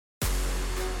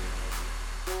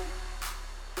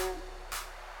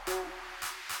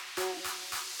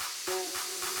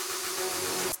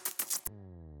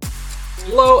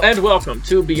Hello and welcome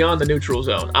to Beyond the Neutral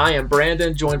Zone. I am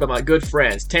Brandon, joined by my good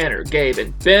friends Tanner, Gabe,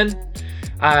 and Ben.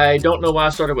 I don't know why I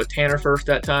started with Tanner first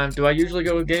that time. Do I usually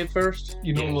go with Gabe first?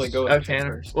 You normally go with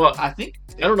Tanner first. Well, I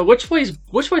don't know which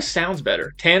way sounds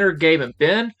better. Tanner, Gabe, and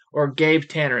Ben, or Gabe,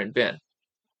 Tanner, and Ben.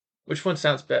 Which one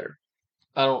sounds better?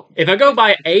 If I go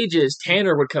by ages,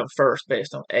 Tanner would come first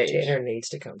based on age. Tanner needs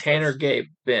to come Tanner, first. Gabe,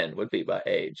 Ben would be by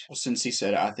age. Well, since he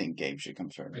said it, I think Gabe should come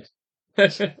first.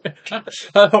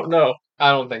 I don't know.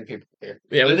 I don't think people care.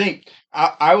 Yeah, I think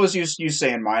I was used to you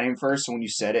saying my name first, so when you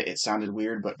said it, it sounded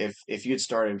weird. But if you had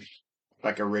started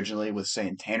like originally with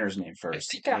saying Tanner's name I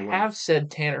first, think I have said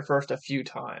Tanner first a few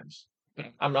times.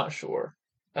 I'm not sure.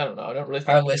 I don't know. I don't really think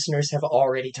Our listeners have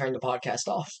already turned the podcast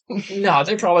off. No,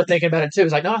 they're probably thinking about it too.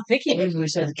 It's like, no, I think he usually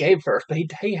says Gabe first, but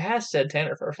he has said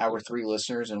Tanner first. our 3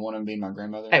 listeners and one of them being my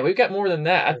grandmother. Hey, we've got more than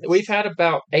that. We've had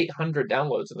about 800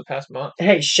 downloads in the past month.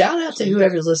 Hey, shout out to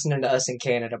whoever's listening to us in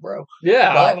Canada, bro.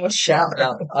 Yeah, Like, shout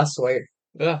out, I swear.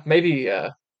 maybe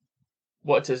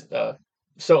what's his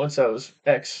so and so's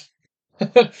ex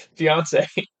fiance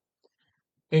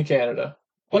in Canada.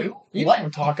 You know what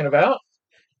I'm talking about,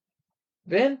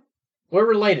 Ben? We're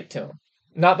related to him,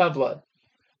 not by blood.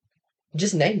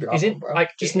 Just name drop He's him, in bro.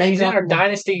 he's in our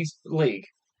Dynasty's league.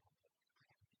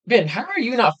 Ben, how are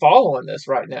you not following this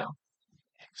right now?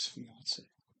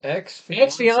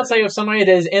 Ex-fiance of somebody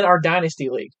that is in our Dynasty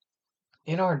league.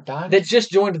 In our dynasty? That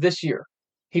just joined this year.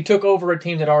 He took over a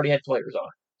team that already had players on.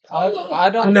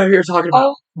 I don't know who you're talking about.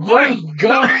 Oh my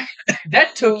God.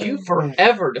 That took you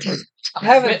forever to... I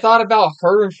haven't thought about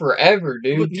her in forever,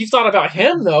 dude. You thought about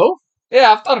him, though.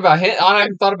 Yeah, I've thought about him. I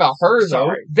haven't thought about her, though.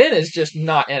 Sorry. Ben is just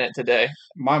not in it today.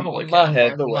 My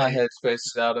headspace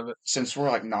is out of it. Since we're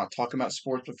like not talking about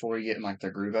sports before we get in like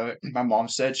the groove of it, my mom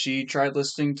said she tried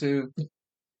listening to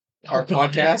our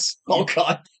podcast. Oh,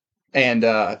 God. And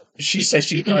she said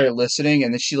she started listening,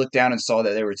 and then she looked down and saw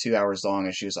that they were 2 hours long,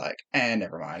 and she was like,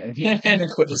 never mind.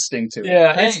 And quit listening to it.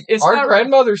 Yeah, it's Our not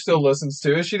grandmother still listens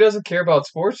to it. She doesn't care about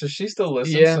sports, so she still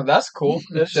listens. Yeah. So that's cool.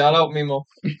 Shout out, Mimo.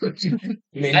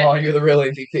 Meanwhile, you're the real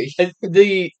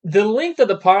MVP. The length of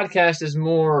the podcast is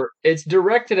more, it's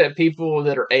directed at people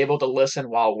that are able to listen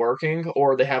while working,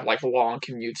 or they have like long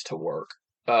commutes to work.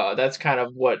 That's kind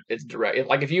of what it's directed.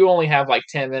 Like if you only have like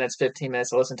 10 minutes, 15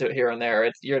 minutes to listen to it here and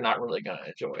there, you're not really going to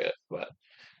enjoy it. But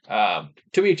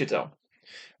to each its own.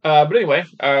 But anyway,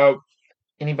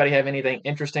 anybody have anything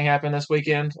interesting happen this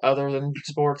weekend other than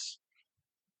sports?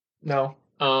 No.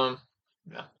 No,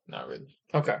 not really.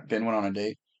 Okay. Ben went on a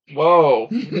date. Whoa.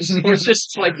 We're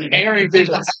just like airing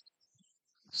business.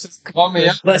 Just call me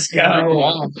up. Let's go.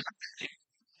 Wow.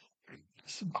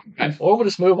 Or we'll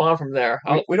just move on from there.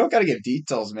 We don't got to give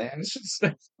details, man.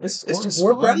 It's just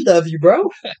We're fun. proud of you, bro.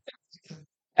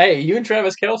 Hey, you and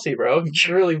Travis Kelce, bro.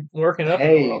 You're really working up.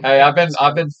 Hey. Hey, I've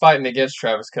been fighting against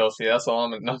Travis Kelce. That's all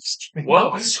I'm. No, I'm just kidding.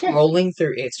 Whoa. Scrolling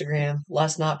through Instagram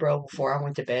last night, bro, before I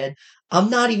went to bed.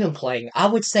 I'm not even playing. I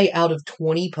would say out of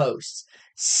 20 posts,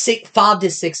 5 to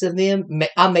 6 of them,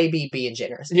 I may be being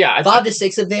generous. Yeah. 5 to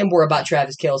 6 of them were about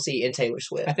Travis Kelce and Taylor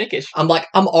Swift. I think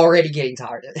I'm already getting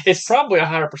tired of it. it's probably a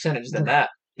higher percentage than that.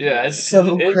 Yeah, it's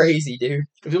So crazy, dude.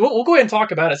 We'll go ahead and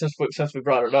talk about it since we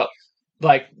brought it up.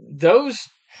 Like those,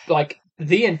 like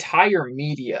the entire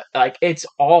media, like it's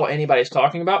all anybody's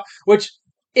talking about. Which,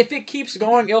 if it keeps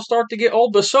going, it'll start to get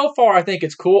old. But so far, I think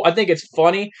it's cool. I think it's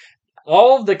funny.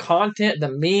 All of the content, the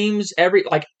memes,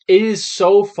 it is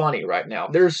so funny right now.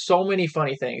 There's so many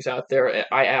funny things out there.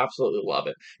 I absolutely love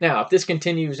it. Now, if this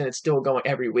continues and it's still going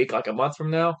every week, like a month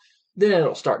from now, then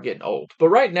it'll start getting old. But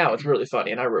right now, it's really funny,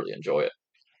 and I really enjoy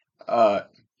it.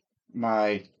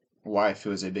 My wife,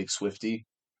 who is a big Swiftie,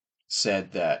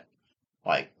 said that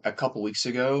like a couple weeks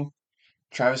ago,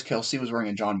 Travis Kelce was wearing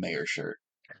a John Mayer shirt,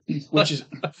 which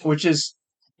is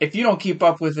if you don't keep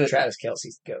up with it, Travis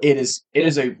Kelce's the GOAT. it is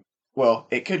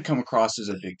it could come across as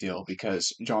a big deal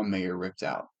because John Mayer ripped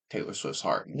out Taylor Swift's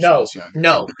heart. When she was young.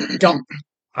 No, don't.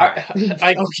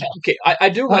 I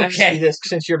do want to ask you this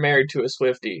since you're married to a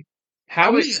Swiftie.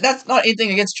 That's not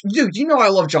anything against dude. You know I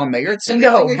love John Mayer. It's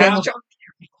No, anything how-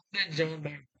 against John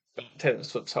Mayer Taylor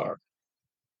Swift's heart?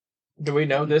 Do we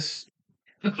know this?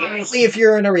 Honestly, if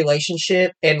you're in a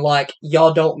relationship and like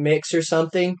y'all don't mix or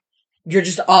something, you're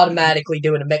just automatically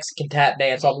doing a Mexican tap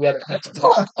dance on the other person's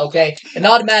heart, okay? And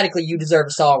automatically you deserve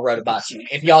a song wrote about you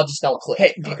if y'all just don't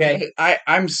click, okay?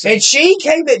 I'm saying And she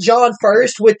came at John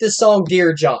first with the song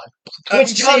Dear John,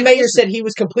 which John Mayer said he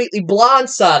was completely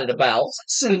blindsided about.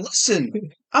 Listen.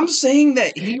 I'm saying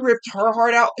that he ripped her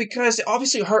heart out because it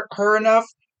obviously hurt her enough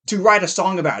to write a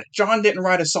song about it. John didn't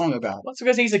write a song about it. That's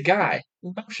because he's a guy.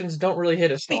 Emotions don't really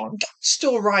hit his I mean, song. guys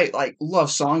still write like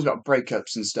love songs about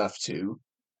breakups and stuff too.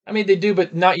 I mean, they do,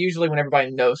 but not usually when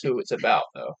everybody knows who it's about,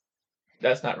 though.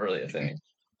 That's not really a thing.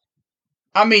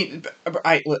 I mean,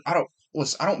 I don't.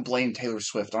 Listen, I don't blame Taylor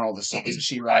Swift on all the songs that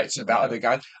she writes about other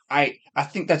guys. I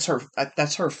think that's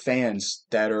her fans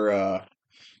that are.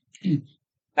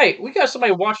 Hey, we got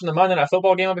somebody watching the Monday Night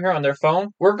Football game over here on their phone.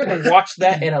 We're going to watch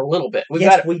that in a little bit.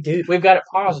 Yes, we do. We've got it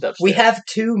paused upstairs. We have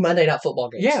 2 Monday Night Football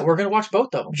games. Yeah, we're going to watch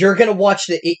both of them. You're gonna watch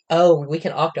the. Oh, we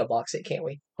can Octobox it, can't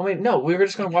we? I mean, no, we were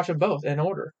just going to watch them both in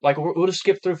order. Like, we'll just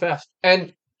skip through fast.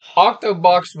 And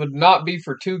Octobox would not be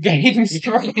for 2 games.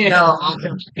 No,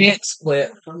 can't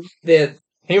split.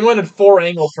 He wanted 4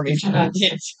 angles from each side.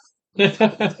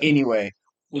 Anyway,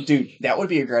 well, dude, that would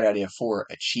be a great idea for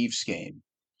a Chiefs game.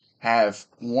 Have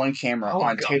one camera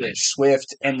on Taylor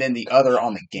Swift and then the other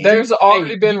on the game. There's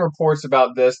already been reports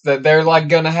about this that they're like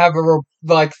gonna have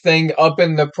a thing up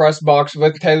in the press box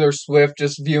with Taylor Swift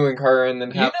just viewing her, and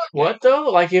then You know what though?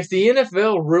 Like, if the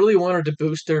NFL really wanted to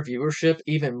boost their viewership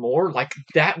even more, like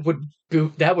that would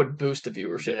boost the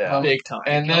viewership big time.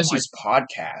 And then his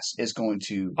podcast is going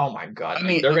to. Oh my god! I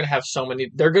mean, they're going to have so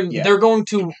many. They're going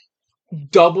to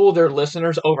double their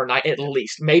listeners overnight, at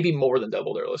least, maybe more than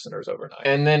double their listeners overnight.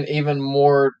 And then even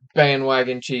more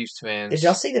bandwagon Chiefs fans. Did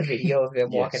y'all see the video of them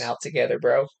walking out together,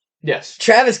 bro? Yes.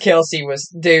 Travis Kelce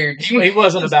was, dude. He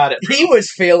wasn't about it. He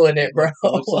was feeling it, bro.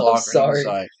 I'm sorry.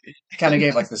 Kind of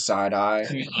gave like the side eye.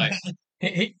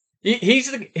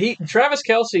 Travis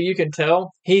Kelce, you can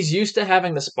tell he's used to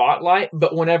having the spotlight,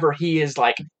 but whenever he is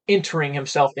like entering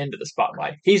himself into the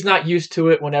spotlight, he's not used to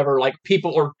it whenever like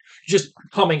people are just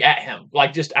coming at him,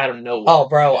 like just out of nowhere. Oh,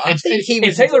 bro, I think he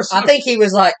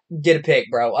was like, get a pick,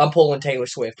 bro. I'm pulling Taylor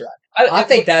Swift right. I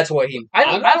think that's what he. I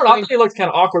don't know. I think he looked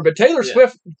kind of awkward, but Taylor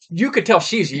Swift, you could tell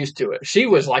she's used to it. She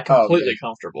was like completely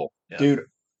comfortable, dude.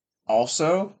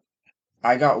 Also,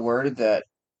 I got word that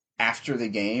after the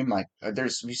game, like have you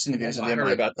seen the videos of them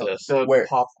heard about this. The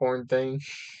popcorn thing?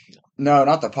 No,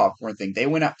 not the popcorn thing. They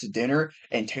went out to dinner,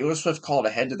 and Taylor Swift called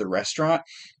ahead to the restaurant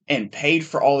and paid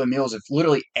for all the meals of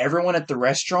literally everyone at the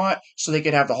restaurant, so they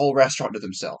could have the whole restaurant to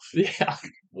themselves. Yeah.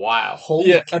 Wow.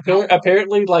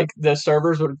 Apparently, like the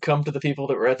servers would come to the people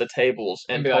that were at the tables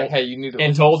and be like, "Hey, you need to,"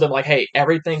 and told them like, "Hey,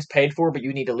 everything's paid for, but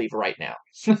you need to leave right now."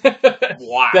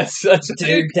 Wow. That's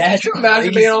dude. That's Could you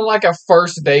imagine being on like a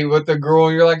first date with a girl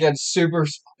and you're like at a super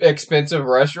expensive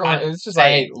restaurant and it's just like,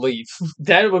 "Hey, leave."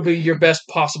 That would be your best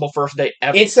possible first date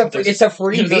ever. It's a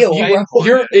free meal.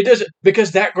 It doesn't,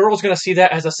 because that girl's going to see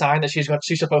that as a sign that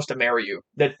she's supposed to marry you.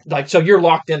 That like, so you're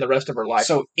locked in the rest of her life.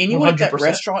 So anyone 100%. at that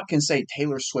restaurant can say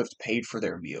Taylor Swift paid for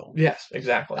their meal. Yes,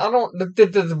 exactly. I don't.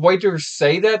 Did the waiters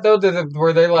say that though?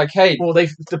 Were they like, "Hey, well, the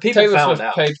people Taylor found Swift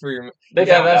out. paid for your"?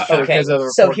 That's true. Okay,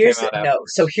 So here's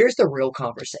the real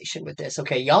conversation with this.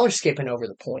 Okay, y'all are skipping over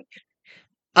the point.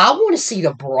 I want to see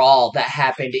the brawl that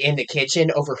happened in the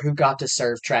kitchen over who got to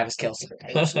serve Travis Kelce for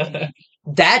Taylor Swift.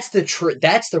 That's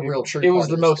the real truth. It was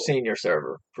the most senior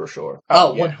server for sure.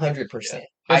 Oh, 100%.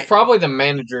 It's probably the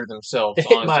manager themselves.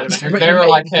 It might have been. They were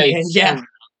like, "Hey, yeah."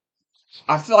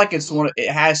 I feel like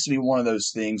it has to be one of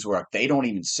those things where they don't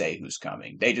even say who's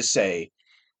coming. They just say,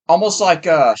 almost like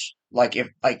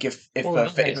if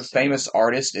a famous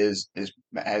artist is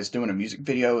doing a music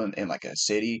video in like a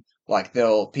city, like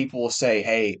people will say,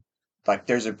 "Hey, like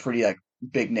there's a pretty like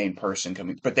big name person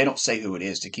coming," but they don't say who it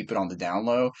is to keep it on the down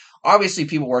low. Obviously,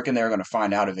 people working there are going to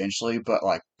find out eventually, but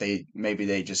like they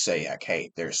just say like,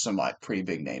 "Hey, there's some like pretty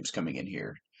big names coming in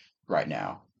here right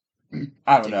now."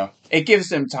 I don't know. It gives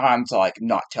them time to like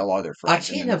not tell other friends.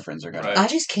 Their friends are gonna. I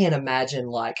just can't imagine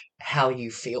like how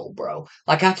you feel, bro.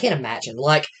 Like I can't imagine.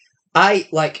 Like I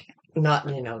like not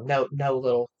no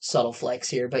little subtle flex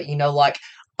here, but like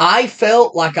I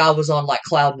felt like I was on like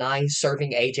cloud 9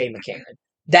 serving AJ McCarron.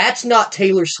 That's not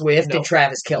Taylor Swift and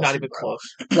Travis Kelce. Not even bro.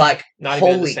 close. Like not even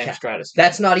in the holy same cow. stratus.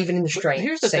 That's not even in the straight.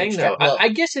 Here's the thing, though. I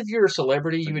guess if you're a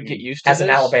celebrity, you would get used to it. As an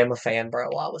Alabama fan, bro,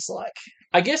 I was like,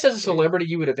 I guess as a celebrity,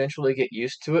 you would eventually get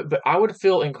used to it, but I would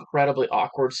feel incredibly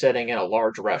awkward sitting in a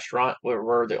large restaurant where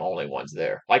we're the only ones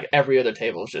there. Like, every other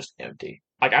table is just empty.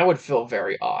 Like, I would feel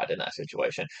very odd in that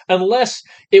situation. Unless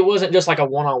it wasn't just like a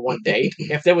one-on-one date.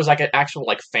 If there was like an actual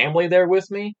like family there with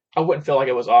me, I wouldn't feel like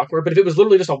it was awkward. But if it was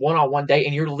literally just a one-on-one date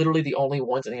and you're literally the only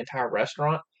ones in the entire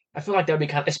restaurant, I feel like that would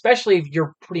be especially if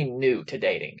you're pretty new to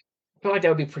dating. I feel like that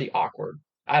would be pretty awkward.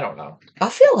 I don't know. I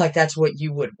feel like that's what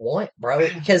you would want, bro.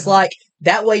 Because like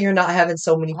that way you're not having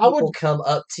so many people come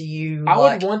up to you. I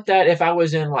would want that if I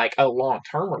was in like a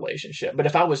long-term relationship. But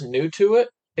if I was new to it,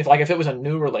 if it was a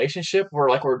new relationship where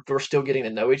like we're still getting to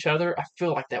know each other, I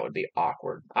feel like that would be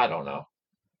awkward. I don't know,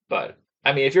 but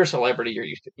I mean, if you're a celebrity,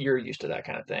 you're used to that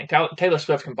kind of thing. Taylor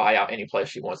Swift can buy out any place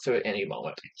she wants to at any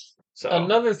moment. So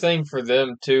Another thing for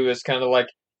them too is kind of like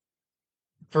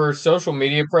for social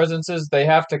media presences, they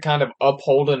have to kind of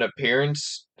uphold an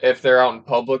appearance if they're out in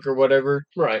public or whatever.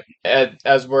 right,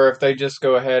 As where if they just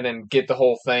go ahead and get the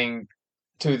whole thing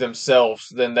to themselves,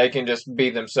 then they can just be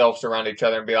themselves around each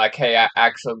other and be like, "Hey, I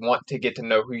actually want to get to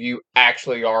know who you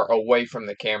actually are away from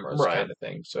the cameras," Right. kind of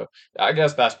thing. So I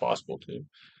guess that's possible too.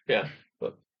 yeah.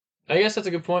 But I guess that's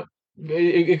a good point.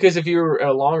 Because if you're in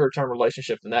a longer term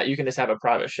relationship than that, you can just have a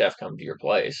private chef come to your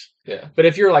place. Yeah. But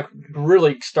if you're like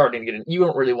really starting to get in, you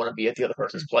don't really want to be at the other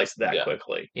person's place that Yeah.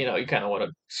 quickly. You know, you kind of want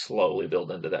to slowly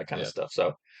build into that kind of Yeah. stuff.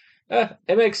 So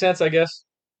it makes sense, I guess.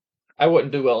 I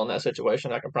wouldn't do well in that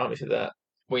situation. I can promise you that.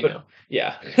 We But- know.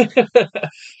 Yeah.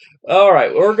 All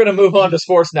right, we're going to move on to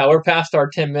sports now. We're past our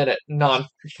 10-minute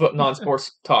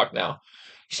non-sports talk now.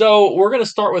 So we're going to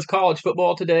start with college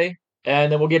football today,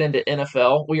 and then we'll get into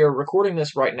NFL. We are recording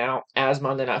this right now as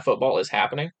Monday Night Football is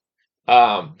happening.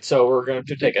 So we're going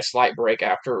to take a slight break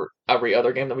after every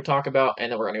other game that we talk about,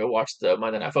 and then we're going to go watch the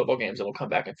Monday Night Football games, and we'll come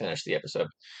back and finish the episode.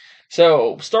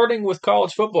 So starting with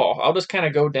college football, I'll just kind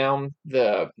of go down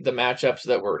the matchups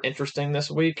that were interesting this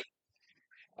week.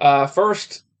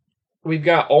 First, we've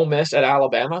got Ole Miss at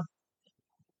Alabama.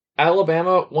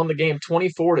 Alabama won the game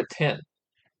 24-10.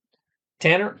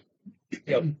 Tanner,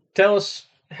 tell us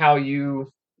how you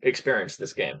experienced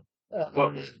this game.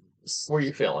 What were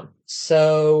you feeling?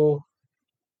 So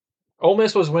Ole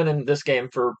Miss was winning this game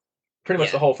for pretty much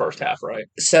Yeah. the whole first half, right?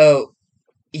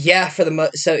 Yeah,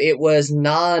 so it was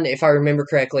if I remember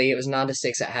correctly, it was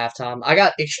 9-6 at halftime. I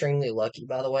got extremely lucky,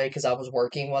 by the way, because I was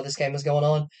working while this game was going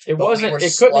on. It But we wasn't. were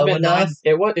It couldn't have slow been 9.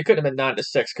 enough. It couldn't have been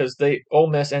 9-6 because Ole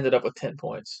Miss ended up with 10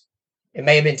 points. It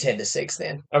may have been 10-6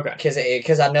 then, Okay.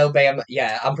 because I know Bama.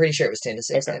 Yeah, I'm pretty sure it was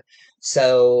 10-6 Okay. then.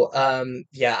 So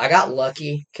yeah, I got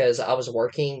lucky because I was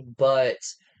working, but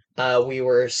we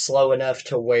were slow enough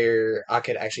to where I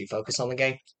could actually focus on the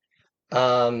game.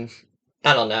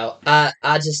 I don't know.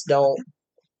 I just don't.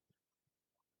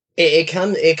 It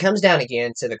comes down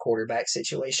again to the quarterback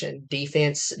situation.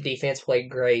 Defense played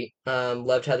great.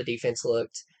 Loved how the defense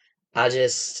looked. I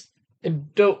just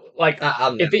And don't like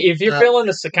I'm if you're uh, feeling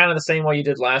this kind of the same way you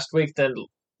did last week, then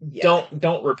yeah.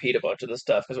 don't repeat a bunch of this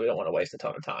stuff because we don't want to waste a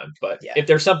ton of time. But Yeah. if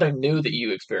there's something new that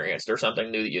you experienced or something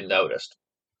new that you noticed,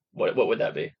 what would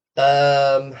that be?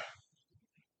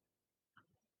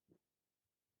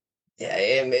 Yeah,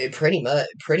 it pretty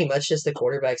much just the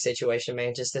quarterback situation,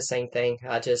 man. Just the same thing.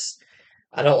 I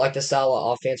don't like the style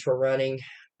of offense we're running.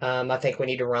 I think we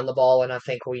need to run the ball, and I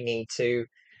think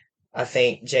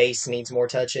Jace needs more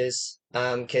touches.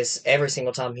 Because every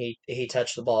single time he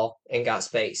touched the ball and got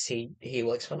space, he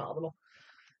looks phenomenal.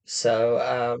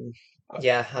 So,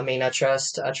 yeah, I mean, I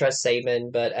trust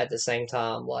Saban, but at the same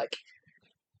time, like,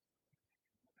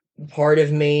 part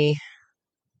of me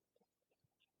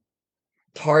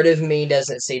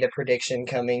doesn't see the prediction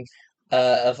coming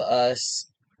of us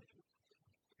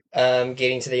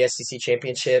getting to the SEC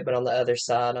championship, but on the other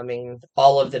side, I mean,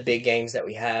 all of the big games that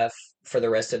we have for the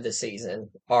rest of the season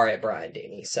are at Bryant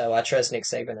Denny, so I trust Nick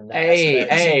Saban in that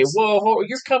aspect. Whoa,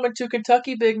 you're coming to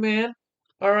Kentucky, big man.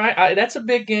 All right, that's a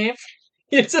big game.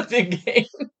 It's a big game.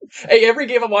 Hey, every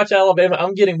game I watch Alabama,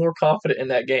 I'm getting more confident in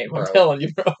that game. I'm Bro. telling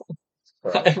you, bro.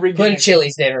 Bro. Every Putting game.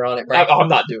 Chili's dinner on it, bro. I'm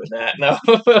not doing that. No,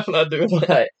 I'm not doing that.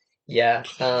 But yeah,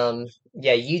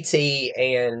 UT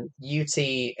and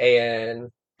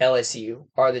LSU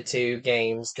are the two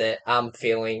games that I'm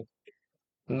feeling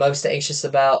most anxious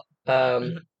about.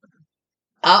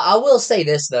 I will say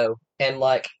this though, and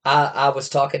like I was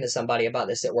talking to somebody about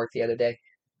this at work the other day.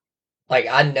 Like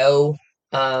I know,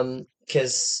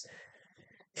 because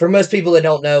for most people that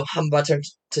don't know, I'm about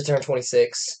to turn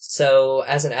 26. So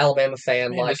as an Alabama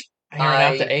fan, Man, like just airing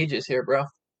out the I ages here, bro.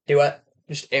 do what?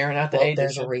 Just airing out the Well, ages.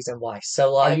 there's a reason why. So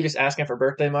Are like, you just asking for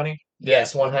birthday money?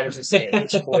 yes, 100%.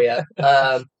 Get your boy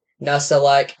up. No, so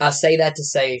like I say that to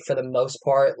say for the most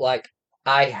part, like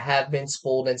I have been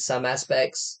spoiled in some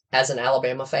aspects as an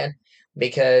Alabama fan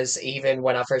because even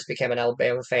when I first became an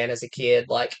Alabama fan as a kid,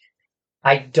 like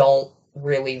I don't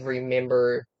really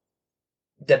remember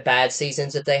the bad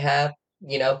seasons that they have,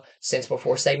 since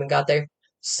before Saban got there.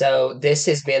 So this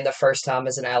has been the first time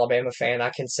as an Alabama fan I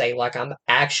can say like I'm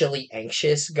actually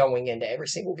anxious going into every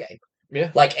single game. Yeah.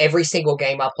 Like every single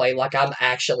game I play, like I'm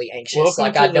actually anxious. Welcome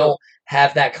Like to I the- don't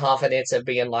have that confidence of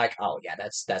being like, oh yeah,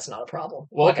 that's not a problem.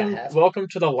 Like I have. Welcome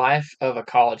to the life of a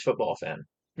college football fan.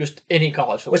 Just any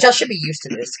college football. Which I should be used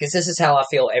to this because this is how I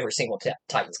feel every single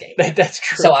Titans game. That's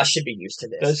true. So I should be used to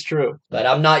this. That's true. But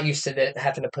I'm not used to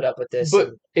having to put up with this. But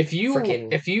if you were a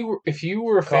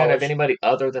fan of college. anybody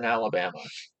other than Alabama,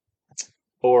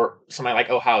 or somebody like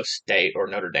Ohio State or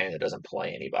Notre Dame that doesn't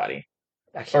play anybody,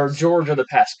 or Georgia the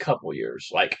past couple years,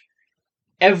 like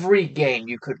every game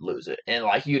you could lose it, and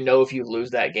like if you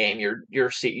lose that game,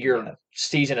 your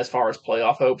season as far as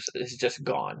playoff hopes is just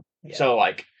gone. Yeah. So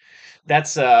like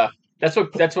that's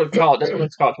what makes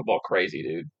college football crazy,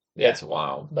 dude. Yeah. It's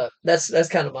wild. But that's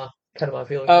kind of my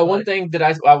feeling. One thing that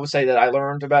I would say that I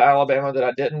learned about Alabama that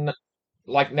I didn't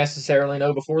like necessarily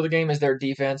know before the game is their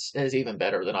defense is even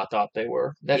better than I thought they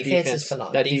were. That defense is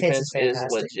phenomenal. That defense is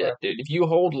fantastic, legit, bro. dude. If you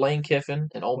hold Lane Kiffin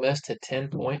and Ole Miss to 10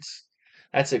 points,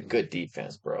 that's a good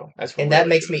defense, bro. And that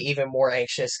makes me even more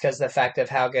anxious because the fact of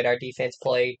how good our defense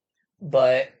played,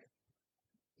 but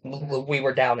we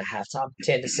were down at halftime,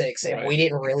 10-6, and we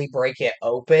didn't really break it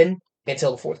open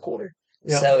until the fourth quarter.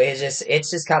 Yeah. So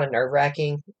it's just kind of nerve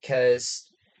wracking because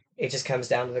it just comes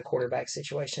down to the quarterback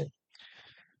situation.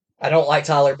 I don't like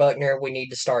Tyler Buckner. We need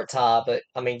to start Ty, but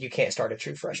I mean you can't start a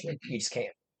true freshman. You just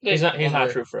can't. He's not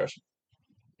a true freshman.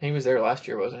 He was there last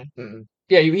year, wasn't he? Mm-hmm.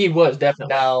 Yeah, he was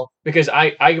definitely. No, because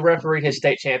I refereed his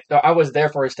state champ. I was there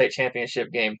for his state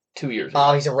championship game 2 years ago.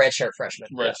 Oh, he's a redshirt freshman.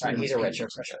 That's right. He's a redshirt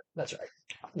freshman.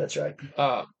 That's right.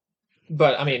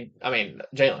 But I mean,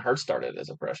 Jalen Hurts started as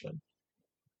a freshman.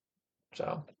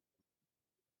 So,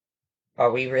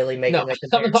 are we really making that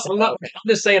comparison? I'm not. I'm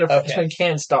just saying a freshman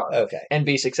can start and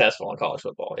be successful in college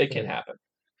football. It can happen.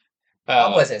 I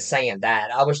wasn't saying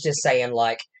that. I was just saying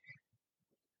like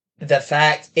the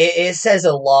fact it says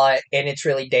a lot, and it's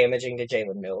really damaging to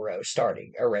Jalen Milroe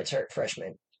starting a redshirt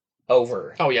freshman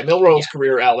over. Oh yeah, Milroe's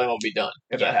career at Alabama will be done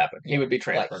if that happened. He would be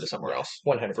transferred to somewhere else,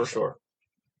 100% for sure.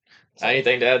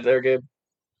 Anything to add there, Gabe?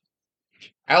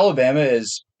 Alabama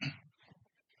is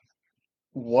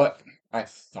what I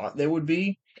thought they would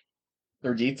be.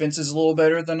 Their defense is a little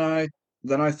better than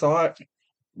I thought,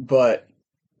 but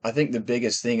I think the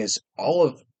biggest thing is all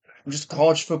of just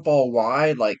college football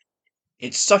wide. Like,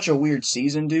 it's such a weird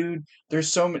season, dude.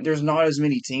 There's not as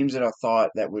many teams that I thought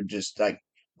that would just like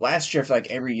last year. I feel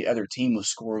like every other team was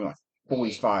scoring like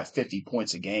 45, 50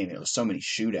 points a game. And it was so many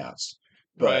shootouts,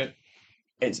 but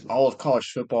it's all of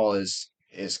college football is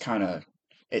kind of.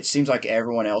 It seems like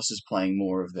everyone else is playing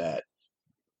more of that,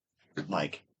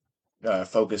 like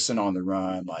focusing on the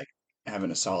run, like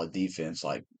having a solid defense,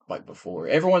 like before.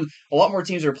 A lot more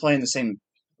teams are playing the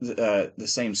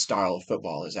same style of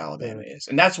football as Alabama is,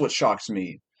 and that's what shocks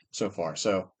me so far.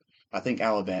 So I think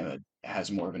Alabama has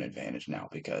more of an advantage now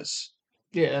because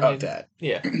of that.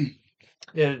 Yeah,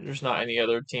 there's not any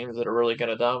other teams that are really going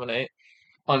to dominate.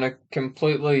 On a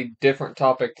completely different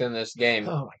topic than this game.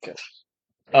 Oh my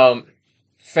gosh.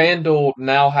 FanDuel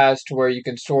now has to where you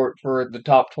can sort for the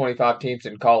top 25 teams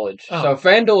in college. Oh. So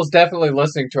FanDuel is definitely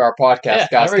listening to our podcast,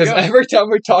 guys, because go. every time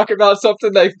we talk about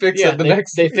something, they fix it.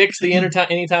 They fix the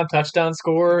anytime touchdown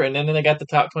score, and then they got the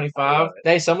top 25.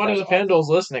 Hey, somebody with FanDuel's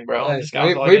listening, bro.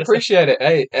 We appreciate it.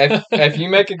 Hey, if you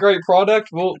make a great product,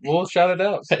 we'll shout it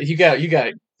out. You got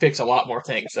to fix a lot more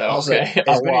things. So also,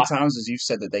 as many times as you've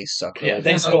said that they suck. Yeah,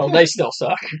 they still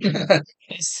suck.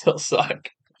 They still suck.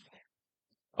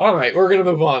 All right, we're going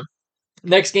to move on.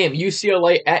 Next game,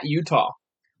 UCLA at Utah.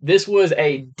 This was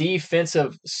a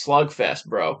defensive slugfest,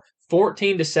 bro.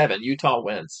 14-7, Utah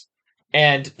wins.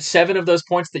 And 7 of those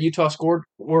points that Utah scored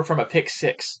were from a pick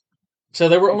 6. So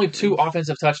there were only 2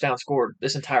 offensive touchdowns scored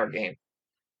this entire game.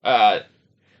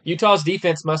 Utah's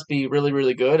defense must be really,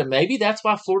 really good, and maybe that's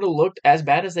why Florida looked as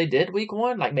bad as they did week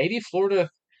 1. Like, maybe Florida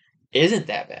isn't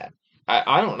that bad.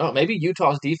 I don't know. Maybe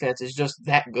Utah's defense is just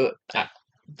that good.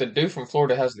 The dude from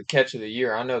Florida has the catch of the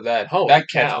year. I know that. That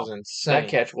catch was insane. That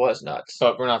catch was nuts.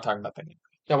 But we're not talking about that game.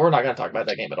 No, we're not going to talk about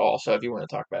that game at all. So if you want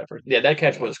to talk about it first. Yeah, that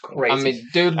catch was crazy. I mean,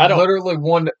 dude literally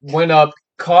went up,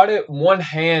 caught it one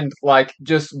hand, like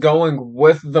just going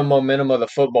with the momentum of the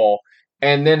football.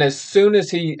 And then as soon as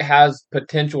he has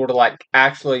potential to like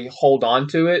actually hold on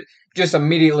to it, just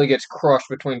immediately gets crushed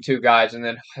between 2 guys and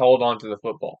then hold on to the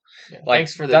football. Yeah,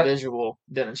 thanks for the visual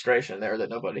demonstration there that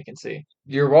nobody can see.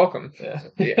 You're welcome. Yeah.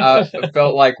 I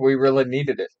felt like we really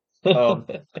needed it.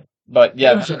 But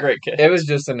yeah, it was a great catch. It was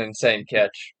just an insane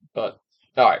catch. But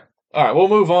all right, we'll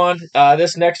move on.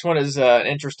 This next one is an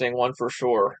interesting one for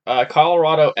sure.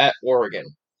 Colorado at Oregon.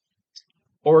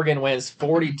 Oregon wins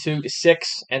 42-6,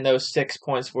 and those 6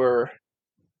 points were,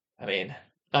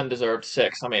 undeserved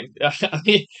 6.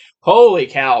 Holy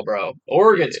cow, bro!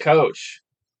 Oregon's coach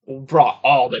brought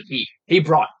all the heat. He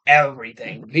brought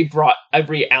everything. He brought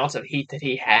every ounce of heat that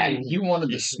he had. He wanted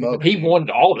the smoke. He wanted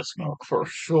all the smoke for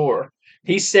sure.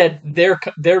 He said they're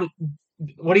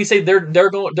what do you say? They're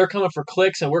coming for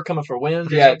clicks and we're coming for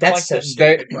wins. Yeah, that's so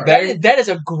stupid, bro. That is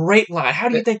a great line. How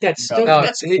do you think that's stupid? No,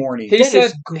 that's corny. He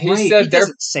said He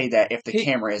doesn't say that if the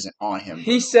camera isn't on him.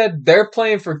 He said they're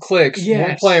playing for clicks. Yes.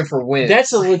 We're playing for wins.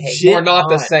 That's a legit. We're not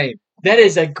the line. same. That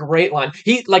is a great line.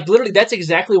 He literally. That's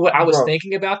exactly what I was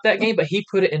thinking about that game, but he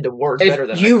put it into words better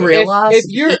than you I could. realize. If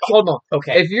you're hold on,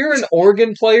 okay, if you're an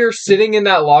Oregon player sitting in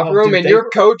that locker room and your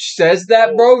coach says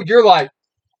that, bro, you're like,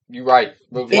 you're right.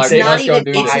 It's not even.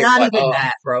 It's not even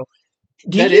that, bro.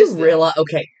 Do you realize?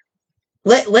 Okay,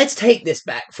 let's take this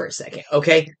back for a second.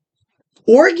 Okay,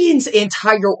 Oregon's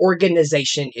entire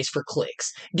organization is for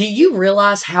clicks. Do you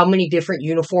realize how many different do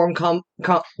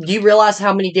you realize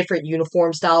how many different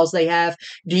uniform styles they have?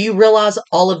 Do you realize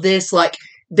all of this? Like,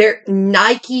 they're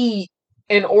Nike.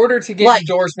 In order to get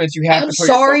endorsements, you have to put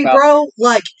sorry, yourself out. bro.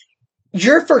 Like,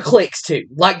 you're for clicks too.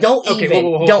 Like, don't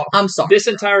don't. I'm sorry. This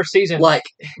entire season, like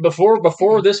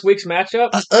before this week's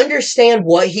matchup, I understand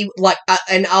what he like,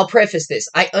 and I'll preface this.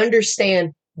 I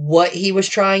understand what he was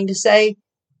trying to say.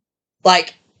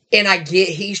 Like, and I get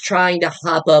he's trying to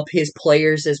hype up his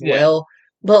players as well,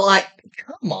 but like,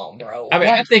 come on, bro. I mean,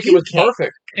 I think it was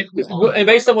perfect. And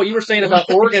based on what you were saying about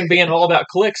Oregon being all about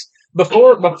clicks,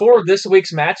 before this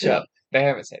week's matchup, they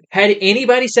haven't said it. Had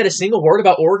anybody said a single word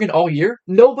about Oregon all year?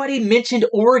 Nobody mentioned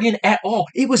Oregon at all.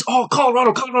 It was all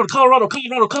Colorado.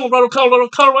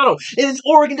 And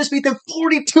Oregon just beat them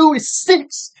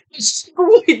 42-6.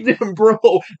 Destroyed them, bro.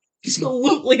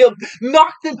 Absolutely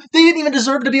knocked them. They didn't even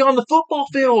deserve to be on the football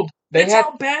field. That's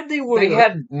how bad they were. They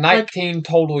had 19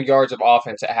 total yards of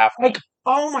offense at halftime. Like,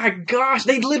 oh my gosh,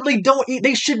 they literally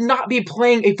they should not be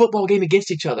playing a football game against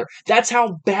each other. That's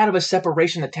how bad of a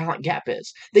separation the talent gap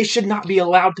is. They should not be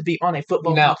allowed to be on a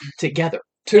football game together.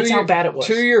 That's how bad it was.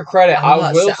 To your credit,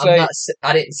 I will say...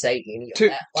 I didn't say any of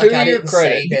that. To your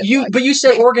credit. But you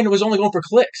said Oregon was only going for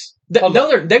clicks. That's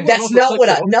not what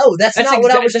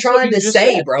I was trying to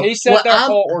say, bro. He said their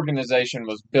whole organization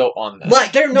was built on this.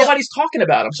 Like, nobody's talking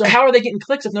about them. So how are they getting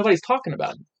clicks if nobody's talking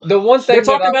about them? The one thing they're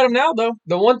talking about them now, though.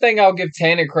 The one thing I'll give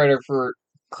Tanner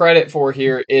credit for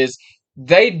here is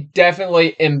they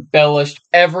definitely embellished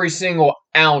every single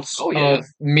ounce of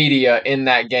media in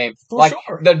that game.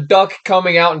 The duck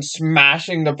coming out and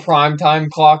smashing the primetime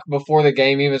clock before the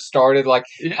game even started.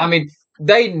 I mean,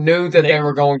 they knew that they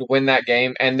were going to win that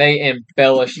game, and they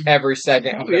embellished every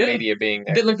second of the media being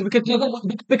there.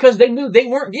 Because they knew they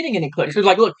weren't getting any clicks. They're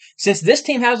like, look, since this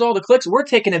team has all the clicks, we're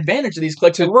taking advantage of these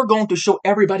clicks, and we're going to show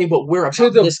everybody what we're about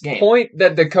this game. To the point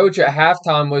that the coach at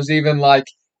halftime was even like,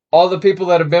 all the people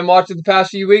that have been watching the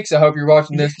past few weeks, I hope you're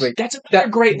watching this week. That's a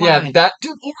great line. Yeah,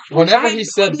 whenever he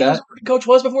said that. Coach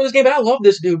was before this game, but I love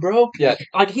this dude, bro. Yeah.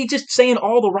 Like, he's just saying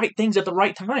all the right things at the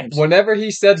right times. Whenever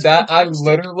he said that, I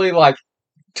literally,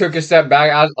 took a step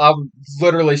back. I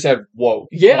literally said, whoa.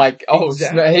 Yeah.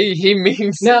 Exactly. He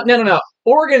means... No.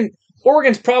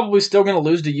 Oregon's probably still going to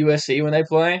lose to USC when they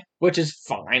play, which is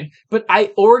fine. But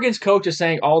Oregon's coach is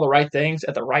saying all the right things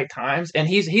at the right times, and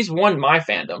he's won my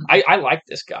fandom. I like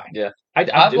this guy. Yeah,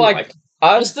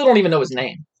 I still don't even know his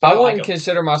name. I wouldn't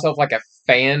consider myself a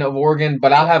fan of Oregon,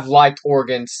 but I have liked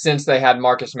Oregon since they had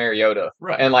Marcus Mariota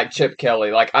and Chip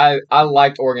Kelly. I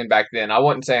liked Oregon back then. I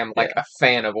wouldn't say I'm a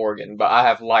fan of Oregon, but I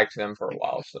have liked them for a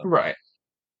while. So. Right.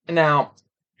 Now,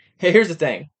 here's the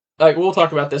thing. We'll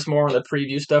talk about this more in the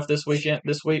preview stuff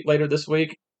later this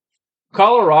week.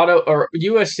 Colorado or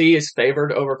USC is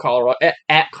favored over Colorado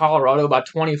at Colorado by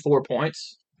 24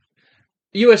 points.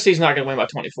 USC's not going to win by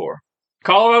 24.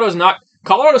 Colorado's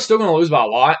still going to lose by a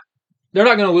lot. They're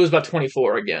not going to lose by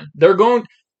 24 again.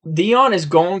 Dion is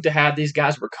going to have these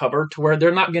guys recover to where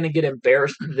they're not going to get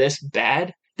embarrassed this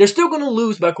bad. They're still going to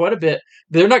lose by quite a bit,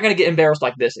 but they're not going to get embarrassed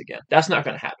like this again. That's not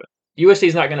going to happen.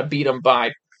 USC's not going to beat them by...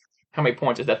 How many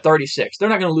points is that? 36. They're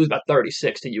not going to lose by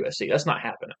 36 to USC. That's not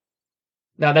happening.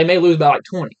 Now, they may lose by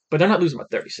 20, but they're not losing by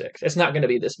 36. It's not going to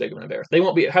be this big of an embarrassment. They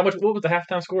won't be... What was the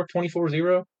halftime score?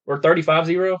 24-0? Or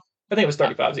 35-0? I think it was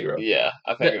 35-0. Yeah,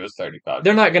 I think it was 35.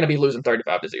 They're not going to be losing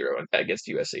 35-0 against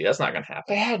USC. That's not going to happen.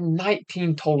 They had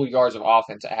 19 total yards of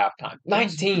offense at halftime.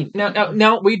 19!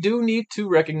 Now, we do need to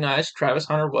recognize Travis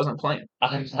Hunter wasn't playing.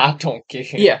 I don't care.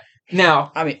 Yeah.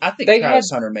 Now, I mean, I think Travis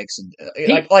Hunter makes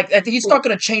he's not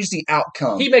going to change the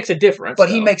outcome. He makes a difference, but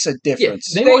he makes a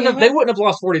difference. Yeah, they wouldn't have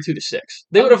lost 42-6.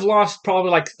 They would have lost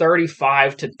probably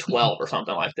 35-12 or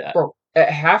something like that. Bro, at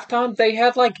halftime they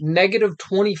had negative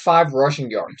 25 rushing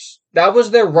yards. That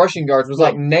was their rushing yards. Was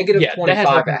negative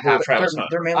 25 at halftime.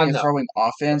 They're mainly throwing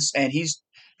offense, and he's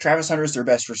Travis Hunter is their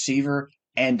best receiver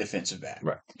and defensive back.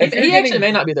 Right. If He you're actually getting-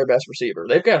 may not be their best receiver.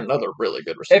 They've got another really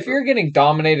good receiver. If you're getting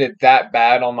dominated that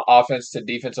bad on the offense to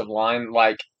defensive line,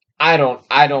 like I don't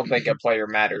think a player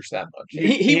matters that much.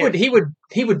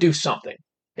 he would do something,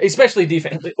 especially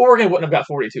defensively. Oregon wouldn't have got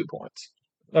 42 points.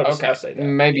 I'll say that.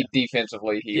 Maybe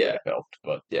defensively he Yeah. would have helped,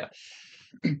 but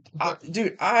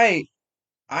Dude, I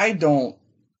don't.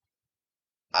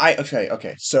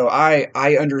 Okay. So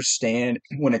I understand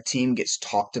when a team gets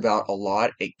talked about a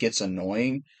lot, it gets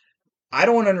annoying. I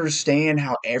don't understand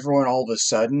how everyone all of a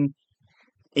sudden,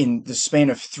 in the span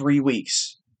of 3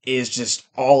 weeks, is just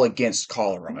all against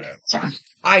Colorado.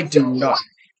 I do not.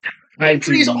 I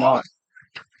do not.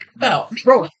 No,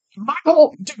 Bro, my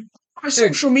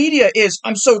social media is,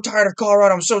 I'm so tired of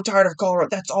Colorado. I'm so tired of Colorado.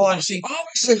 That's all I see.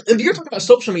 if you're talking about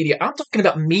social media, I'm talking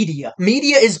about media.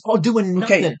 Media is all doing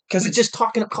nothing. Okay, because It's just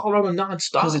talking to Colorado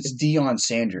nonstop. Because it's Deion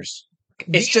Sanders.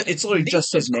 It's literally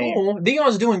just his name. Cool.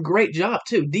 Deion's doing a great job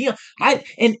too.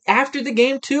 And after the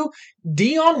game too,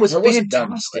 Deion was I wasn't done.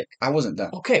 fantastic. I wasn't done.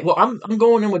 Okay, well I'm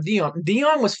going in with Deion.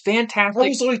 Deion was fantastic. I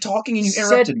was literally talking and you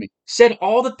interrupted me. Said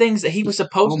all the things that he was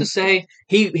supposed to say.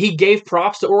 He gave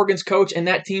props to Oregon's coach and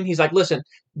that team. He's like, listen,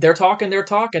 they're talking, they're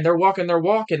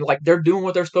walking, like they're doing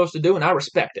what they're supposed to do, and I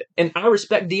respect it. And I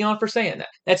respect Deion for saying that.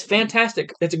 That's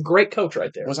fantastic. That's a great coach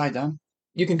right there. Was I done?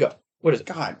 You can go. What is it?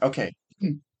 God, okay.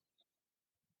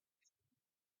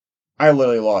 I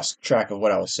literally lost track of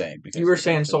what I was saying. Because You were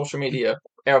saying social media.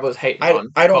 Everybody's hating I on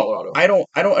don't Colorado.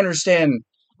 I don't understand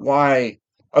why.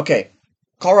 Okay,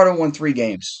 Colorado won 3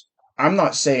 games. I'm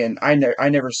not saying I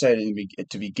never said it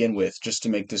to begin with. Just to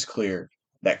make this clear,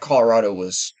 that Colorado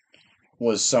was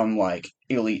some like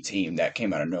elite team that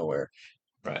came out of nowhere.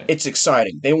 Right. It's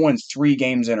exciting. They won 3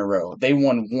 games in a row. They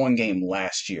won 1 game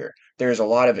last year. There's a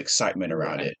lot of excitement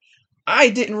around it.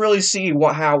 I didn't really see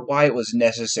why it was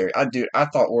necessary. I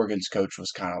thought Oregon's coach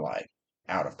was kind of like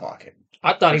out of pocket.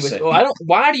 I thought he was. Well,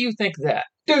 why do you think that?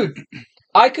 dude,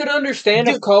 I could understand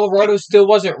if Colorado still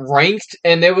wasn't ranked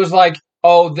and it was like,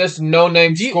 oh, this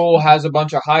no-name school has a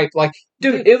bunch of hype. Like,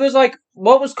 dude, it was like,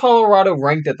 what was Colorado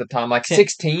ranked at the time? Like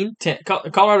 16? 10.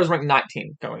 Colorado's ranked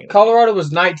 19 going in. Colorado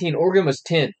was 19. Oregon was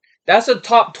 10. That's a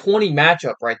top 20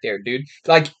 matchup right there, dude.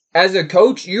 Like, as a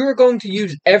coach, you are going to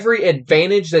use every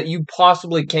advantage that you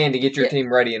possibly can to get your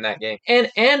team ready in that game. And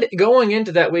going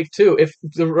into that week, too, if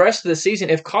the rest of the season,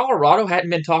 if Colorado hadn't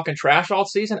been talking trash all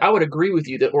season, I would agree with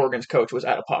you that Oregon's coach was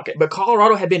out of pocket. But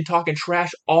Colorado had been talking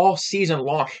trash all season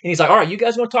long. And he's like, all right, you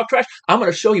guys want to talk trash? I'm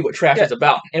going to show you what trash is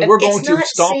about. And we're going to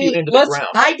stomp you into the ground.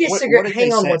 I disagree. What did Hang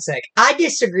they on say? 1 sec. I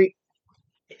disagree.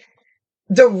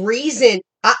 The reason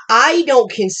I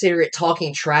don't consider it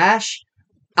talking trash,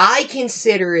 I don't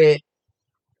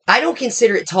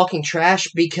consider it talking trash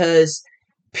because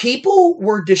people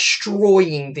were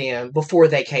destroying them before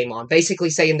they came on,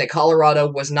 basically saying that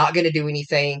Colorado was not going to do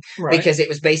anything because it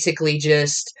was basically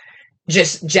just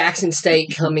Jackson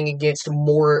State coming against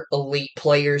more elite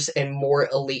players and more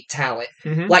elite talent.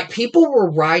 Mhm. Like, people were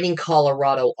writing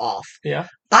Colorado off. Yeah.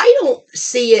 I don't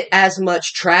see it as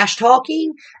much trash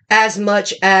talking as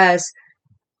much as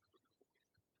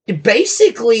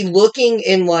basically looking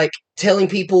and like telling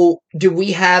people, do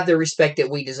we have the respect that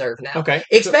we deserve now? Okay.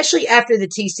 Especially after the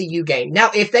TCU game. Now,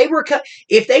 if they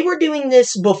were doing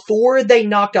this before they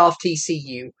knocked off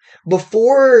TCU,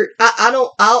 before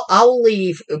I'll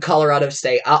leave Colorado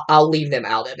State. I'll leave them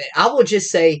out of it. I will just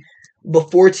say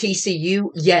before TCU,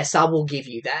 yes, I will give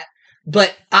you that.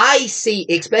 But I see,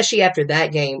 especially after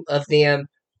that game, of them,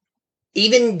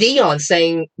 even Deion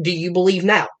saying, "Do you believe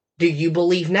now? Do you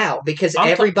believe now?" Because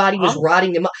everybody was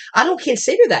writing them up. I don't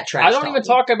consider that trash. I don't even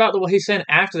talk about what he's saying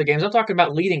after the games. I'm talking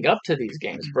about leading up to these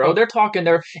games, bro. They're talking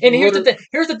there. And here's the thing.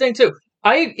 Here's the thing too.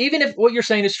 Even if what you're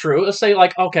saying is true, let's say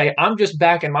like, okay, I'm just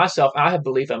backing myself. I have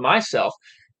belief in myself.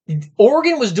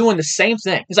 Oregon was doing the same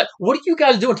thing. It's like, what are you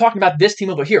guys doing talking about this team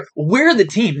over here? We're the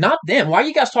team, not them. Why are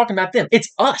you guys talking about them? It's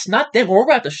us, not them. We're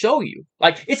about to show you.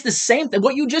 Like, it's the same thing.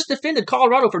 What you just defended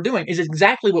Colorado for doing is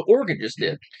exactly what Oregon just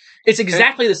did. It's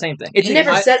exactly the same thing.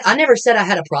 I never said I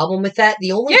had a problem with that.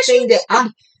 The only thing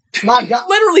that my God,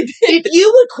 literally did. If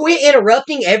you would quit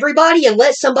interrupting everybody and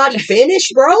let somebody finish,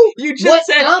 bro. You just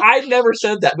said I never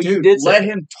said that, but Dude, you did say let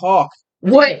him talk.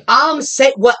 What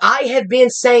I have been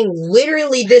saying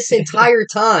literally this entire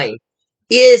time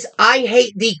is I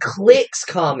hate the clicks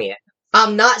comment.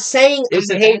 I'm not saying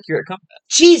it's I an hate accurate comment.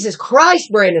 Jesus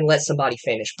Christ, Brandon, let somebody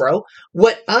finish, bro.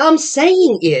 What I'm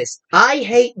saying is I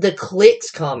hate the clicks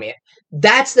comment.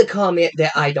 That's the comment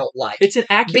that I don't like. It's an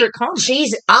accurate comment. Jeez,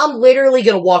 I'm literally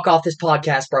gonna walk off this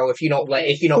podcast, bro, if you don't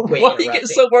quit. Why do you get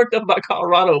so worked up about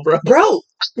Colorado, bro? Bro,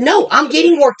 No, I'm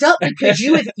getting worked up because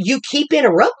you keep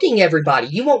interrupting everybody.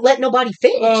 You won't let nobody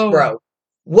finish, bro.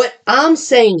 What I'm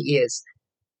saying is,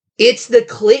 it's the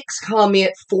clicks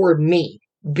comment for me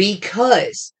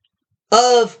because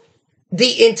of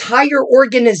the entire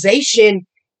organization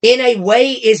in a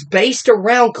way is based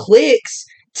around clicks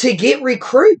to get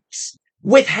recruits.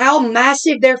 With how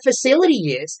massive their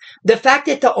facility is, the fact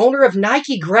that the owner of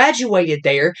Nike graduated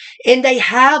there and they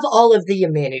have all of the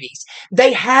amenities,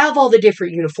 they have all the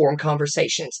different uniform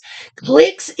conversations.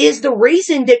 Clicks is the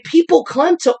reason that people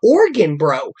come to Oregon,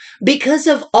 bro, because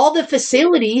of all the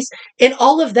facilities and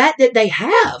all of that they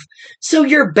have. So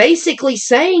you're basically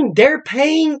saying they're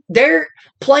playing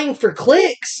for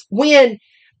clicks when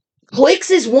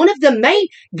clicks is one of the main.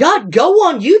 God, go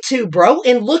on YouTube, bro,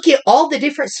 and look at all the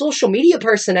different social media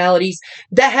personalities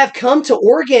that have come to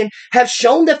Oregon, have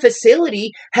shown the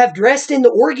facility, have dressed in the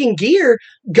Oregon gear.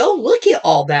 Go look at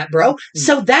all that, bro.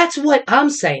 So that's what I'm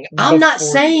saying. I'm not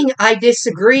saying I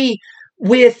disagree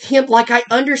with him. Like, I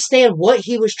understand what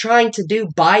he was trying to do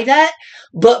by that,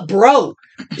 but bro,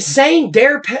 saying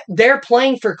they're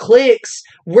playing for clicks,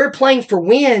 we're playing for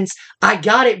wins. I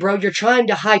got it, bro. You're trying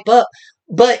to hype up,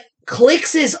 but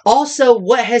clicks is also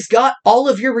what has got all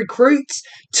of your recruits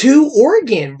to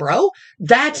Oregon, bro.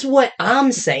 That's what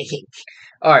I'm saying.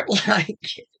 All right.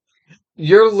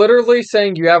 You're literally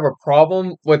saying you have a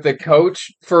problem with the coach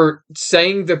for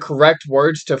saying the correct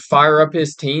words to fire up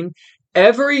his team.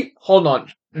 Every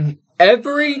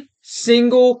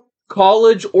single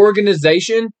college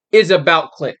organization is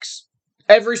about clicks.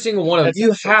 Every single one of them.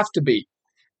 You have to be.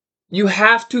 You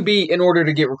have to be in order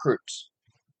to get recruits.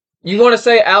 You want to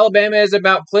say Alabama is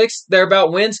about clicks? They're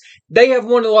about wins? They have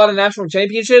won a lot of national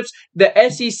championships. The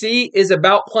SEC is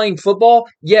about playing football?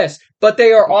 Yes. But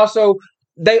they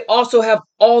also have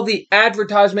all the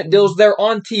advertisement deals. They're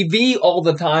on TV all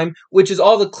the time, which is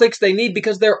all the clicks they need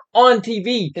because they're on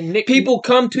TV. And people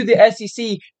come to the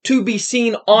SEC to be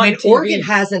seen on TV. Oregon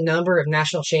has a number of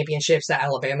national championships that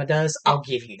Alabama does. I'll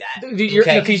give you that. You're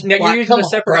using a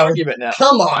separate argument now.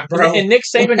 Come on, bro. And Nick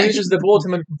Saban uses the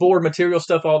bulletin board material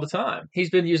stuff all the time. He's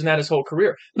been using that his whole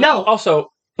career. No. Also,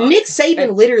 Nick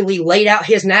Saban literally laid out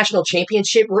his national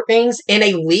championship rings in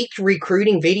a leaked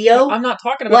recruiting video. I'm not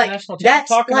talking about national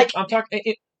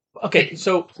championship. Okay,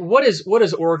 so what is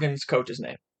Oregon's coach's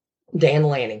name? Dan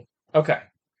Lanning. Okay.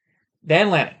 Dan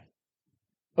Lanning.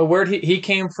 Where he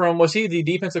came from? Was he the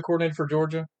defensive coordinator for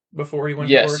Georgia before he went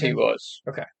to Oregon? Yes, he was.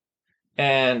 Okay.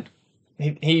 And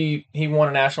he won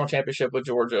a national championship with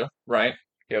Georgia, right?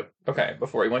 Yep. Okay,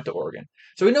 before he went to Oregon.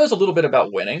 So he knows a little bit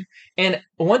about winning. And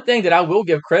one thing that I will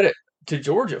give credit to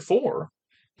Georgia for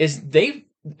is have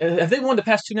they won the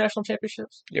past 2 national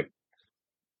championships? Yep.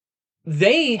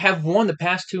 They have won the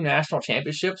past 2 national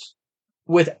championships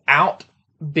without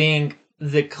being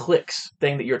the clicks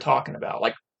thing that you're talking about.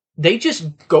 Like, they just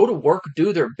go to work,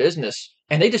 do their business,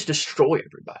 and they just destroy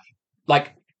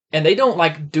everybody. And they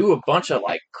don't do a bunch of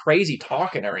crazy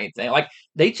talking or anything.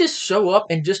 They just show up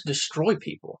and just destroy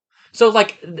people. So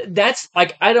that's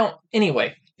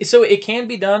anyway. So it can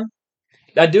be done.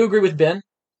 I do agree with Ben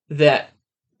that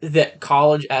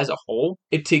college as a whole,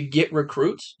 to get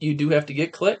recruits, you do have to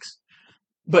get clicks.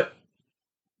 But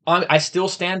I still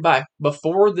stand by,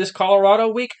 before this Colorado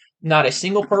week, not a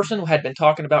single person had been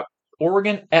talking about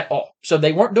Oregon at all. So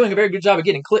they weren't doing a very good job of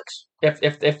getting clicks.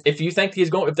 If you think if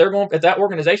that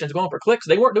organization is going for clicks,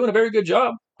 they weren't doing a very good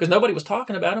job because nobody was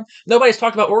talking about them. Nobody's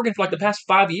talked about Oregon for the past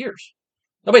 5 years.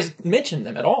 Nobody's mentioned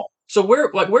them at all. So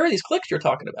where are these clicks you're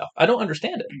talking about? I don't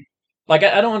understand it.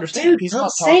 I don't understand. Dude, He's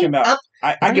not talking about.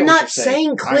 I'm not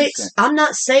saying clicks. I'm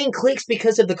not saying clicks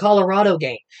because of the Colorado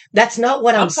game. That's not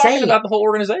what I'm saying. Talking about the whole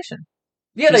organization.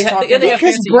 Yeah, they have because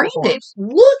fancy Brandon, uniforms.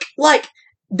 look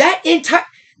that entire.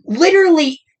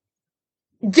 Literally,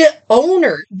 the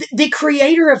owner, the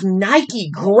creator of Nike,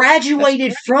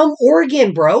 graduated from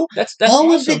Oregon, bro. That's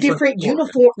all awesome of the different for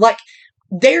uniform,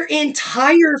 their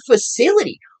entire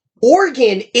facility.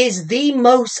 Oregon is the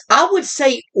most. I would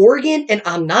say Oregon, and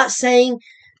I'm not saying.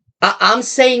 I'm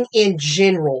saying in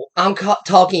general. I'm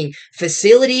talking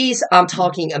facilities. I'm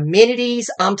talking amenities.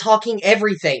 I'm talking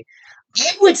everything.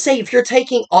 I would say if you're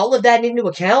taking all of that into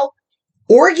account,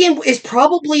 Oregon is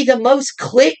probably the most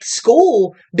clicked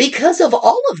school because of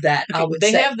all of that, I would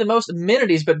say. They have the most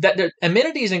amenities, but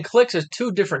amenities and clicks is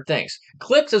 2 different things.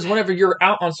 Clicks is whenever you're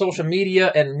out on social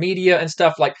media and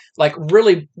stuff like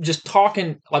really just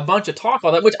talking a bunch of talk,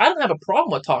 all that, which I don't have a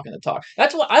problem with talking the talk.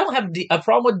 That's why I don't have a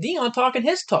problem with Dion talking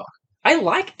his talk. I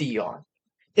like Dion.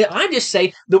 I just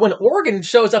say that when Oregon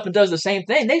shows up and does the same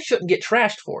thing, they shouldn't get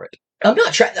trashed for it. I'm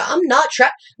not.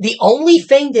 The only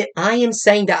thing that I am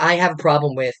saying that I have a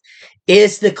problem with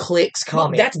is the clicks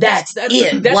comment. That's it. That's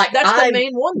I'm- the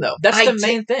main one, though. That's the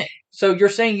main thing. So you're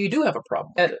saying you do have a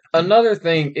problem with And it. another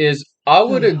thing is, I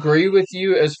would agree with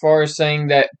you as far as saying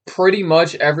that pretty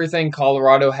much everything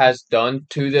Colorado has done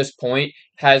to this point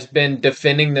has been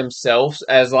defending themselves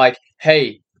as like,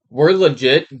 hey, we're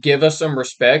legit, give us some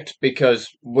respect because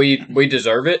we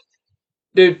deserve it.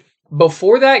 Dude,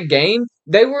 before that game,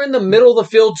 they were in the middle of the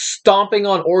field stomping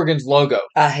on Oregon's logo.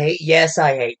 I hate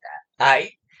that.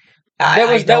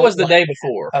 That was the day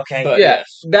before. Okay. But Yeah,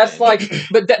 yes. that's like,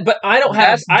 But I don't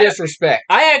have that's disrespect.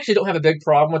 I actually don't have a big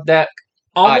problem with that.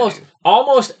 I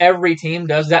Almost every team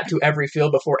does that to every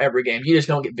field before every game. You just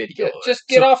don't get video. of it. Just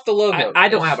get So off the logo. I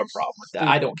don't have a problem with that.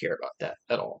 I don't care about that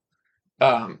at all.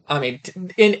 I mean,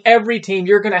 in every team,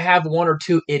 you're going to have one or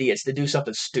two idiots that do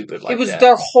something stupid like It was that.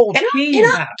 their whole And team.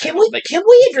 can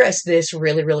we address this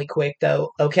really, really quick though?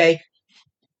 Okay.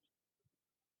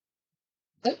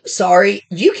 I'm sorry,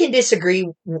 you can disagree.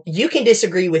 You can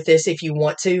disagree with this if you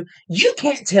want to. You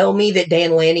can't tell me that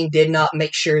Dan Lanning did not make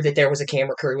sure that there was a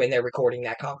camera crew in there recording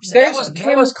that conversation.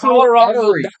 That was Colorado.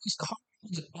 That was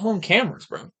Colorado's own cameras,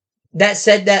 bro. That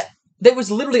said that. That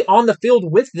was literally on the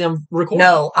field with them recording.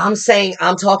 No, I'm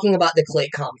talking about the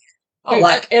click comment. Oh,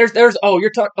 Like-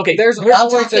 you're talking. Okay, There's I'm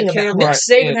always talking a about camera. Nick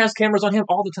Saban in- has cameras on him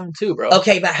all the time too, bro.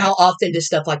 Okay, but how often does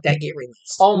stuff like that get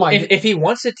released? Oh my! If he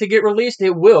wants it to get released,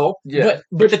 it will. Yeah.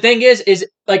 But the thing is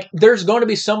like there's going to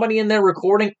be somebody in there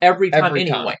recording every time Every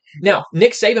anyway. time. Now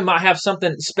Nick Saban might have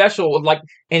something special, like,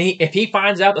 and if he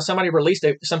finds out that somebody released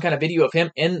some kind of video of him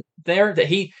in there that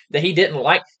he didn't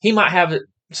like, he might have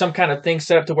some kind of thing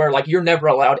set up to where like you're never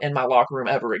allowed in my locker room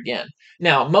ever again.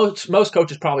 Now most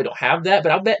coaches probably don't have that,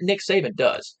 but I bet Nick Saban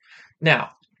does.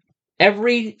 Now,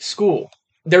 every school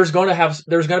there's going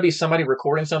to be somebody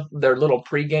recording their little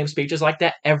pregame speeches like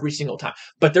that every single time.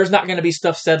 But there's not going to be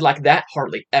stuff said like that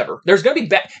hardly ever. There's going to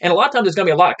be and a lot of times there's going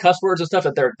to be a lot of cuss words and stuff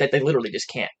that they literally just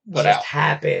can't put out.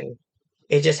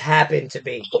 It just happened to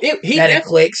be He that a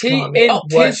clicks he comment was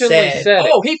intentionally said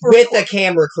it. Oh, he for with sure. the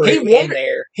camera crew He in wanted-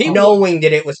 there, he knowing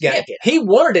that it was gonna Yeah, get. he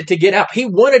wanted it to get out. He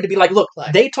wanted to be like, look,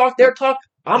 they talk their talk.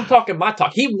 I'm talking my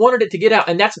talk. He wanted it to get out,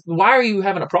 and that's why are you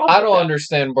having a problem? I with don't that?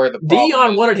 understand where the problem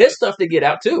Dion is. wanted his stuff to get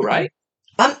out too, right?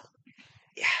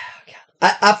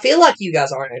 I feel like you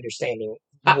guys aren't understanding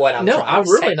what I'm trying I'm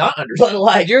to really say. not understanding. But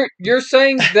like, You're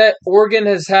saying that Oregon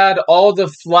has had all the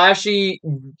flashy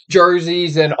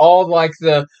jerseys and all like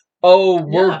the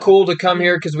we're Yeah. cool to come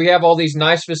here because we have all these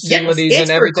nice facilities it's and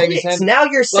for everything is clicks. hand- Now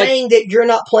you're saying that you're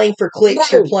not playing for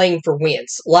clicks, No. you're playing for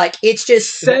wins. Like it's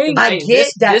just Saying I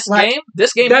get that. This like,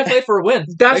 game, they played for a win.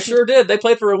 They that's- sure did. They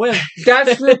played for a win.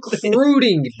 That's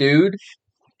recruiting, dude.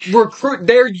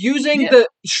 They're using Yeah. the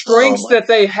strengths Oh my that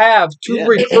they have to Yeah.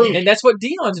 recruit. And that's what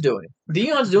Dion's doing.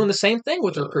 Dion's doing the same thing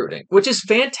with recruiting, which is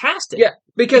fantastic. Yeah,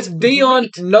 because Dion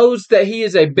knows that he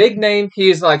is a big name. He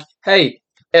is like, hey,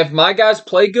 if my guys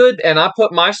play good and I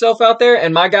put myself out there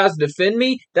and my guys defend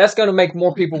me, that's going to make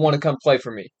more people want to come play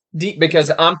for me.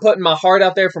 Because I'm putting my heart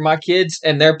out there for my kids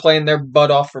and they're playing their butt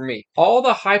off for me. All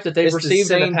the hype that they've It's the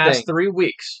received in same the past thing. 3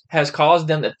 weeks has caused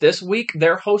them that this week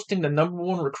they're hosting the number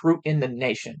one recruit in the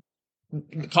nation.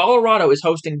 Colorado is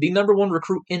hosting the number one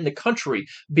recruit in the country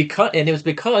and it was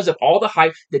because of all the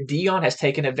hype that Dion has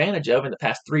taken advantage of in the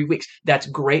past 3 weeks. That's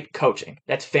great coaching.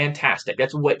 That's fantastic.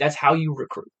 That's how you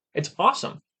recruit. It's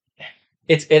awesome.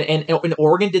 And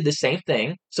Oregon did the same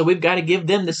thing, so we've got to give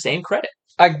them the same credit.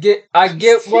 I get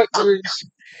what you're...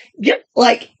 yeah,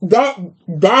 like that.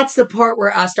 That's the part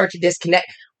where I start to disconnect.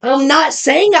 I'm not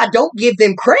saying I don't give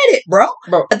them credit, bro.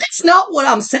 Bro. That's not what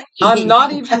I'm saying. I'm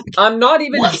not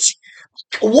even...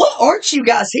 What aren't you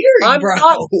guys hearing,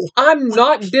 bro? I'm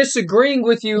not disagreeing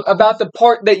with you about the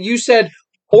part that you said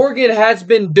Oregon has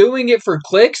been doing it for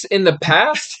clicks in the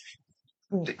past.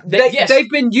 Yes. They've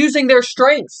been using their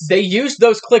strengths. They used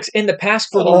those clicks in the past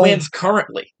for the Oh. wins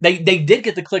currently. They did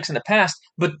get the clicks in the past,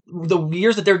 but the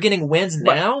years that they're getting wins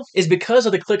now is because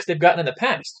of the clicks they've gotten in the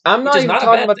past. I'm not which is even not a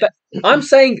talking bad about that. I'm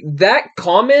saying that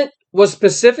comment was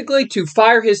specifically to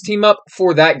fire his team up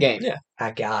for that game. Yeah.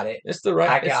 I got it. It's the right.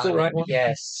 I It's got the it. right one.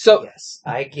 Yes. So- yes,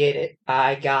 I get it.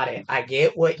 I got it. I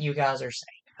get what you guys are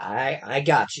saying. I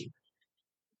got you.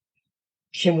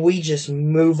 Can we just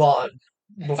move on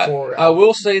before I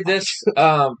will say this.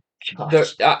 Gosh.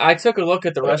 I took a look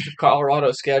at the rest of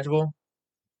Colorado's schedule.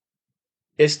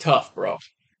 It's tough, bro.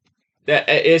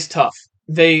 It's tough.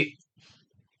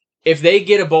 If they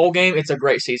get a bowl game, it's a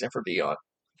great season for Dion.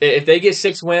 If they get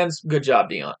 6 wins, good job,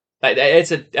 Dion.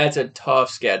 That's a tough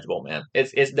schedule, man.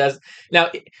 It does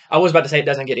now. I was about to say it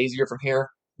doesn't get easier from here,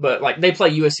 but like they play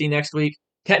USC next week.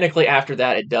 Technically, after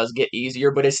that, it does get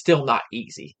easier, but it's still not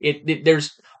easy.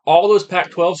 There's all those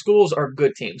Pac-12 schools are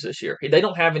good teams this year. They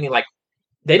don't have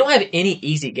any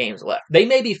easy games left. They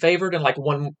may be favored in like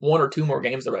one or two more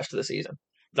games the rest of the season.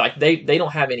 Like they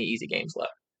don't have any easy games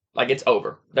left. Like it's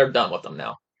over. They're done with them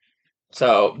now.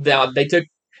 So now they took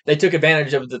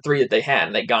advantage of the three that they had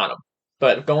and they got them.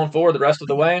 But going forward the rest of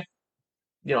the way,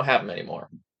 you don't have them anymore.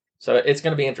 So it's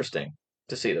going to be interesting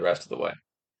to see the rest of the way.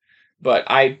 But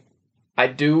I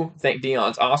do think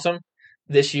Dion's awesome.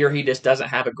 This year he just doesn't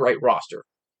have a great roster.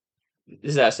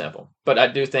 It's that simple. But I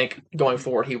do think going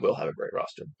forward he will have a great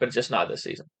roster. But it's just not this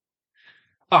season.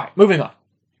 All right, moving on.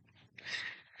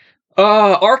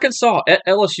 Arkansas at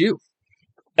LSU.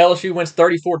 LSU wins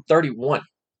 34-31.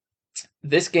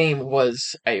 This game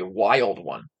was a wild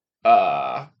one.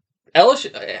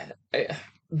 LSU.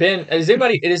 Ben, is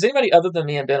anybody other than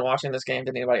me and Ben watching this game?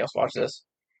 Did anybody else watch this?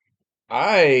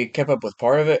 I kept up with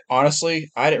part of it. Honestly,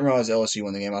 I didn't realize LSU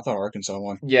won the game. I thought Arkansas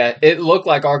won. Yeah, it looked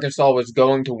like Arkansas was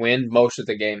going to win most of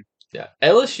the game. Yeah,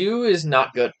 LSU is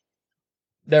not good.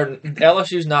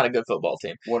 LSU's not a good football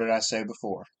team. What did I say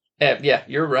before? Yeah,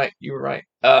 you're right. You were right.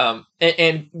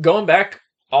 And going back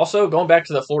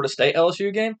to the Florida State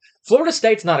LSU game, Florida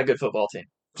State's not a good football team.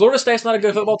 Florida State's not a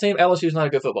good football team. LSU's not a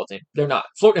good football team. They're not.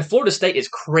 Florida State is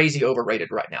crazy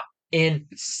overrated right now.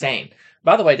 Insane.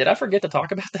 By the way, did I forget to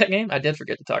talk about that game? I did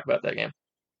forget to talk about that game.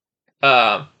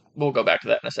 We'll go back to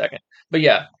that in a second. But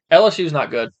yeah, LSU's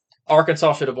not good.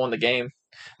 Arkansas should have won the game.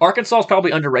 Arkansas is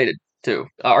probably underrated too.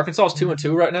 Arkansas is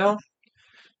 2-2 right now.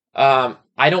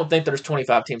 I don't think there's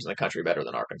 25 teams in the country better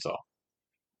than Arkansas.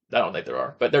 I don't think there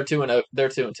are, but they're 2-0. They're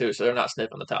 2-2, so they're not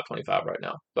sniffing the top 25 right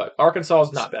now. But Arkansas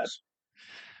is not bad.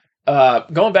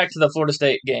 Going back to the Florida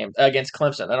State game against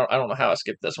Clemson, I don't know how I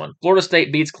skipped this one. Florida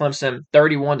State beats Clemson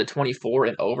 31-24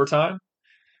 in overtime.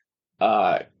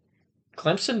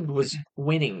 Clemson was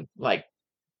winning like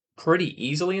pretty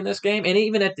easily in this game, and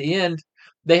even at the end,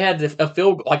 they had a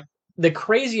field like the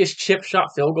craziest chip shot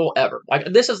field goal ever. Like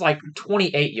this is like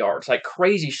 28 yards, like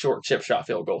crazy short chip shot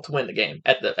field goal to win the game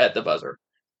at the buzzer,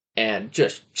 and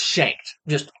just shanked,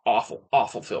 just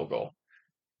awful field goal,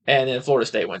 and then Florida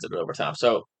State wins it in overtime.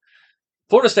 So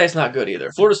Florida State's not good either.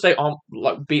 Florida State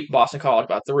beat Boston College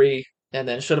by 3, and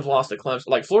then should have lost to Clemson.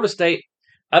 Like Florida State,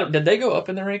 did they go up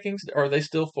in the rankings? Or are they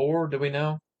still 4? Do we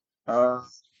know? I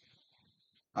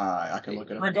can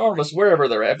look at it. Regardless, wherever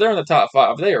they're at, if they're in the top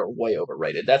 5, they are way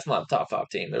overrated. That's not a top 5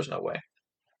 team. There's no way.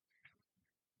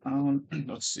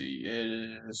 Let's see.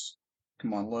 It is.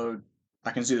 Come on, load.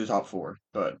 I can see the top 4,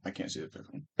 but I can't see the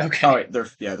 5th one. Okay. Oh wait, they're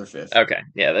 5th. Okay.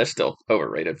 Yeah, they're still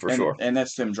overrated for sure. And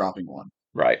that's them dropping 1.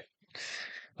 Right.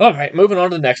 All right, moving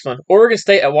on to the next one. Oregon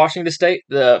State at Washington State.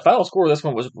 The final score of this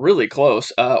one was really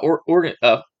close.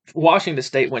 Washington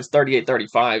State wins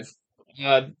 38-35.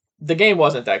 The game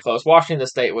wasn't that close. Washington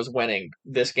State was winning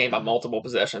this game by multiple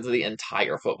possessions the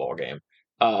entire football game.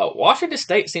 Washington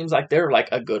State seems like they're like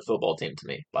a good football team to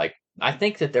me. Like I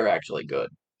think that they're actually good.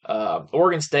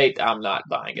 Oregon State, I'm not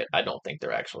buying it. I don't think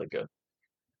they're actually good.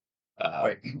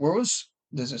 Wait,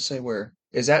 does it say where?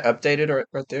 Is that updated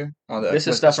right there? This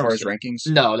is stuff as far as rankings?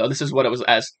 No, this is what it was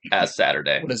as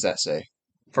Saturday. What does that say?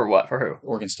 For what? For who?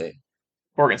 Oregon State.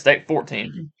 Oregon State,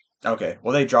 14. Okay,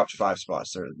 well they dropped 5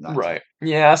 spots. They're not right.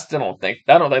 Yeah, I don't think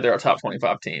they're a top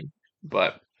 25 team.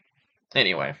 But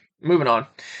anyway, moving on.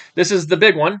 This is the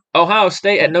big one. Ohio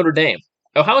State at Notre Dame.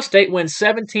 Ohio State wins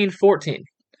 17-14.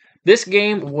 This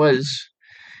game was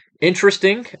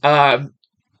interesting.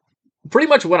 Pretty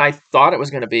much what I thought it was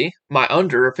going to be. My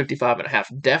under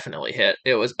 55.5 definitely hit.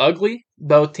 It was ugly.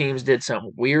 Both teams did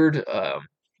some weird,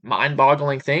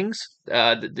 mind-boggling things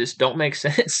that just don't make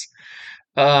sense.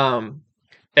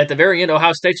 At the very end,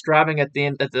 Ohio State's driving at the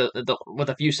end with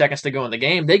a few seconds to go in the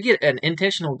game. They get an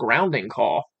intentional grounding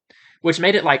call, which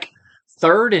made it like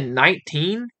 3rd and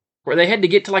 19, where they had to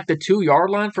get to like the 2-yard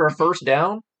line for a first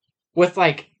down with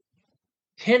like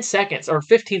 10 seconds or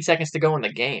 15 seconds to go in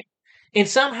the game. And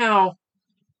somehow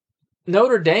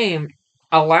Notre Dame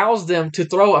allows them to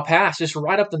throw a pass just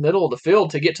right up the middle of the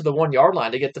field to get to the 1-yard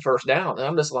line to get the first down. And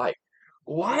I'm just like,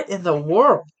 what in the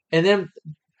world? And then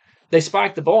they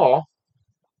spike the ball.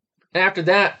 And after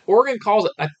that, Oregon calls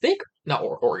it,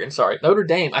 Notre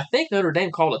Dame. I think Notre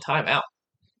Dame called a timeout.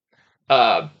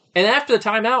 And after the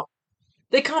timeout,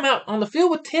 they come out on the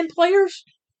field with 10 players.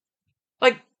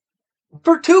 Like,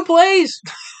 for 2 plays.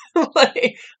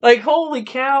 like, holy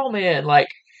cow, man. Like,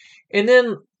 and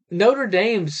then Notre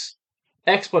Dame's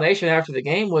explanation after the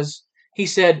game was, he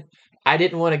said, I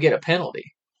didn't want to get a penalty.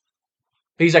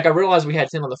 He's like, I realized we had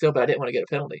 10 on the field, but I didn't want to get a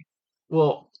penalty.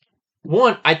 Well,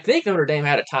 one, I think Notre Dame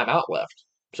had a timeout left.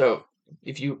 So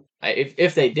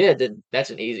if they did, then that's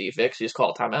an easy fix. You just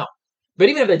call a timeout. But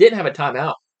even if they didn't have a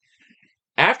timeout,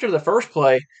 after the first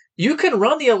play, you can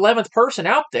run the 11th person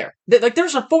out there. Like,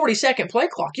 there's a 40-second play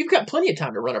clock. You've got plenty of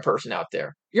time to run a person out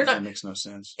there. You're not. That makes no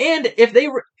sense. And if they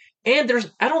were, and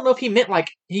there's, I don't know if he meant like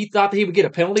he thought that he would get a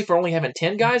penalty for only having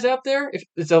 10 guys out there.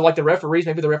 If so, like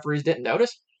maybe the referees didn't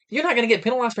notice. You're not going to get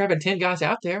penalized for having 10 guys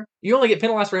out there. You only get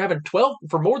penalized for having 12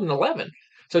 for more than 11.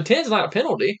 So 10 is not a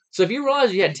penalty. So if you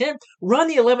realize you had 10, run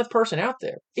the 11th person out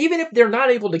there. Even if they're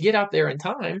not able to get out there in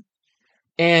time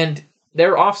and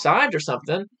they're offside or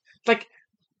something, like,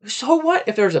 so what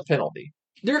if there's a penalty?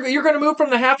 You're going to move from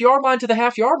the half-yard line to the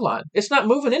half-yard line. It's not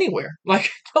moving anywhere. Like,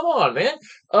 come on, man.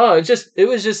 It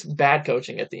was just bad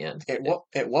coaching at the end.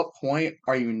 At what point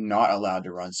are you not allowed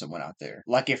to run someone out there?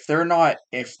 Like, if they're not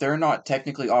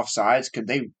technically offsides, could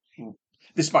they?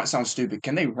 This might sound stupid.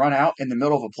 Can they run out in the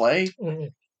middle of a play?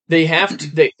 They have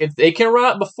to. If they can run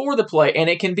out before the play, and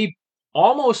it can be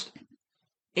almost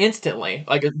instantly.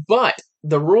 But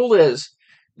the rule is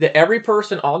that every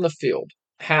person on the field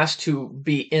has to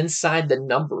be inside the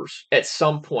numbers at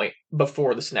some point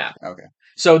before the snap. Okay.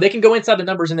 So they can go inside the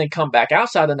numbers and then come back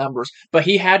outside the numbers, but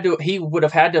he would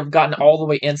have had to have gotten all the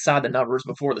way inside the numbers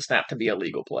before the snap to be a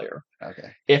legal player. Okay.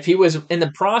 If he was in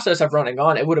the process of running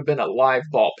on, it would have been a live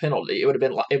ball penalty. It would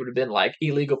have been like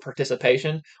illegal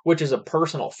participation, which is a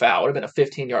personal foul. It would have been a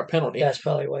 15-yard penalty. That's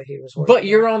probably what he was worried But about.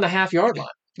 you're on the half-yard line.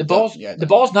 The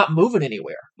ball's not moving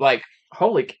anywhere. Like,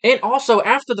 and also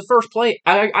after the first play,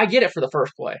 I get it for the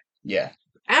first play. Yeah.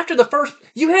 After the first,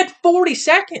 you had 40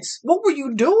 seconds. What were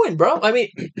you doing, bro? I mean,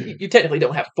 you technically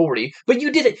don't have 40, but you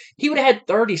did it. He would have had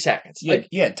 30 seconds. You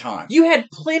had time. You had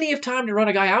plenty of time to run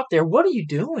a guy out there. What are you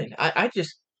doing? I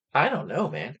don't know,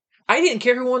 man. I didn't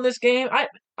care who won this game.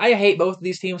 I hate both of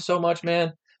these teams so much,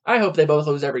 man. I hope they both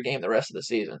lose every game the rest of the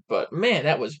season. But, man,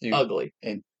 that was ugly.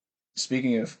 And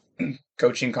speaking of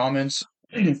coaching comments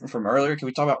from earlier, can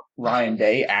we talk about Ryan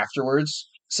Day afterwards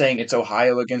saying it's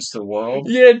Ohio against the world?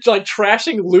 Yeah, like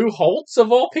trashing Lou Holtz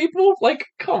of all people. Like,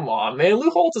 come on, man. Lou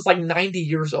Holtz is like 90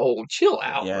 years old. Chill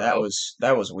out. Yeah, bro.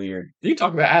 that was weird. You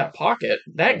talk about out of pocket.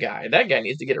 That guy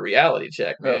needs to get a reality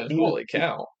check, man. Holy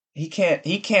cow. He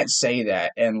can't say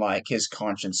that and like his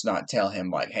conscience not tell him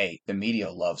like, hey, the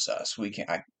media loves us. We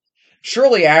can't.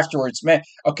 Surely afterwards, man.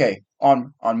 Okay,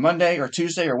 on Monday or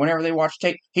Tuesday or whenever they watch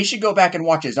tape, he should go back and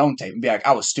watch his own tape and be like,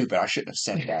 I was stupid. I shouldn't have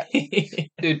said that.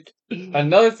 Dude,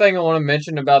 another thing I want to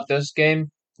mention about this game,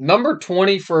 number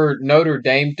 20 for Notre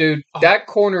Dame, dude, that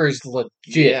corner is legit.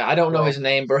 Yeah, I don't know his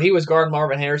name, bro. He was guarding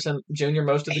Marvin Harrison Jr.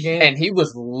 most of the game. And he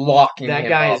was locking that him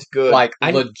guy up, is good. like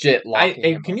legit locking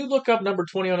him Can you look up number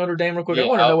 20 on Notre Dame real quick? Yeah,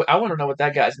 I want to know what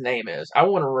that guy's name is. I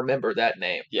want to remember that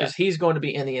name Yeah. because he's going to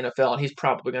be in the NFL and he's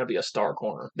probably going to be a star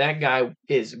corner. That guy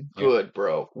is good,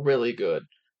 bro. Really good.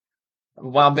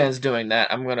 While Ben's doing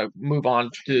that, I'm going to move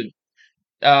on to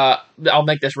I'll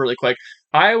make this really quick.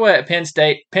 Iowa at Penn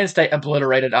State. Penn State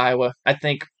obliterated Iowa. I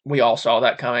think we all saw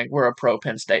that coming. We're a pro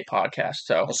Penn State podcast,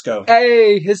 so Let's go.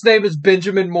 Hey, his name is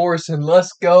Benjamin Morrison.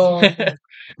 Let's go.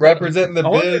 Representing the I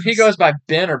wonder if he Bigs. goes by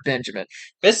Ben or Benjamin.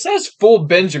 It says full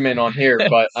Benjamin on here,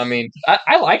 but I mean,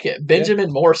 I like it. Benjamin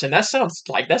Morrison. That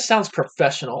sounds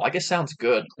professional. Like it sounds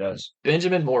good. It does.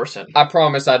 Benjamin Morrison. I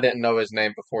promise I didn't know his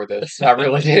name before this. I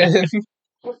really didn't.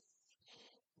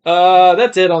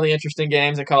 That's it on the interesting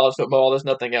games in college football. There's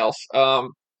nothing else.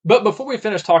 But before we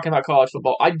finish talking about college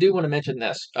football, I do want to mention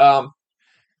this.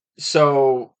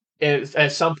 So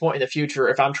at some point in the future,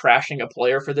 if I'm trashing a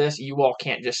player for this, you all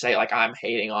can't just say like I'm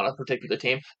hating on a particular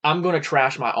team. I'm going to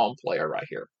trash my own player right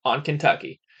here on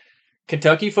Kentucky.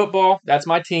 Kentucky football, that's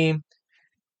my team.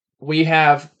 We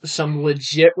have some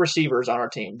legit receivers on our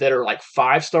team that are like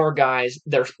 5-star guys.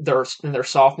 They're in their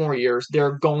sophomore years.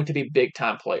 They're going to be big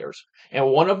time players. And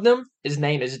one of them, his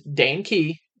name is Dane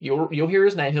Key. You'll hear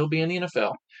his name. He'll be in the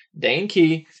NFL. Dane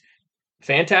Key,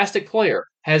 fantastic player,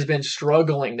 has been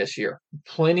struggling this year.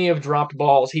 Plenty of dropped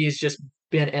balls. He's just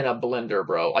been in a blender,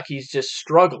 bro. Like he's just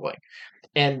struggling.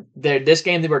 And this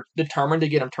game, they were determined to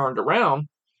get him turned around.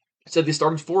 So they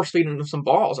started force-feeding him some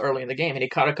balls early in the game, and he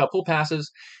caught a couple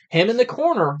passes. Him in the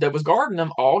corner that was guarding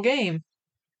him all game,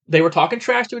 they were talking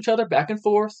trash to each other back and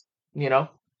forth. You know,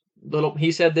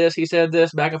 he said this,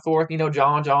 back and forth. You know,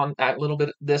 John, a little bit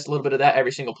of this, a little bit of that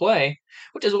every single play,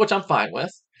 which I'm fine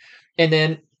with. And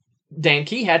then Dan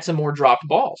Key had some more dropped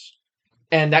balls,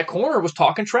 and that corner was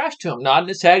talking trash to him, nodding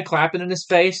his head, clapping in his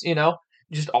face. You know,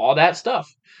 just all that stuff.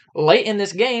 Late in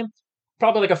this game,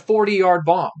 probably like a 40-yard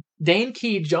bomb. Dane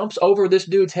Key jumps over this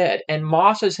dude's head and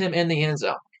mosses him in the end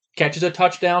zone. Catches a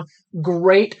touchdown.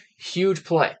 Great, huge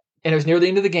play. And it was near the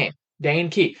end of the game. Dane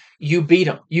Key, you beat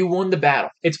him. You won the battle.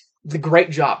 It's the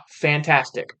great job.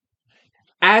 Fantastic.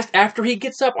 After he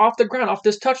gets up off the ground, off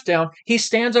this touchdown, he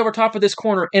stands over top of this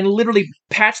corner and literally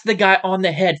pats the guy on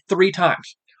the head 3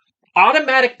 times.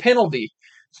 Automatic penalty.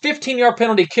 15-yard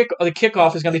penalty. The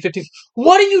kickoff is going to be 15.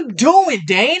 What are you doing,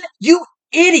 Dane? You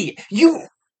idiot.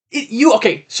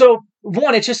 Okay, so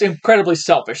one, it's just incredibly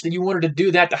selfish that you wanted to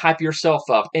do that to hype yourself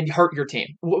up and hurt your team.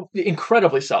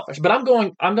 Incredibly selfish. But I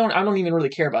don't even really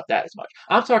care about that as much.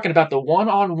 I'm talking about the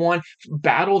one-on-one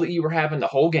battle that you were having the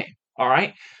whole game. All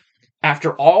right?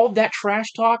 After all that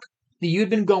trash talk that you'd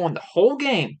been going the whole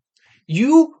game,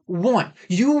 you won.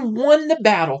 You won the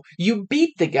battle. You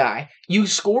beat the guy. You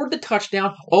scored the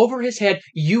touchdown over his head.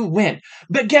 You win.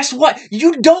 But guess what?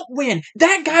 You don't win.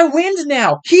 That guy wins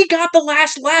now. He got the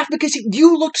last laugh because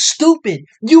you looked stupid.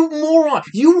 You moron.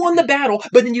 You won the battle,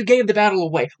 but then you gave the battle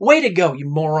away. Way to go, you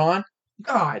moron.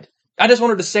 God. I just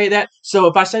wanted to say that. So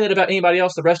if I say that about anybody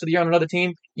else the rest of the year on another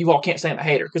team, you all can't say I'm a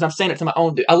hater because I'm saying it to my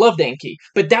own dude. I love Dane Key,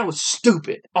 but that was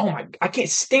stupid. Oh my! I can't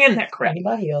stand that crap.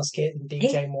 Anybody else getting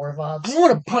DJ Moore vibes? I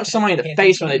want to punch somebody in the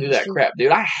face when they do that crap,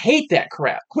 dude. I hate that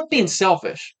crap. Quit being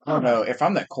selfish. I don't know. If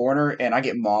I'm the corner and I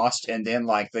get mossed and then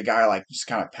like the guy like just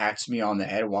kind of pats me on the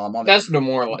head while I'm on That's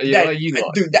demoralizing. that, Yeah,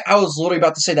 dude, I was literally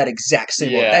about to say that exact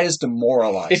same word. That is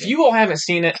demoralizing. If you all haven't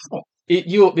seen it,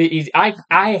 you'll be easy.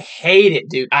 I hate it,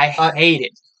 dude. I hate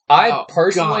it. I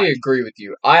personally agree with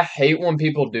you. I hate when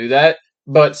people do that,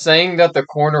 but saying that the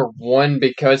corner won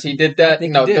because he did that,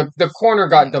 no, the corner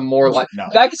got demoralized. No.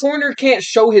 That corner can't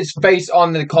show his face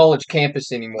on the college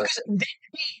campus anymore.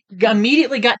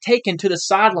 Immediately got taken to the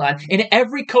sideline, and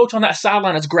every coach on that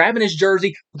sideline is grabbing his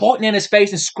jersey, pointing in his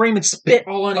face, and screaming spit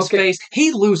all on his face.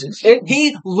 He loses.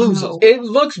 He loses. It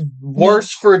looks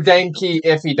worse for Dane Key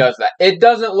if he does that. It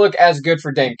doesn't look as good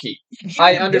for Dane Key.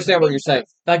 I understand what you're saying,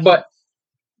 but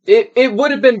it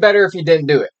would have been better if he didn't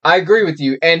do it. I agree with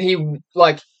you, and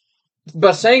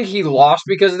but saying he lost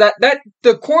because of that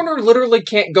the corner literally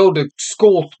can't go to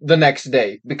school the next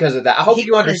day because of that. I hope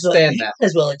you understand that.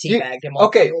 As well as teabagged him.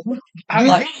 Okay, I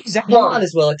might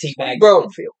as well have teabagged bro.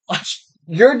 him.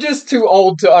 You're just too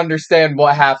old to understand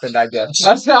what happened. I guess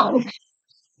that's how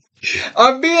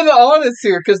I'm being honest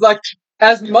here because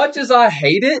as much as I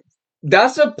hate it,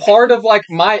 that's a part of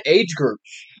my age group.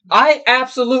 I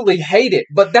absolutely hate it,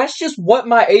 but that's just what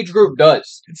my age group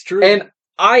does. It's true. And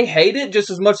I hate it just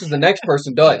as much as the next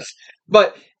person does.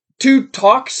 But to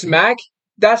talk smack,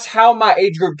 that's how my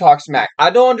age group talks smack. I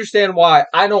don't understand why.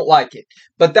 I don't like it.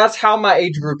 But that's how my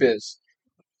age group is.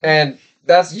 And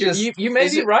that's just... You may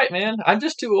be right, man. I'm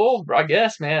just too old, I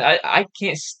guess, man. I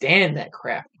can't stand that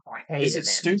crap. I hate Is it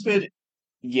man. stupid?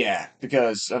 Yeah,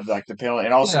 because of the penalty,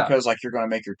 and also because you're going to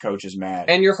make your coaches mad,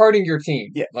 and you're hurting your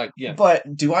team. Yeah, But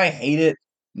do I hate it?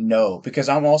 No, because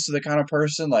I'm also the kind of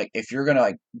person if you're going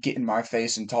to get in my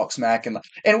face and talk smack and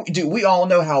dude, we all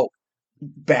know how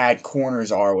bad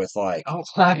corners are with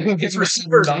clapping. It's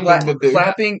receivers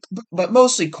clapping, but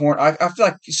mostly corner. I feel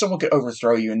like someone could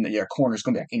overthrow you, and your corner's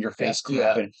going to be in your face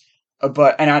clapping.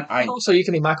 I also you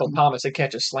can be Michael Thomas and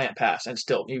catch a slant pass and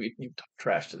still you talk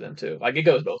trash to them too. It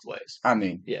goes both ways. I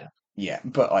mean, yeah,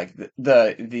 but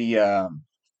the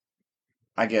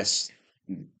I guess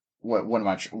what are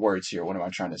my words here? What am I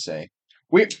trying to say?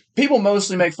 People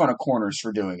mostly make fun of corners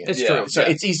for doing it. It's true. So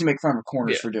it's easy to make fun of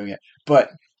corners for doing it, but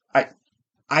I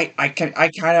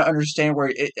kind of understand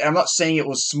where I'm not saying it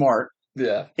was smart.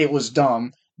 Yeah, it was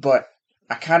dumb, but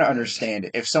I kind of understand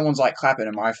it. If someone's clapping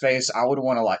in my face, I would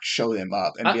want to show them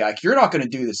up and be like, "You're not going to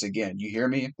do this again." You hear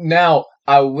me? Now,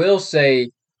 I will say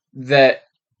that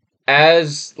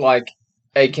as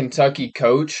a Kentucky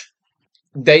coach,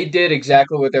 they did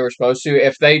exactly what they were supposed to.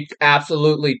 If they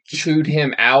absolutely chewed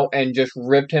him out and just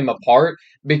ripped him apart,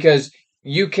 because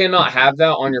you cannot have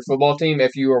that on your football team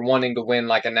if you are wanting to win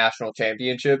a national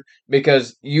championship,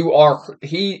 because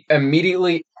he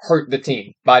immediately hurt the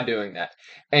team by doing that.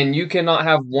 And you cannot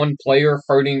have one player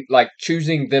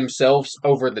choosing themselves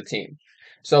over the team.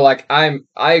 So I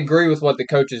agree with what the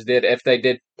coaches did if they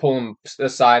did pull him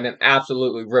aside and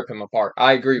absolutely rip him apart.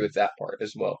 I agree with that part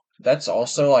as well. That's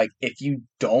also if you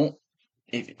don't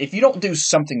do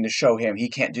something to show him he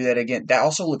can't do that again, that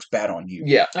also looks bad on you.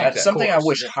 Yeah, that's something I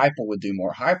wish Heupel would do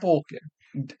more. Heupel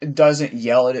doesn't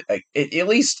yell at it. At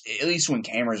least when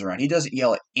cameras around, he doesn't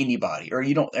yell at anybody, or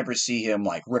you don't ever see him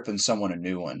ripping someone a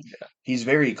new one. Yeah. He's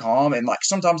very calm, and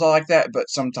sometimes I like that, but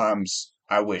sometimes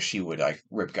I wish he would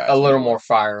rip guys a little more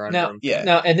fire on them. him. Yeah.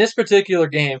 Now in this particular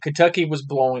game, Kentucky was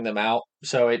blowing them out,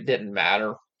 so it didn't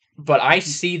matter. But I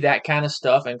see that kind of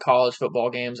stuff in college football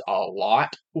games a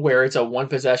lot, where it's a one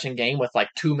possession game with like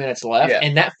 2 minutes left, Yeah.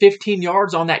 and that 15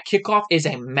 yards on that kickoff is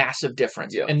a massive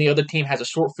difference. Yeah. And the other team has a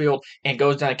short field and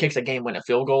goes down and kicks a game-winning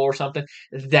field goal or something.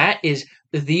 That is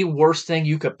the worst thing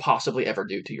you could possibly ever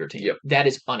do to your team. Yep. That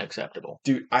is unacceptable.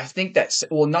 Dude, I think that's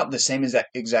not the same as that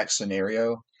exact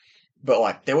scenario, but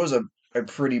like there was a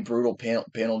pretty brutal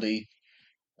penalty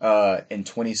in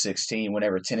 2016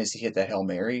 whenever Tennessee hit that Hail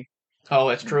Mary. Oh,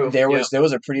 that's true. There was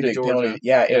a pretty The big Georgia. penalty.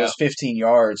 Yeah, it Yeah. was 15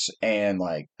 yards, and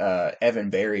like Evan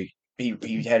Berry,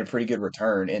 he had a pretty good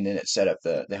return, and then it set up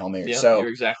the Hail Mary. Yeah, So you're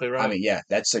exactly right. I mean, yeah,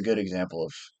 that's a good example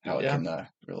of how it Yeah. can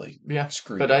really Yeah,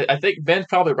 screw but you. I think Ben's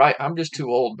probably right. I'm just too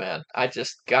old, man. I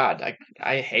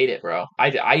hate it, bro.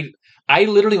 I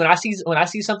literally when I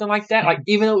see something like that, like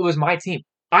even though it was my team,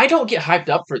 I don't get hyped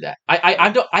up for that.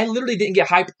 I literally didn't get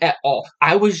hyped at all.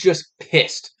 I was just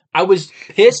pissed. I was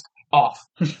pissed off.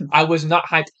 I was not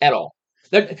hyped at all.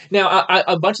 Now,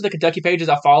 a bunch of the Kentucky pages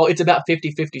I follow, it's about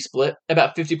 50-50 split.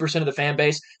 About 50% of the fan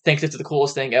base thinks it's the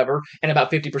coolest thing ever, and about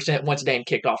 50% wants Dane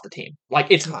kicked off the team. Like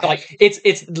it's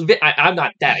I'm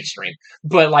not that extreme,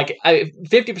 but like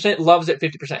 50% loves it,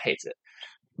 50% hates it.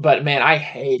 But man, I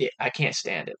hate it. I can't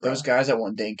stand it, bro. Those guys that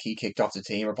want Dane Key kicked off the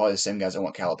team are probably the same guys that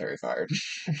want Calipari fired.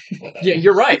 Yeah,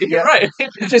 you're right. You're Yeah. right.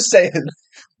 Just saying.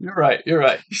 You're right. You're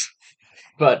right.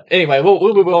 But anyway, we'll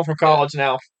move on from college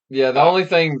now. Yeah, the only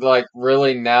thing like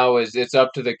really now is it's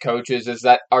up to the coaches. Is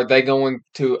that are they going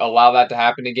to allow that to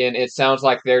happen again? It sounds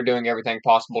like they're doing everything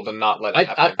possible to not let it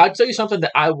happen. I'd tell you something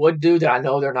that I would do that I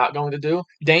know they're not going to do.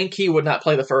 Dane Key would not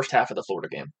play the first half of the Florida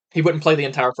game. He wouldn't play the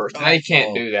entire first half. They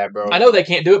can't do that, bro. I know they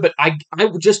can't do it, but I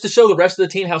just to show the rest of the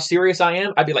team how serious I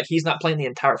am, I'd be like, he's not playing the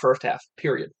entire first half.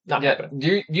 Period. Not Yeah,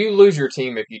 happening. you lose your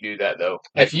team if you do that, though.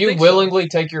 I If you think so. willingly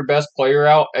take your best player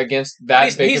out against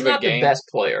that big He's of a not game, the best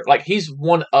player. Like he's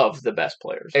one of the best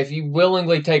players. if you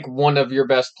willingly take one of your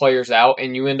best players out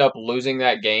and you end up losing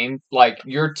that game, like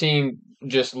your team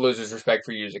just loses respect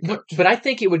for you as a coach. But I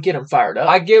think it would get him fired up.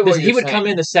 I get what he you're would saying. come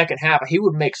in the second half. He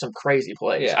would make some crazy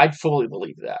plays. Yeah. I'd fully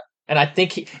believe that. And I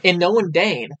think and knowing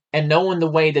Dane and knowing the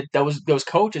way that those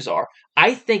coaches are,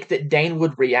 I think that Dane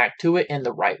would react to it in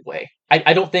the right way.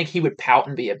 I don't think he would pout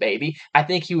and be a baby. I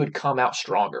think he would come out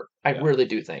stronger. I really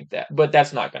do think that. But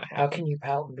that's not going to How happen. can you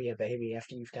pout and be a baby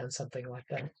after you've done something like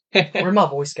that? Where'd my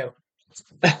voice go?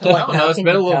 I don't know. It's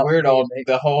been a little weird all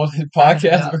the whole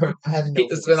podcast. Bro. I have no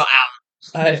It's been voice.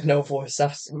 I have no voice.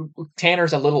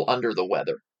 Tanner's a little under the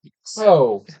weather.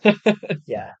 Oh,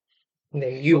 Yeah. And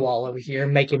then you all over here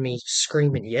making me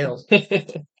scream and yell. all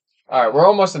right. We're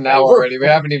almost an hour already. We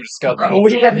haven't even discussed that.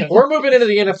 We're moving into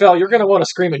the NFL. You're going to want to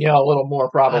scream and yell a little more,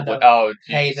 probably. know. Oh,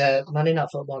 Hey, geez. the Monday Night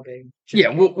Football game. Yeah,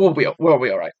 we'll be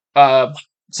all right.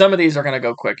 Some of these are going to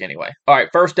go quick anyway. All right,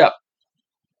 first up.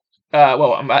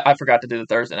 I forgot to do the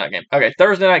Thursday night game. Okay,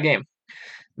 Thursday night game.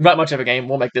 Not much of a game.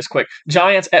 We'll make this quick.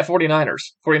 Giants at 49ers.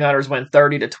 49ers win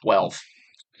 30-12.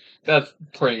 That's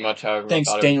pretty much how. Thanks,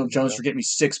 I thought it Daniel was Jones, gonna for getting me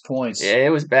 6 points. Yeah, it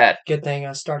was bad. Good thing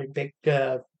I started big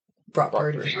Brock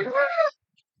Purdy. go.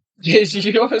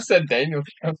 You almost said Daniel.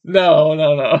 No.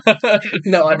 No, I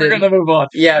We're didn't. going to move on.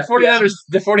 Yeah,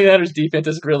 The 49ers defense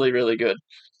is really, really good.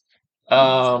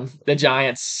 The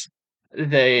Giants,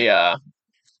 they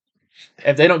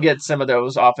if they don't get some of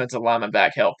those offensive linemen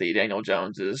back healthy, Daniel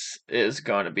Jones is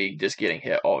going to be just getting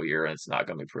hit all year, and it's not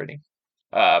going to be pretty.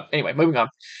 Anyway, moving on.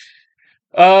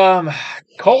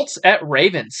 Colts at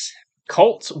Ravens.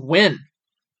 Colts win.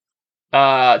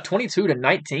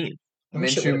 22-19.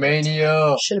 Minshew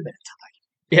mania. Should have been.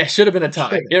 Yeah, it should have been a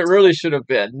tie. It really should have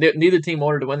been. Neither team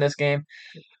wanted to win this game.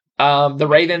 The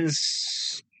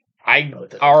Ravens,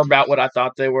 are about what I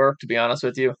thought they were, to be honest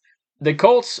with you. The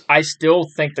Colts, I still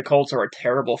think the Colts are a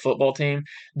terrible football team.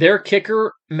 Their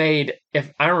kicker made,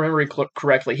 if I remember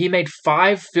correctly, he made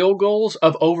 5 field goals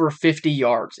of over 50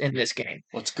 yards in this game.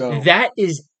 Let's go. That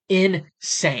is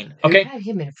insane. Who Okay, had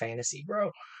him in fantasy,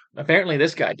 bro? apparently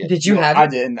this guy did. Did you have I him?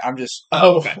 didn't. I'm just.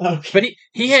 Oh, okay. But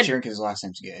he just had cheering 'cause his last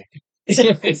name's gay.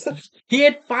 he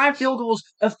had 5 field goals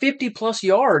of 50+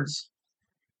 yards.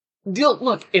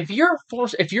 Look, if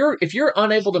you're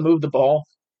unable to move the ball,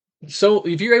 so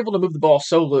if you're able to move the ball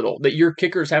so little that your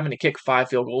kicker is having to kick 5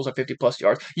 field goals of 50+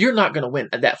 yards, you're not going to win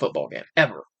that football game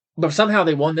ever. But somehow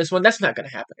they won this one. That's not going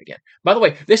to happen again. By the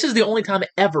way, this is the only time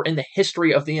ever in the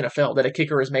history of the NFL that a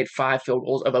kicker has made 5 field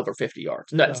goals of over 50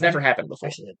 yards. No, it's Okay. never happened I before.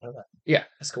 actually didn't know that. Yeah.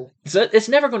 That's cool. So it's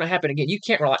never going to happen again. You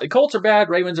can't rely. The Colts are bad.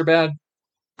 Ravens are bad.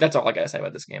 That's all I got to say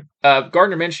about this game.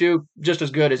 Gardner Minshew, just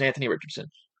as good as Anthony Richardson.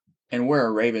 And we're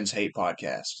a Ravens hate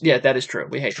podcast. Yeah, that is true.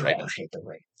 We hate the I Ravens. hate the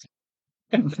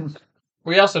Ravens.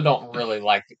 We also don't really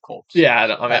like the Colts. Yeah,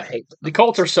 I I mean, hate them. the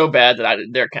Colts are so bad that I just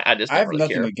I don't have really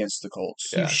nothing care. against the Colts.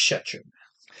 Yeah. You shut your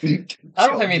I don't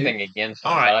have dude. anything against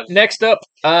them. All but right, I just- next up,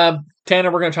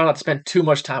 Tanner, we're going to try not to spend too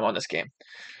much time on this game.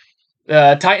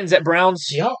 Titans at Browns.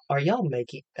 Are y'all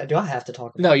making? Do I have to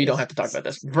talk? About No, you this? don't have to talk about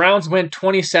this. Browns win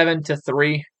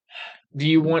 27-3. Do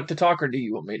you want to talk or do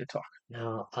you want me to talk?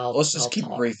 No, Let's just I'll keep it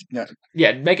talk. brief. No,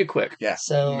 Yeah, make it quick. yeah.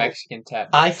 So Mexican tap.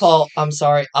 I fault. I'm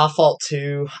sorry. I fault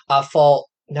too. I fault.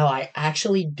 No, I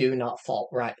actually do not fault.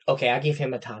 Right. Okay, I give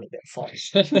him a tiny bit of fault.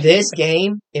 This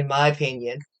game, in my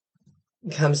opinion,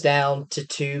 comes down to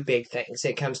two big things.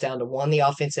 It comes down to one, the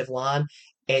offensive line,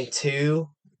 and two,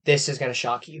 this is going to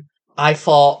shock you. I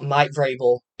fault Mike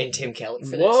Vrabel and Tim Kelly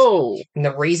for this. Whoa. And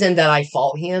the reason that I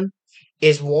fault him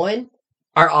is one,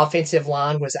 our offensive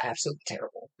line was absolutely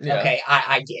terrible. Yeah. Okay,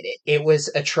 I get it. It was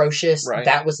atrocious. Right.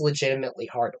 That was legitimately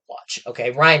hard to watch.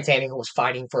 Okay, Ryan Tannehill was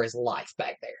fighting for his life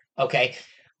back there. Okay.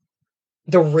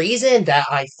 The reason that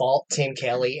I fault Tim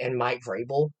Kelly and Mike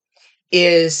Vrabel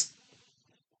is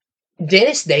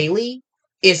Dennis Daly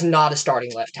is not a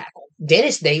starting left tackle.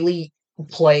 Dennis Daly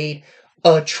played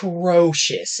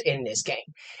atrocious in this game.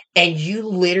 And you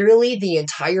literally, the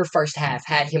entire first half,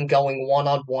 had him going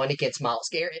one-on-one against Myles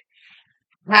Garrett.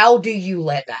 How do you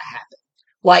let that happen?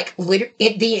 Like,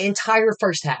 the entire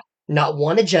first half, not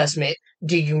one adjustment.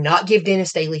 Do you not give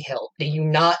Dennis Daly help? Do you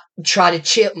not try to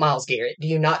chip Myles Garrett? Do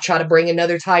you not try to bring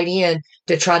another tight end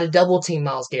to try to double team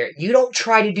Myles Garrett? You don't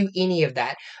try to do any of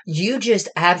that. You just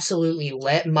absolutely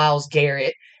let Myles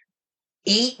Garrett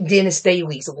eat Dennis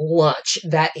Daly's lunch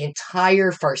that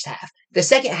entire first half. The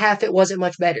second half, it wasn't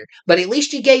much better, but at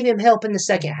least you gave him help in the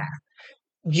second half.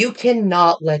 You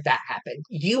cannot let that happen.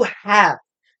 You have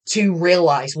to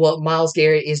realize what Myles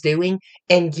Garrett is doing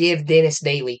and give Dennis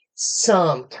Daly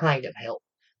some kind of help.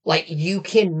 Like, you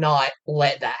cannot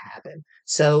let that happen.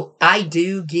 So I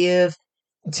do give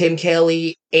Tim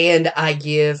Kelly and I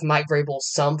give Mike Vrabel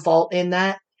some fault in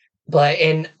that.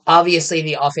 And obviously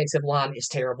the offensive line is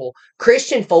terrible.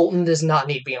 Christian Fulton does not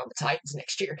need to be on the Titans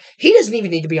next year. He doesn't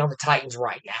even need to be on the Titans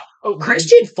right now. Oh,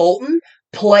 Christian Fulton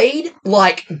played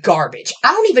like garbage.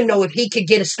 I don't even know if he could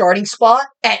get a starting spot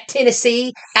at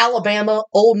Tennessee, Alabama,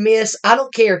 Ole Miss. I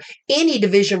don't care. Any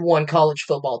Division I college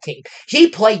football team. He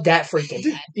played that freaking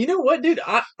bad. You know what, dude?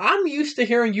 I'm used to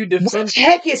hearing you What defend. the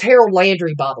heck is Harold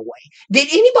Landry, by the way? Did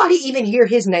anybody even hear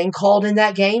his name called in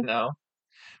that game? No.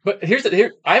 But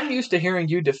I'm used to hearing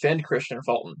you defend Christian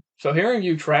Fulton. So hearing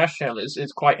you trash him is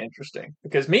quite interesting.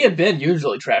 Because me and Ben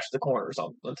usually trash the corners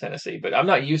on Tennessee, but I'm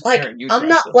not used to hearing you I'm trash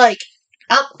not them. like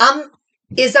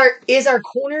is our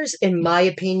corners, in my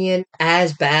opinion,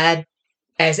 as bad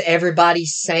as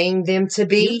everybody's saying them to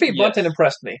be? Murphy Bunton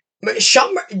impressed me.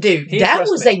 Dude, He that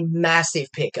impressed was me. a massive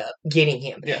pickup getting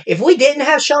him. Yeah. If we didn't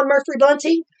have Sean Murphy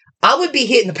Bunting, I would be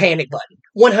hitting the panic button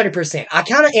 100%. I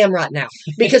kind of am right now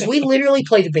because we literally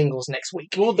play the Bengals next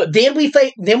week. Well, Then we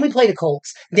play the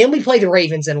Colts. Then we play the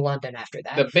Ravens in London after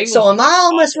that. The Bengals So am I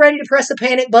almost ready to press the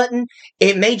panic button?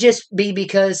 It may just be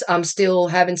because I'm still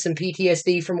having some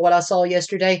PTSD from what I saw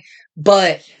yesterday,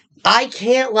 but I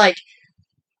can't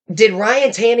did Ryan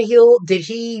Tannehill, did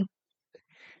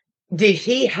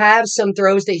he have some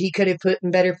throws that he could have put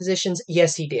in better positions?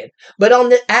 Yes, he did. But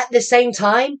at the same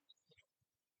time,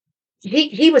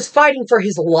 he was fighting for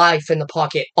his life in the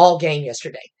pocket all game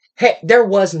yesterday. Heck, there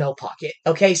was no pocket.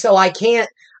 Okay, so I can't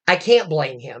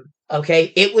blame him.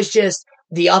 Okay, it was just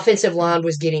the offensive line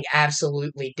was getting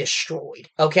absolutely destroyed.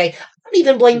 Okay, I don't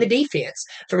even blame the defense.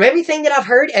 From everything that I've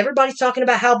heard, everybody's talking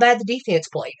about how bad the defense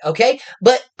played. Okay,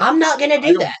 but I'm not going to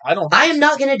do that. I am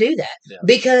not going to do that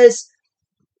because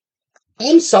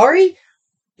I'm sorry.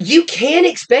 You can't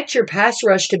expect your pass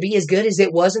rush to be as good as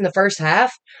it was in the first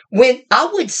half. When I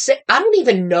would say, I don't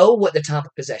even know what the time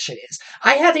of possession is.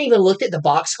 I haven't even looked at the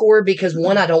box score because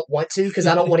one, I don't want to because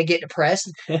I don't want to get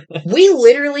depressed. We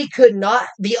literally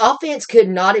the offense could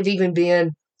not have even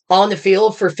been on the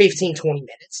field for 15, 20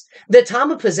 minutes. The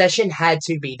time of possession had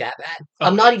to be that bad.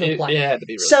 I'm not even playing. It had to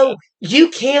be really So bad. you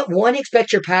can't, one,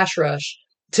 expect your pass rush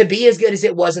to be as good as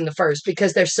it was in the first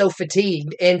because they're so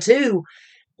fatigued. And two,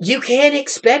 you can't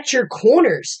expect your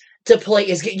corners to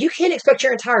play as good. You can't expect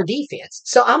your entire defense.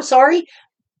 So I'm sorry.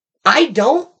 I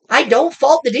don't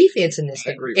fault the defense in this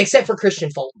game, except for Christian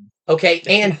Fulton. Okay.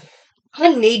 And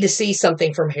I need to see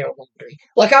something from Harold Landry.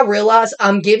 I realize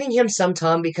I'm giving him some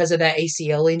time because of that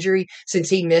ACL injury since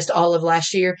he missed all of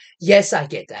last year. Yes, I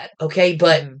get that. Okay.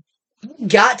 But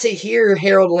got to hear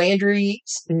Harold Landry's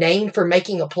name for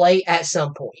making a play at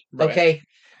some point. Right. Okay.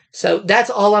 So that's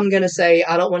all I'm going to say.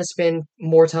 I don't want to spend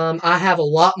more time. I have a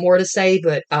lot more to say,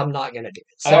 but I'm not going to do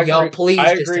it. So y'all, please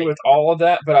I just agree take with all of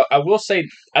that, but I will say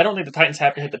I don't think the Titans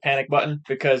have to hit the panic button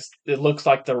because it looks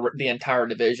like the entire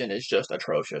division is just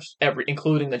atrocious.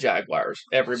 Including the Jaguars.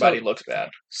 Everybody looks bad.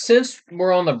 Since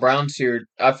we're on the Browns here,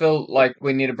 I feel like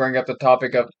we need to bring up the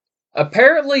topic of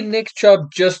apparently Nick Chubb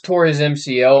just tore his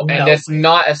MCL, and No it's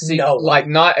not No way.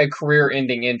 not a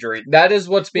career-ending injury. That is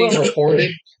what's being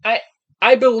reported.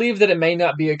 I believe that it may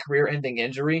not be a career-ending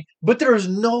injury, but there's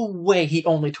no way he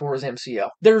only tore his MCL.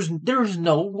 There's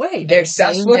no way. They're That's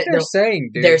saying what that they're saying,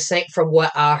 dude. They're saying, from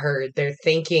what I heard, they're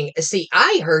thinking. See,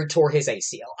 I heard tore his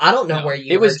ACL. I don't know where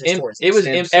you heard just tore his ACL.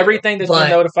 It was everything that's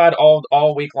been notified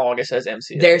all week long. It says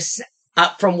MCL. There's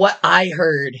from what I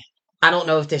heard. I don't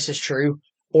know if this is true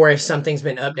or if something's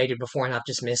been updated before and I've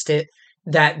just missed it.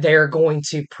 That they're going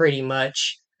to pretty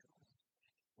much.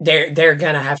 They're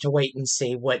gonna have to wait and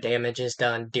see what damage is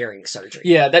done during surgery.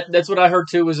 Yeah, that's what I heard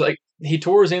too. Was like he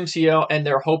tore his MCL, and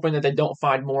they're hoping that they don't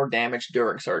find more damage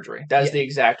during surgery. That's the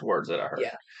exact words that I heard.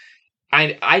 Yeah.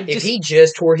 If he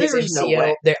just tore his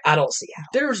MCL, no I don't see how.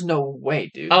 There's no way,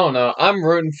 dude. I don't know. I'm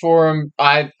rooting for him.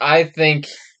 I think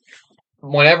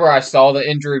whenever I saw the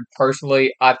injury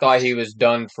personally, I thought he was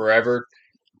done forever.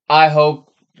 I hope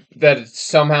that it's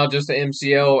somehow just an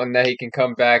MCL and that he can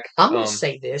come back. I'm going to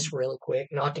say this really quick,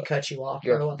 not to cut you off,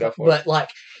 go for but like,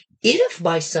 if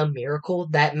by some miracle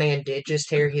that man did just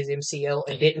tear his MCL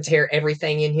and didn't tear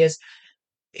everything in his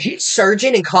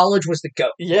surgeon in college was the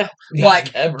GOAT. Yeah.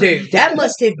 Like, dude, that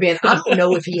must have been, I don't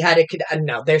know if he had a cadaver.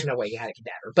 No, there's no way he had a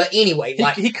cadaver. But anyway,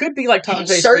 like. He could be like Tajay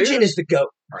Spears. Surgeon is the GOAT,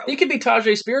 bro. He could be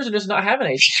Tajay Spears and just not have an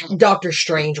ACL. Doctor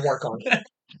Strange work on him.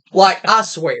 Like, I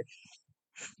swear.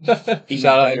 Shout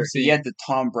out MC. He had the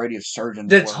Tom Brady of surgeons.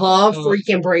 The Tom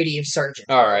freaking Brady of surgeons.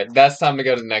 All right, that's time to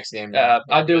go to the next game.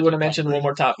 I do want to mention one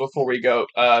more time before we go.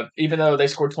 Even though they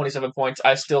scored 27 points,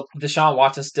 Deshaun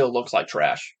Watson still looks like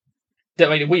trash.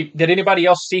 Did anybody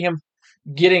else see him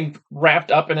getting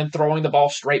wrapped up and then throwing the ball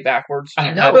straight backwards?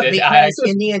 No, because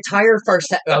in the entire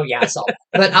first half, oh yeah, I saw it.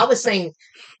 But I was saying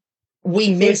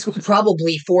we missed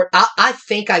probably four. I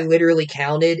think I literally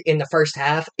counted in the first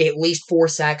half at least 4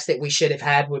 sacks that we should have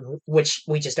had, which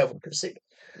we just over pursued.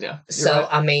 Yeah. So, right.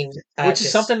 I mean, which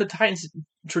is something the Titans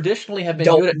traditionally have been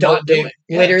good at not doing.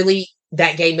 Yeah. Literally,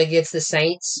 that game against the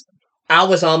Saints, I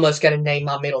was almost going to name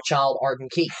my middle child Arden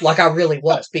Key. Like, I really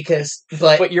was, because...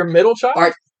 But your middle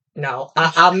child? No,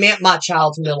 I meant my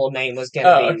child's middle name was going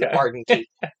to be Arden Key.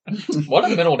 What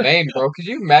a middle name, bro. Could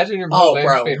you imagine your middle name?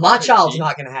 Oh, bro, my child's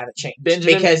not going to have a chance.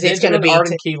 Because it's going to be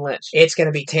Arden Key Lynch. It's going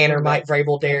to be Tanner, Mike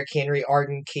Vrabel, Derrick Henry,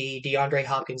 Arden Key, DeAndre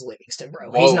Hopkins, Livingston, bro.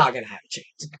 Whoa. He's not going to have a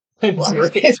chance.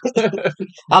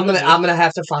 I'm gonna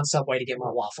have to find some way to get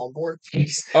my wife on board.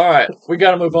 All right, we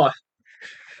got to move on.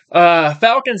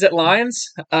 Falcons at Lions.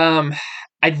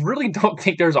 I really don't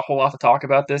think there's a whole lot to talk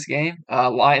about this game.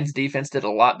 Lions defense did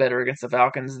a lot better against the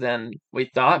Falcons than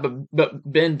we thought,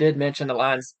 but Ben did mention the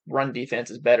Lions run defense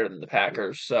is better than the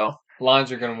Packers, so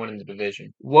Lions are going to win in the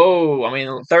division. Whoa, I mean,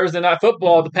 Thursday Night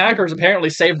Football, the Packers apparently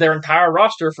saved their entire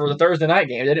roster for the Thursday night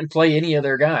game. They didn't play any of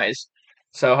their guys.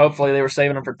 So hopefully they were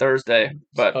saving them for Thursday.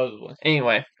 But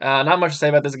anyway, not much to say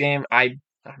about this game. I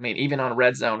mean, even on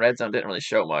Red Zone didn't really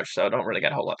show much, so I don't really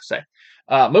got a whole lot to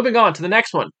say. Moving on to the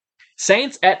next one.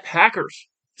 Saints at Packers.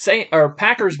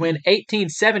 Packers win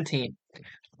 18-17.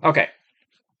 Okay.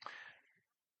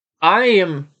 I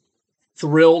am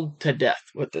thrilled to death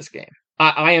with this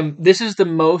game. This is the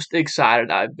most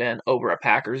excited I've been over a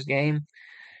Packers game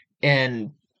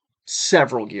in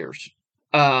several years.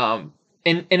 And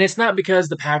it's not because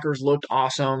the Packers looked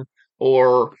awesome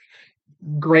or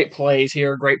great plays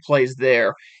here, great plays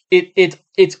there.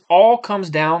 It's all comes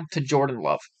down to Jordan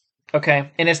Love.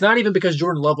 Okay? And it's not even because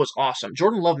Jordan Love was awesome.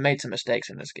 Jordan Love made some mistakes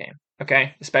in this game.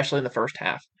 Okay? Especially in the first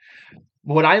half.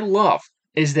 What I love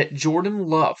is that Jordan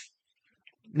Love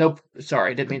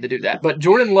I didn't mean to do that. But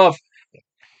Jordan Love,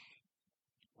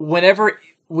 whenever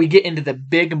we get into the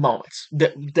big moments,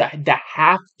 the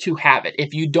have to have it.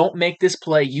 If you don't make this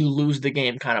play, you lose the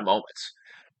game kind of moments.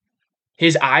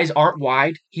 His eyes aren't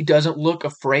wide. He doesn't look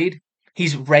afraid.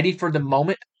 He's ready for the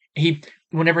moment.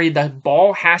 Whenever the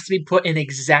ball has to be put in an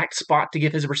exact spot to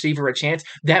give his receiver a chance,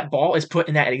 that ball is put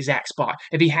in that exact spot.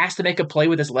 If he has to make a play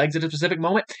with his legs at a specific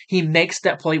moment, he makes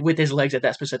that play with his legs at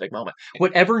that specific moment.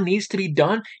 Whatever needs to be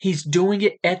done, he's doing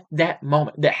it at that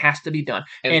moment. That has to be done.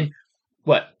 And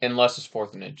what? Unless it's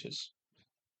 4th and inches.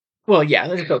 Well, yeah,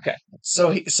 that's okay.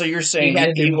 So you're saying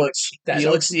he looks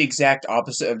the exact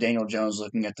opposite of Daniel Jones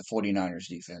looking at the 49ers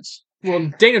defense.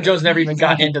 Well, Daniel Jones never even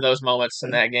got into those moments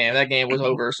in that game. That game was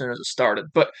over as soon as it started.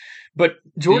 But Jordan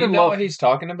Do you know Love, what he's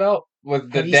talking about?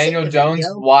 with the Have you seen Daniel the Jones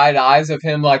video? wide eyes of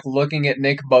him like looking at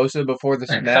Nick Bosa before the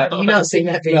snap. You not seen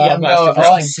that No, video? I'm not No, sure.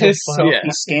 oh, it's so Yeah.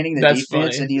 He's scanning the That's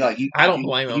defense, funny. and he like I don't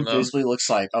blame he him, though. visibly looks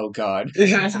like, oh god.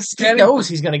 He knows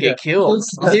he's gonna get killed.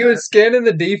 He was scanning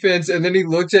the defense, and then he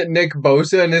looks at Nick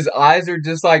Bosa, and his eyes are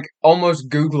just like almost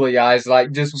googly eyes,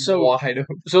 like just So- wide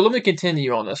open. So let me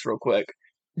continue on this real quick.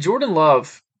 Jordan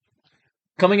Love,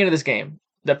 coming into this game,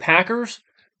 the Packers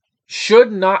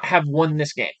should not have won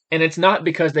this game. And it's not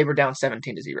because they were down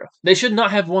 17-0. They should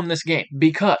not have won this game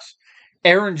because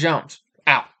Aaron Jones,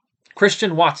 out.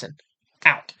 Christian Watson,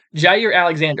 out. Jair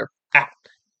Alexander, out.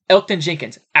 Elton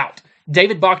Jenkins, out.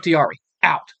 David Bakhtiari,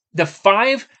 out. The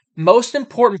 5 most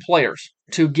important players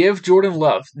to give Jordan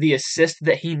Love the assist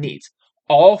that he needs,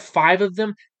 all 5 of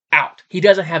them out. He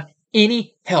doesn't have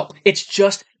any help. It's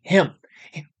just him.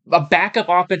 A backup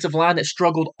offensive line that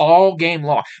struggled all game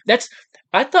long.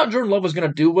 I thought Jordan Love was going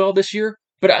to do well this year,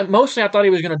 but mostly I thought he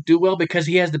was going to do well because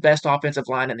he has the best offensive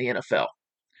line in the NFL.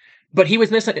 But he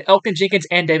was missing Elkin Jenkins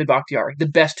and David Bakhtiari, the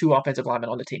best 2 offensive linemen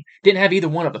on the team. Didn't have either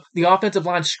one of them. The offensive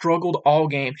line struggled all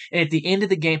game, and at the end of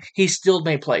the game, he still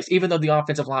made plays, even though the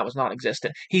offensive line was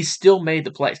non-existent. He still made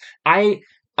the plays. I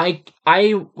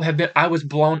was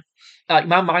blown.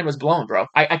 My mind was blown, bro.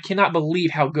 I cannot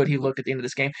believe how good he looked at the end of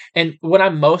this game. And what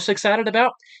I'm most excited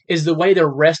about is the way the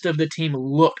rest of the team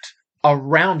looked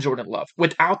around Jordan Love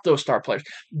without those star players.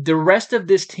 The rest of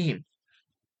this team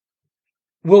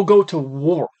will go to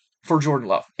war for Jordan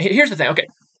Love. Here's the thing. Okay,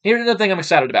 here's another thing I'm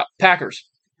excited about. Packers.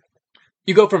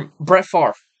 You go from Brett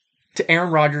Favre to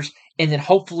Aaron Rodgers, and then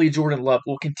hopefully Jordan Love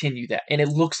will continue that. And it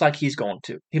looks like he's going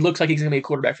to. He looks like he's going to be a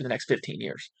quarterback for the next 15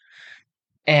 years.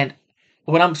 And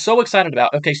what I'm so excited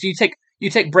about, okay, so you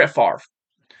take Brett Favre,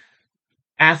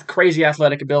 crazy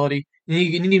athletic ability,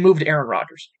 and you move to Aaron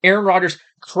Rodgers. Aaron Rodgers,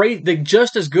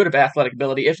 just as good of athletic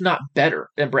ability, if not better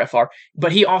than Brett Favre,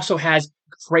 but he also has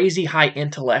crazy high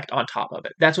intellect on top of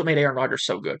it. That's what made Aaron Rodgers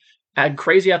so good. Had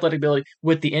crazy athletic ability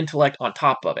with the intellect on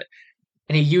top of it.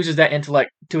 And he uses that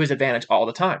intellect to his advantage all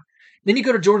the time. Then you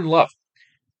go to Jordan Love.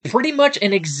 Pretty much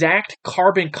an exact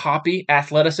carbon copy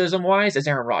athleticism-wise as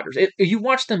Aaron Rodgers. You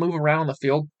watch them move around on the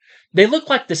field, they look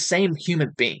like the same human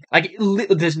being. Like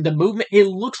the movement, it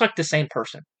looks like the same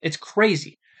person. It's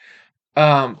crazy.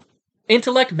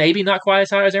 Intellect, maybe not quite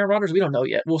as high as Aaron Rodgers. We don't know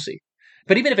yet. We'll see.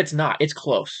 But even if it's not, it's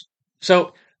close.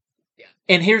 So,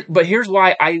 here's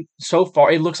why so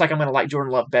far, it looks like I'm going to like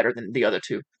Jordan Love better than the other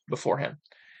 2 before him.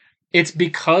 It's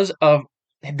because of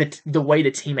the way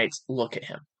the teammates look at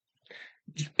him.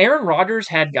 Aaron Rodgers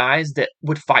had guys that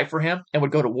would fight for him and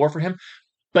would go to war for him,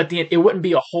 but it wouldn't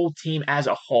be a whole team as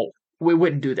a whole. We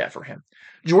wouldn't do that for him.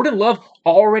 Jordan Love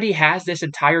already has this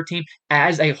entire team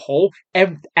as a whole.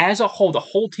 As a whole, the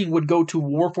whole team would go to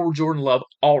war for Jordan Love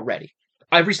already.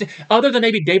 Other than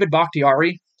maybe David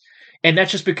Bakhtiari, and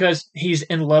that's just because he's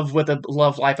in love with the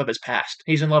love life of his past.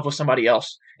 He's in love with somebody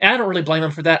else. And I don't really blame him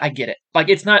for that. I get it. Like,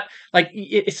 it's not, like,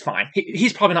 it's fine.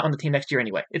 He's probably not on the team next year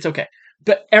anyway. It's okay.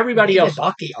 But everybody else.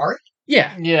 Bakhtiari?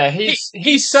 Yeah. Yeah,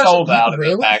 he's sold out of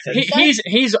really? the Packers.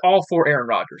 He's all for Aaron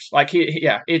Rodgers. Like,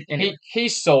 anyway.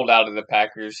 He's sold out of the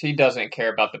Packers. He doesn't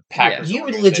care about the Packers. You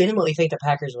would organization. legitimately think the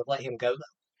Packers would let him go,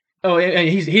 though. Oh, and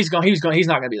he's not going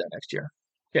to be there next year.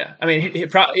 Yeah, I mean, he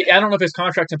probably. I don't know if his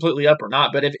contract's completely up or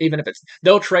not, but even if it's,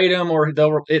 they'll trade him or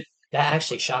they'll. That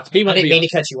actually shocks me. He I won't didn't be- mean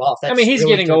to cut you off. I mean, he's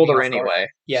really getting threw me older off guard. anyway.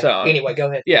 Yeah. So, Anyway, go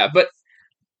ahead. yeah, but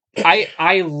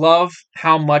I love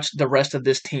how much the rest of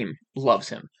this team loves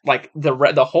him. Like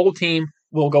the whole team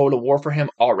will go to war for him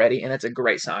already, and it's a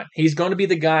great sign. He's going to be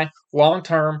the guy long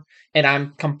term, and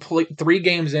I'm 3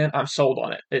 games in. I'm sold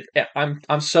on it.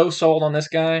 I'm so sold on this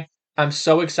guy. I'm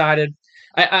so excited.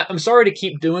 I'm sorry to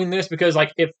keep doing this because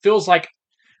like it feels like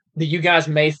that you guys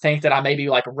may think that I may be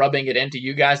like rubbing it into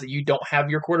you guys that you don't have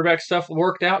your quarterback stuff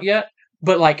worked out yet,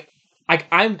 but like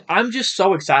I'm just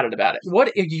so excited about it. What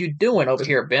are you doing over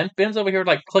here, Ben? Ben's over here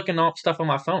like clicking on stuff on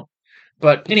my phone.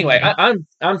 But anyway,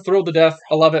 I'm thrilled to death.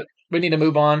 I love it. We need to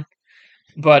move on.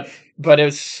 But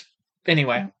it's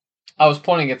anyway. I was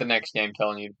pointing at the next game,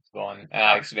 telling you to go on, and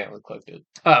I accidentally clicked it.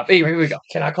 Here we go.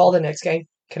 Can I call the next game?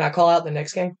 Can I call out the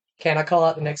next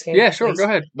game? Yeah, sure. Please? Go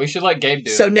ahead. We should let Gabe do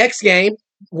So it. next game,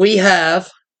 we have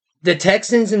the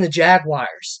Texans and the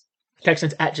Jaguars.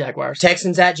 Texans at Jaguars.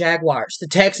 Texans at Jaguars. The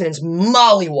Texans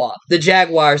mollywop the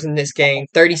Jaguars in this game,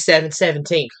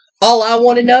 37-17. All I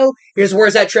want to know is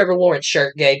where's that Trevor Lawrence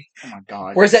shirt, Gabe? Oh my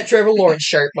god. Where's that Trevor Lawrence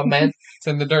shirt, my man? It's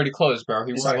in the dirty clothes, bro.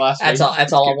 He wore it Sorry. last That's week. all.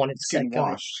 That's all I wanted to It's say. getting Go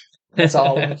ahead. washed. That's all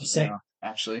I wanted to say. Yeah,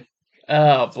 actually.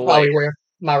 Oh boy. While we wear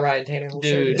my Ryan Tannehill shirt.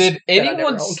 Dude, Did that I never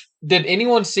anyone owned. did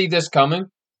anyone see this coming?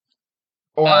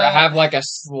 or have like a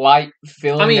slight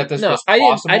feeling I mean, that this no, was I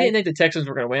possible. didn't think the Texans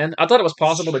were going to win. I thought it was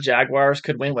possible the Jaguars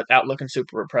could win without looking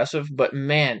super impressive. But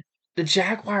man, the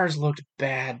Jaguars looked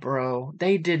bad, bro.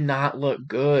 They did not look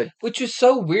good. Which is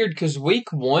so weird because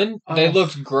week 1 they Oh.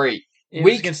 looked great. It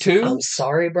was Week against- 2, I'm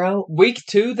sorry, bro. week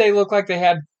 2 they looked like they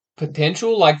had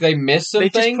potential, like they missed some They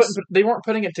just things. they weren't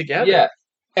putting it together. Yeah,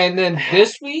 and then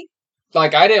this week,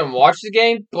 like I didn't watch the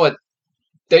game, but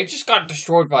they just got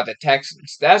destroyed by the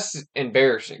Texans. That's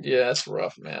embarrassing. Yeah, that's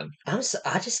rough, man.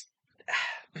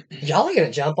 Y'all are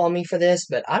gonna jump on me for this,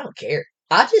 but I don't care.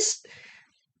 I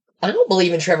don't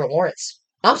believe in Trevor Lawrence.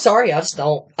 I'm sorry, I just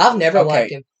don't. I've never Okay,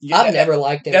 liked him. Yeah, I've never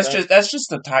liked him. That's bro. just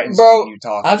the Titans Bro, you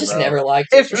talking. I've just bro. never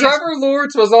liked him. If Trevor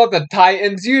Lawrence was on the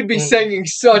Titans, you'd be singing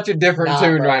such a different Nah,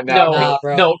 tune bro. right now. No, Nah,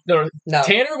 bro. no. No,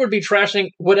 Tanner would be trashing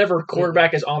whatever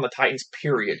quarterback is on the Titans,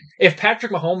 period. If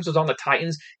Patrick Mahomes was on the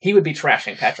Titans, he would be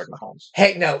trashing Patrick Mahomes.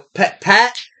 heck no.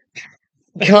 Pat,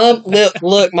 come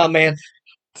look, my man.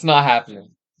 It's not happening.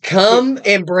 Come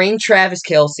and bring Travis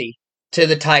Kelce to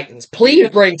the Titans. Please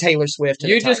bring Taylor Swift to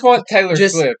the You Titans. just want Taylor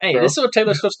Just- Swift, Hey, bro. this is what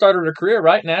Taylor Swift started her career,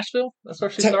 right? Nashville? That's where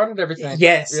she started everything.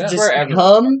 Yes, Yeah. just Wherever.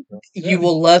 come. Yeah. You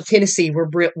will love Tennessee.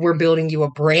 We're building you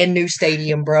a brand new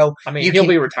stadium, bro. I mean, You he'll can-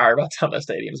 be retired by the time that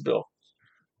stadium's built.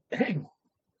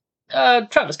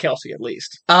 Travis Kelce, at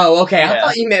least. Oh, okay. I Yeah.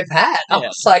 thought you meant Pat. I Yeah.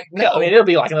 was like, no. I mean, it'll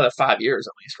be like another 5 years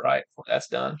at least, right? Before that's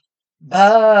done.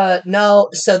 No.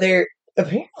 So they're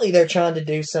trying to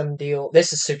do some deal.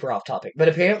 This is super off topic, but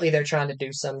apparently they're trying to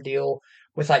do some deal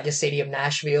with like the city of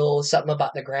Nashville, something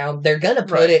about the ground. They're gonna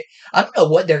put Right. it. I don't know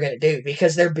what they're gonna do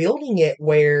because they're building it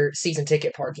where season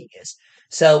ticket parking is.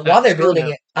 So while they're That's true, building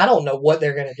yeah. it, I don't know what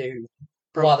they're gonna do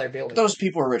Bro, while they're building. Those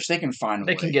people are rich. They can find a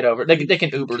They way. can get over it. They can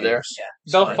Uber Who there.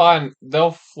 cares?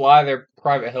 They'll fly their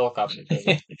private helicopter.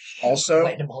 Also,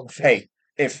 Letting them on the field. hey,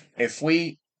 if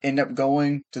we end up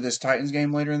going to this Titans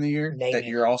game later in the year, Name that it.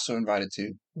 you're also invited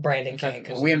to. Brandon Okay. can't.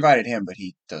 'Cause We invited him, but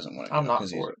he doesn't want to. I'm not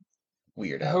because for he's it.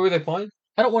 weird. Who are they playing?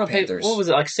 I don't want to pay. Panthers. What was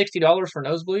it, like $60 for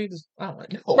nosebleeds? I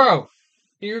don't know. Oh. Bro,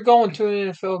 you're going to an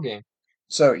NFL game.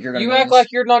 So you're gonna. You go act this- like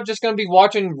you're not just going to be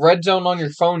watching Red Zone on your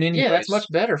phone anyway. Yeah, that's much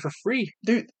better for free.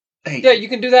 dude. Hey, Yeah, you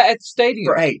can do that at the stadium.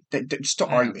 bro, hey, just don't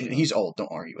argue. He's old.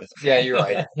 Don't argue with him. Yeah, you're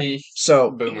right. He's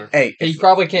So, boomer. hey, He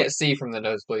probably can't see from the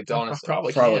nosebleeds, honestly.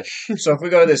 Probably. Probably. So if we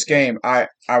go to this game, I'll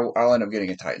end up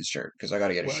getting a Titans shirt because I got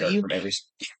to get a Will shirt you? from every.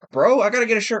 Bro, I got to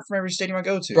get a shirt from every stadium I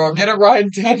go to. Bro, get a Ryan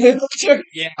Tannehill shirt.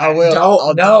 Yeah. I will.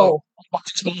 I'll no. I'll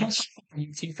do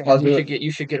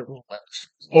You should get a Will Levis.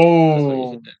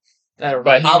 Oh. That'll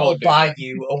But he I will won't do buy that.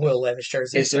 you a Will Levis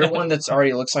jersey. Is there one that's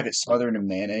already looks like it's smothered in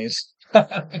mayonnaise?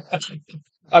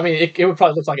 I mean, it would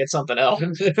probably look like it's something else.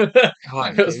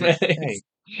 God, It was dude. mayonnaise.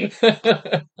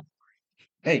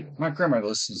 Hey, my grandmother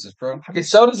listens to this, bro.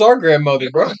 So does our grandmother,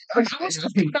 bro.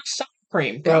 Sour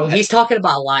cream, Bro, he's talking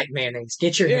about light mayonnaise.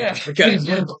 Get your Yeah. hands because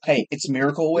Hey, it's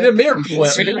Miracle The Whip. Miracle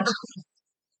Whip.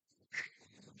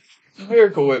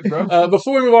 Miracle Whip, bro.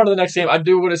 Before we move on to the next game, I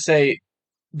do want to say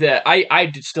that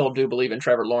still do believe in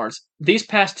Trevor Lawrence. These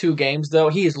past 2 games, though,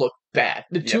 he has looked bad.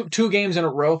 The two games in a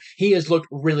row, he has looked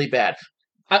really bad.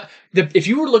 If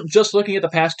you were just looking at the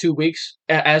past 2 weeks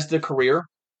as the career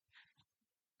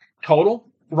total,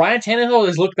 Ryan Tannehill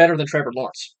has looked better than Trevor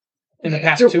Lawrence in the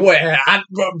past 2 weeks.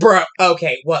 bro,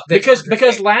 okay, what? the Because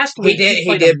Chargers game. last week he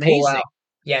played did pull amazing. out.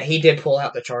 Yeah, he did pull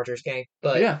out the Chargers game,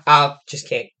 but Yeah. I just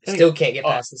still can't get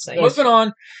past the Saints. Moving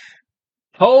on.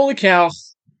 Holy cow.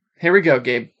 Here we go,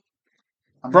 Gabe.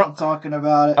 I'm Bro- not talking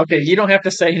about it. Okay, you don't have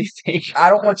to say anything. I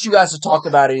don't want you guys to talk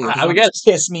about it either. I would guess-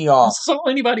 Piss me off. That's all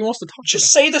anybody wants to talk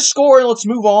Just say the score and let's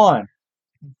move on. about.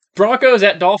 Broncos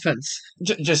at Dolphins.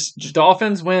 Just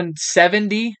Dolphins win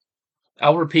 70.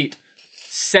 I'll repeat.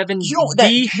 70. you don't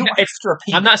have to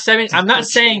repeat. I'm not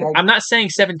saying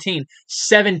 17.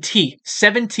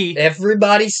 70.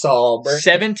 Everybody saw, bro.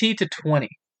 70 to 20.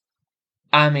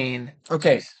 I mean,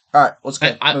 Okay. All right. Let's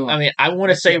go. I Move on. mean, I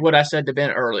want to say what I said to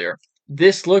Ben earlier.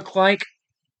 This looked like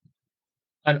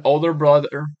an older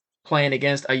brother playing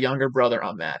against a younger brother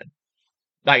on Madden.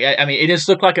 Like, I mean, it just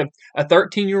looked like a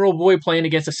 13-year-old boy playing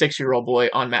against a 6-year-old boy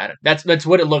on Madden. That's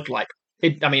what it looked like.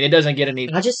 It doesn't get any.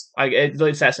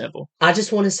 It's that simple. I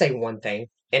just want to say one thing,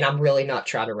 and I'm really not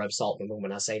trying to rub salt in the wound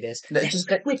when I say this. Just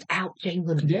Without Jalen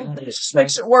Waddle,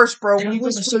 makes it worse, bro. without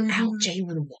Jalen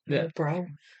Waddle, Yeah. bro.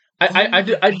 I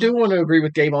do want to agree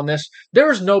with Gabe on this. There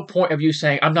is no point of you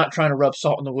saying I'm not trying to rub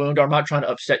salt in the wound or I'm not trying to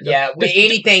upset you. Yeah,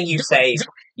 anything you say,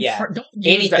 Yeah. Don't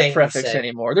use Anything that you prefix say.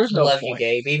 anymore. There's no Love you, point.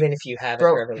 Gabe. Even if you haven't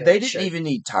Bro, forever. they didn't even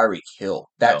need Tyreek Hill.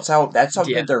 That's how Yeah.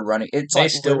 good they're running. It's They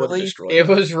like still would have literally. destroyed It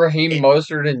them. was Raheem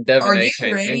Mostert and Devin Are you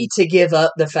Achane. ready And to give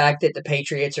up the fact that the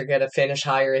Patriots are going to finish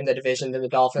higher in the division than the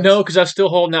Dolphins? No, because I'm still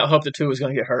holding out hope that Tua is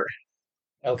going to get hurt.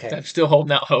 Okay. I'm still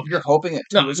holding out hope. You're hoping that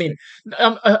No, Tua I is mean,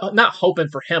 I'm not hoping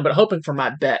for him, but hoping for my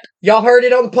bet. Y'all heard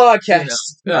it on the podcast.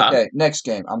 Yeah. okay. Next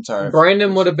game. I'm sorry.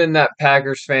 Brandon would have been that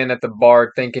Packers fan at the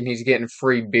bar thinking he's getting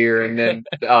free beer, and then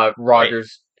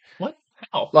Rodgers. What?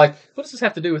 How? Like, What does this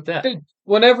have to do with that? dude,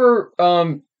 whenever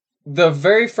the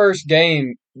very first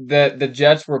game that the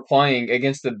Jets were playing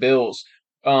against the Bills,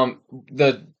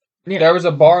 there was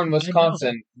a bar in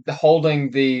Wisconsin holding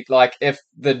the like if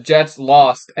the Jets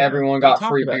lost, everyone We got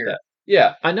talked free about beer. that.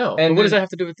 Yeah, I know. And but what does then- that have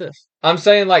to do with this? I'm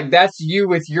saying like that's you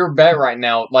with your bet right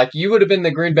now. Like you would have been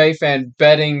the Green Bay fan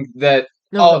betting that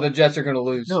No, the Jets are going to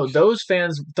lose. no, those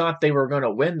fans thought they were going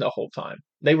to win the whole time.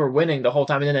 They were winning the whole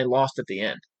time, and then they lost at the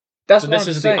end. That's So what this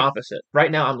I'm is saying. the opposite.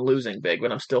 Right now, I'm losing big,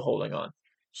 but I'm still holding on.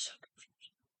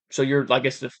 So you're, I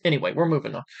guess, anyway, we're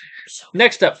moving on.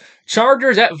 Next up,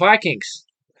 Chargers at Vikings.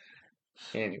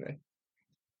 Anyway,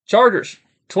 Chargers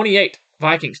 28,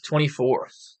 Vikings 24.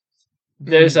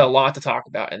 There's a lot to talk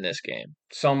about in this game.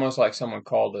 it's almost like someone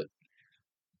called it.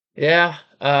 Yeah.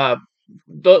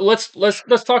 But let's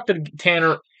talk to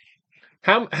Tanner.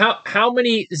 How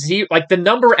many zero, like the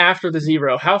number after the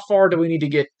 0? How far do we need to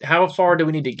get? How far do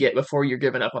we need to get before you're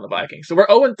giving up on the Vikings? So we're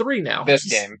 0-3 now. This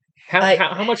game.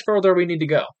 How much further we need to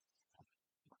go?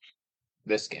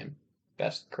 This game.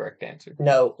 That's the correct answer.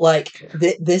 No, like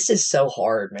this is so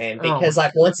hard, man. Because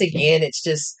like once again, it's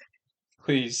just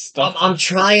Please stop. I'm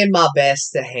trying my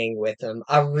best to hang with them.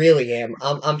 I really am.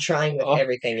 I'm trying with Oh.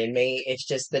 everything in me. It's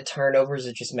just the turnovers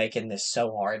are just making this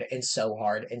so hard and so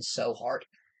hard and so hard.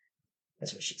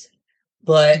 That's what she said.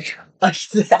 But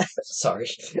sorry.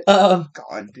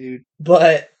 God, dude.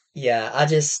 But yeah, I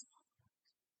just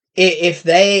if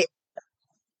they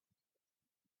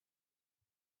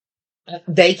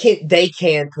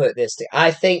can put this to.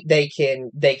 I think they can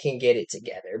get it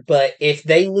together. But if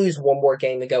they lose one more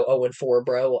game to go 0-4,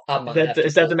 bro, I might have to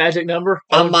Is that the magic number?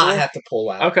 I might 0-4? have to pull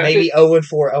out. Okay. Maybe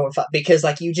 0-4, 0-5 because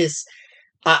like you just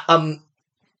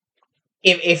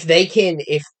if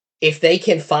they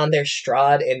can find their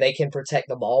stride and they can protect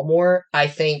the ball more, I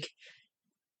think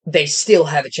they still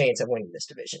have a chance of winning this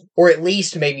division, or at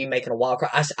least maybe making a wild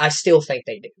card. I still think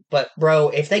they do. But bro,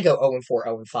 if they go 0-4,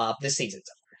 0-5, this season's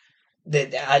over.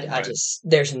 I just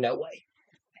there's no way.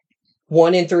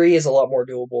 1-3 is a lot more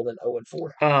doable than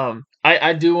 0-4.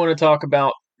 I do want to talk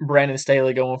about Brandon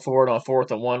Staley going forward on 4th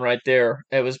and 1 right there.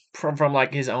 It was from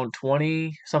like his own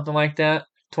 20, something like that.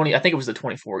 20, I think it was the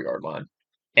 24-yard line.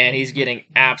 And he's getting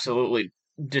absolutely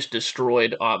just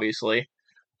destroyed, obviously.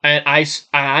 And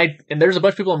and there's a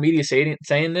bunch of people in media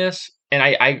saying this, and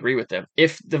I agree with them.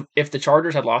 If the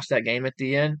Chargers had lost that game at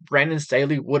the end, Brandon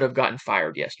Staley would have gotten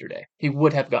fired yesterday. He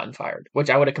would have gotten fired, which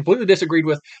I would have completely disagreed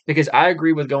with because I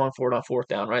agree with going forward on 4th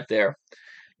down right there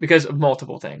because of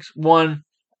multiple things. One,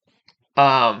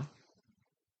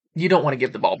 you don't want to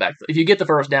give the ball back. If you get the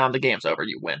first down, the game's over.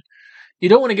 You win. You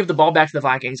don't want to give the ball back to the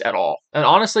Vikings at all. And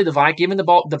honestly, the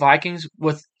Vikings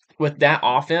with that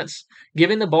offense,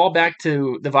 giving the ball back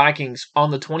to the Vikings on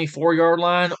the 24-yard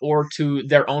line or to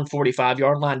their own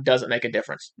 45-yard line doesn't make a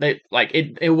difference. It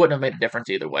wouldn't have made a difference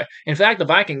either way. In fact, the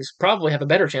Vikings probably have a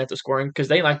better chance of scoring because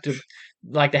they like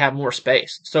to have more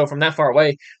space. So from that far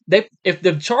away, if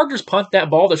the Chargers punt that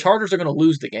ball, the Chargers are going to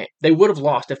lose the game. They would have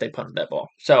lost if they punted that ball.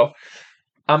 So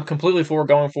I'm completely for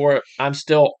going for it. I'm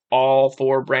still all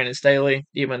for Brandon Staley,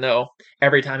 even though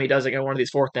every time he doesn't get one of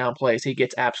these 4th down plays, he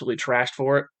gets absolutely trashed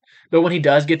for it. But when he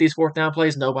does get these 4th down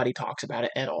plays, nobody talks about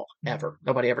it at all, ever.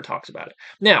 Nobody ever talks about it.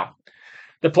 Now,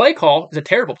 the play call is a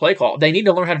terrible play call. They need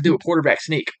to learn how to do a quarterback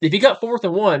sneak. If you got 4th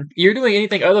and 1, you're doing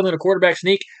anything other than a quarterback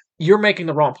sneak, you're making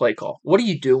the wrong play call. What are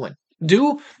you doing?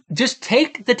 Just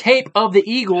take the tape of the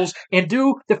Eagles and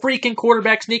do the freaking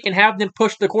quarterback sneak and have them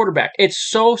push the quarterback. It's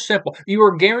so simple. You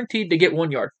are guaranteed to get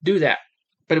 1 yard. Do that.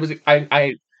 But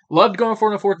I loved going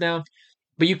for it on 4th down,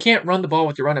 but you can't run the ball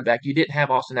with your running back. You didn't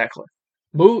have Austin Eckler.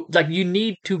 You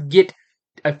need to get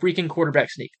a freaking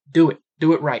quarterback sneak. Do it.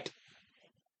 Do it right.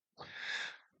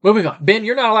 Moving on. Ben,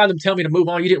 you're not allowed to tell me to move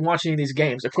on. You didn't watch any of these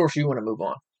games. Of course you want to move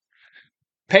on.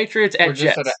 Patriots at We're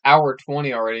Jets. just at an hour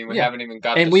 20 already, and we Yeah. haven't even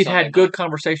got. And to we've Sunday had good night.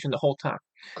 conversation the whole time.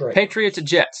 Great. Patriots at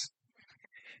Jets.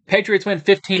 Patriots win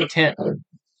 15-10.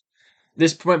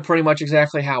 This went pretty much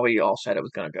exactly how we all said it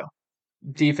was going to go.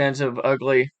 Defensive,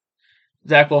 ugly.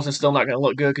 Zach Wilson's still not going to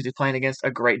look good because he's playing against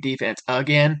a great defense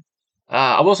again.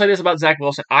 I will say this about Zach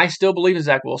Wilson. I still believe in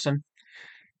Zach Wilson.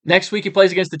 Next week he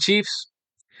plays against the Chiefs.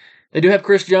 They do have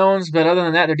Chris Jones, but other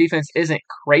than that, their defense isn't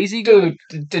crazy good.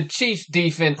 Dude, the Chiefs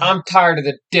defense, I'm tired of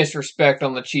the disrespect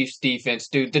on the Chiefs defense,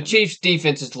 dude. The Chiefs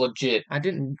defense is legit. I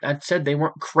said they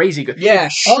weren't crazy good. Yeah,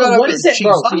 shut up. What is it,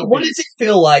 bro? What does it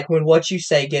feel like when what you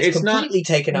say gets It's not- completely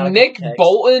taken out of Nick context?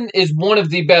 Bolton is one of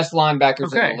the best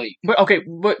linebackers in the league.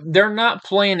 But they're not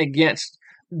playing against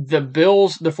the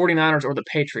Bills, the 49ers, or the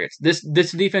Patriots.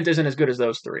 This defense isn't as good as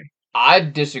those three. I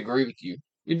disagree with you.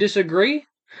 You disagree?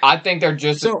 I think they're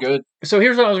just as good. So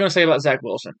here's what I was going to say about Zach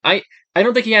Wilson. I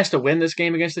don't think he has to win this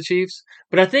game against the Chiefs,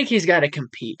 but I think he's got to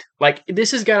compete. Like,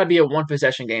 this has got to be a one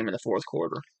possession game in the fourth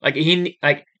quarter. And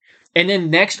then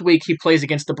next week he plays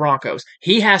against the Broncos.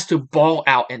 He has to ball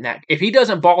out in that. If he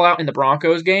doesn't ball out in the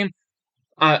Broncos game,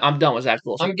 I'm done with Zach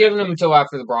Wilson. I'm giving him until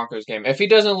after the Broncos game. If he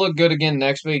doesn't look good again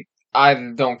next week, I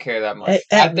don't care that much.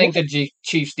 I think the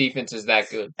Chiefs defense is that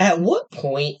good. At what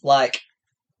point,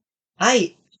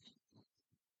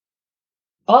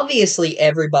 obviously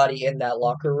everybody in that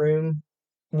locker room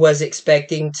was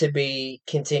expecting to be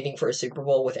contending for a Super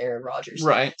Bowl with Aaron Rodgers.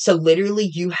 Right. So literally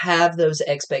you have those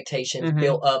expectations Mhm.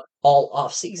 built up all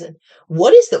offseason.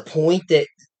 What is the point that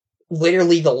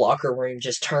literally the locker room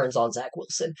just turns on Zach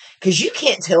Wilson? Because you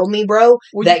can't tell me, bro,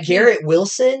 that Garrett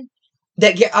Wilson...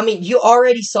 you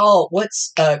already saw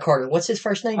Carter. What's his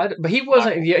first name? But he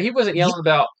wasn't. He wasn't yelling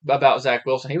about Zach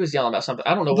Wilson. He was yelling about something.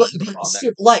 I don't know what.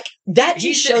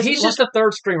 He's just a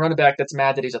third string running back that's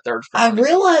mad that he's a third string. I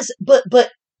realize,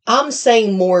 but I'm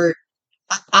saying more.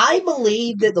 I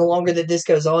believe that the longer that this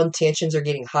goes on, tensions are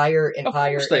getting higher and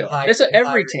higher and higher. It's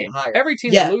every team. Every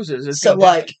team that loses is so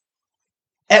like.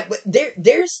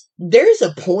 There's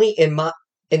a point in my,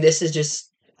 and this is just.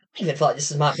 I don't even feel like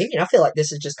this is my opinion. I feel like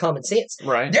this is just common sense.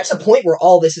 Right. There's a point where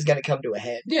all this is going to come to a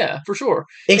head. Yeah, for sure.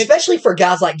 Especially for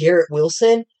guys like Garrett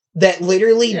Wilson that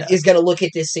literally is going to look at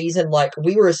this season like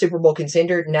we were a Super Bowl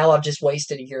contender. Now I've just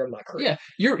wasted a year of my career.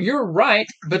 Yeah, you're right,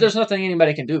 but there's nothing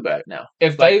anybody can do about it now.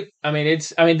 It's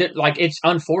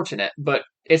unfortunate, but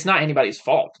it's not anybody's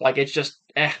fault. Like, it's just,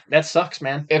 that sucks,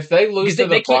 man. If they lose to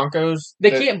the Broncos...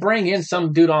 They can't bring in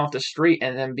some dude off the street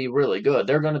and then be really good.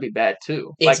 They're going to be bad,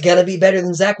 too. It's going to be better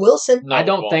than Zach Wilson. No, I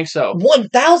don't think so.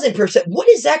 1,000%. What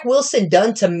has Zach Wilson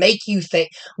done to make you think...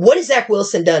 What has Zach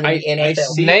Wilson done in the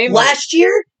NFL? Last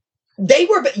year,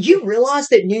 you realize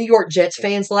that New York Jets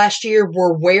fans last year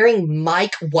were wearing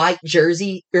Mike White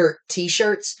jersey or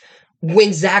T-shirts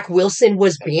when Zach Wilson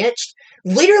was benched?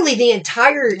 Literally, the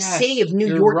entire city of New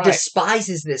York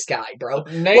despises this guy, bro.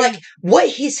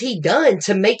 What has he done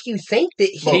to make you think that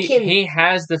he can... He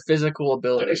has the physical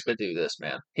abilities to do this,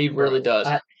 man. He really does.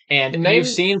 You've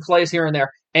seen plays here and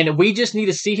there, and we just need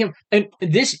to see him. And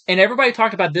everybody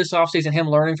talked about this offseason, him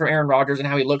learning from Aaron Rodgers and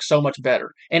how he looks so much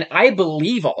better. And I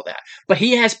believe all that. But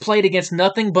he has played against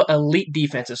nothing but elite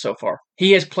defenses so far.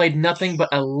 He has played nothing but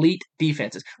elite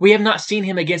defenses. We have not seen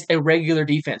him against a regular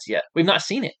defense yet. We've not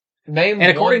seen it.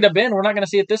 According to Ben, we're not going to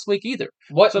see it this week either.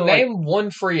 Name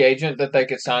one free agent that they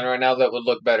could sign right now that would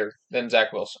look better than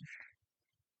Zach Wilson.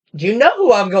 You know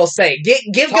who I'm going to say.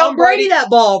 Give Tom Brady that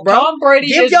ball, bro. Tom Brady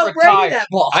Give is Brady retired. that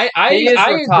ball. I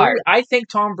agree. I think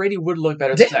Tom Brady would look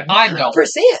better than Zach. I don't. 100%.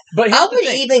 But I would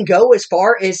even go as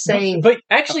far as saying... But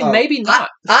actually, maybe not.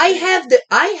 I have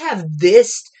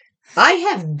this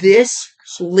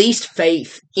least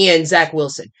faith in Zach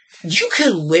Wilson. You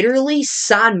could literally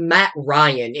sign Matt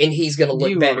Ryan, and he's going to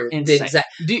look better than Zach.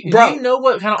 Do you know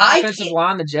what kind of offensive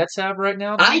line the Jets have right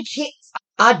now? I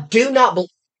do not believe...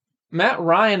 Matt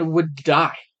Ryan would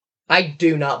die. I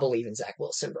do not believe in Zach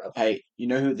Wilson, bro. Hey, you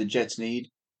know who the Jets need?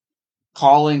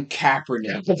 Colin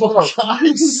Kaepernick.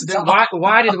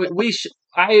 Why did we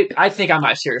I think I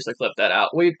might seriously clip that out.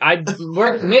 We're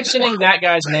mentioning that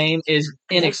guy's name is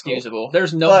inexcusable.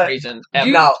 There's no reason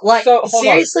ever.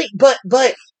 Seriously, but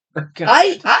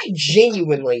I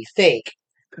genuinely think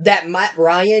that Matt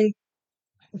Ryan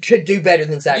could do better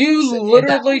than Zach Wilson. You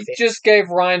literally just gave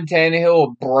Ryan Tannehill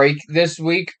a break this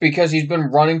week because he's been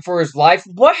running for his life.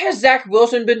 What has Zach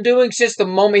Wilson been doing since the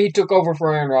moment he took over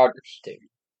for Aaron Rodgers? Dude.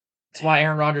 That's why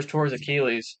Aaron Rodgers tore his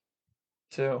Achilles,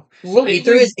 too.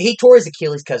 He tore his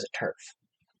Achilles because of turf.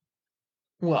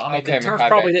 Well, I mean, the turf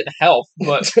probably didn't help,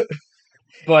 but...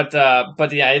 But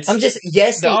yeah, it's. I'm just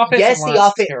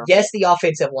the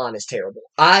offensive line is terrible.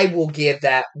 I will give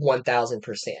that 1,000%.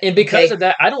 And because of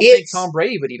that, I don't think Tom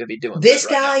Brady would even be doing this. This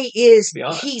guy is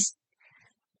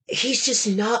he's just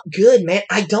not good, man.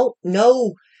 I don't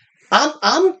know.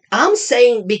 I'm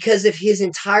saying because of his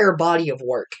entire body of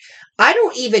work. I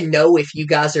don't even know if you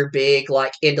guys are big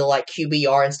into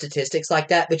QBR and statistics like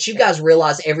that, but you guys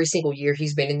realize every single year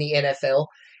he's been in the NFL,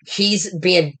 he's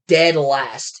been dead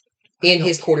last in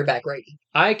his quarterback rating.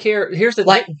 I care. Here's the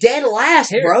Like, dead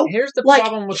last, bro. Here's the Like,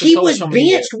 problem with he the was social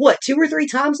media. benched, what, 2 or 3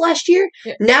 times last year?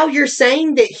 Yeah. Now you're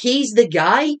saying that he's the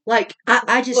guy? Like,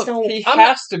 I just Look, don't... he I'm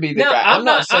has to be the guy. I'm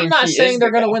not he saying is they're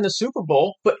the going to guy. win the Super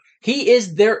Bowl, but he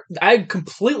is there. I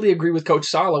completely agree with Coach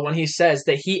Saleh when he says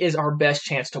that he is our best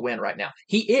chance to win right now.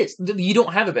 He is. You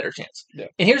don't have a better chance. Yeah.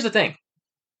 And here's the thing.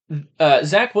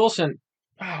 Zach Wilson.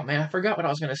 Oh, man, I forgot what I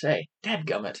was going to say.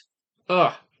 Dadgummit.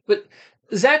 Ugh. But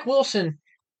Zach Wilson,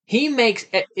 he makes...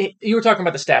 You were talking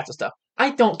about the stats and stuff.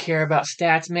 I don't care about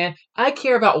stats, man. I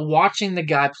care about watching the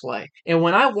guy play. And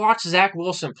when I watch Zach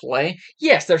Wilson play,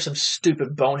 yes, there's some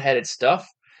stupid boneheaded stuff.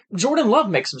 Jordan Love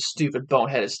makes some stupid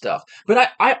boneheaded stuff. But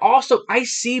I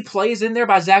see plays in there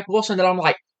by Zach Wilson that I'm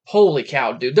like, holy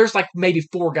cow, dude. There's like maybe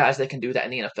 4 guys that can do that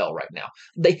in the NFL right now.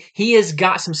 He has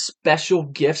got some special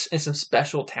gifts and some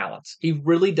special talents. He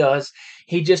really does.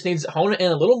 He just needs to hone it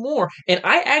in a little more. And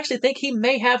I actually think he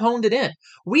may have honed it in.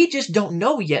 We just don't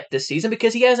know yet this season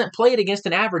because he hasn't played against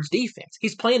an average defense.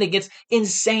 He's playing against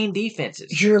insane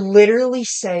defenses. You're literally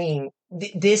saying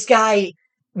this guy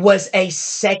was a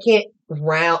second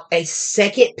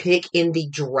pick in the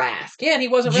draft. Yeah, and he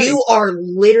wasn't ready. You are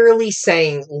literally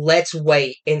saying, let's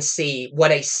wait and see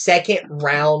what a second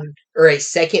round or a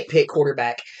second pick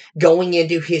quarterback going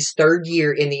into his 3rd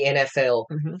year in the NFL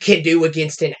can do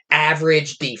against an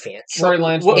average defense. Trey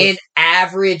Lance An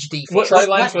average defense. Trey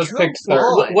Lance was picked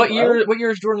 3rd. What year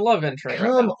is Jordan Love entering?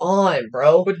 Come on,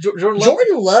 bro. But Jordan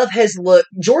Love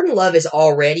has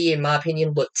already, in my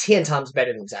opinion, looked 10 times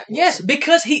better than Zach Wilson. Yes,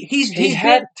 because he's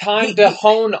had time to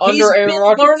hone under Aaron Rodgers.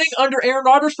 He's been learning under Aaron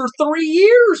Rodgers for 3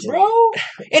 years, bro.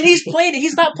 And he's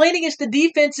not playing against the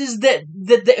defenses that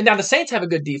now the Saints have a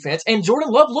good defense, and Jordan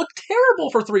Love looked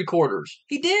terrible for 3 quarters.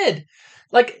 He did.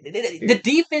 Like, the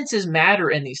defenses matter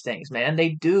in these things, man. They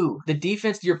do. The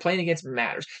defense you're playing against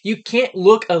matters. You can't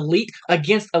look elite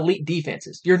against elite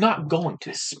defenses. You're not going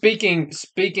to. Speaking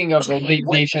of elite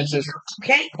defenses,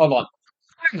 okay, hold on.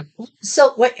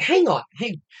 So wait, hang on.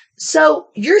 So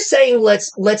you're saying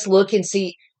let's look and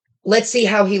see, let's see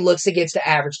how he looks against the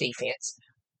average defense.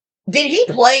 Did he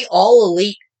play all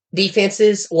elite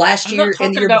defenses last year? I'm not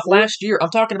talking about last year. I'm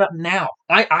talking about now.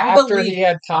 I believe he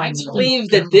had time. I believe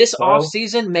that this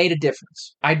offseason made a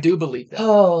difference. I do believe that.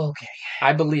 Oh, okay.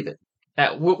 I believe it.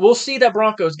 We'll see that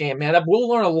Broncos game, man. We'll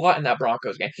learn a lot in that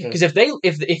Broncos game because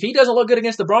if he doesn't look good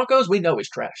against the Broncos, we know he's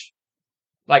trash.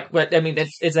 Like, but I mean,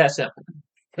 it's that simple.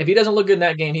 If he doesn't look good in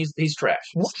that game, he's trash.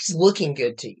 What's looking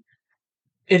good to you?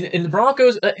 In the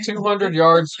Broncos, 200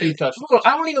 yards, 2 touchdowns.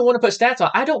 I don't even want to put stats on.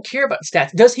 I don't care about the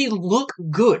stats. Does he look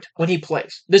good when he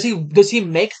plays? Does he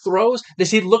make throws?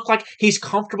 Does he look like he's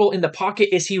comfortable in the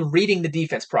pocket? Is he reading the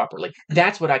defense properly?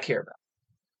 That's what I care about.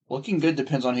 Looking good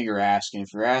depends on who you're asking.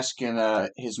 If you're asking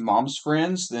his mom's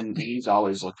friends, then he's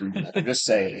always looking good. I'm just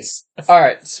saying. All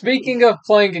right. Speaking of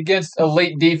playing against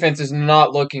elite defenses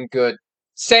not looking good,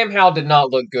 Sam Howell did not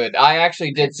look good. I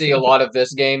actually did see a lot of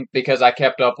this game because I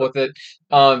kept up with it.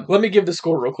 Let me give the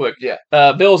score real quick. Yeah.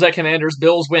 Bills at Commanders.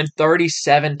 Bills win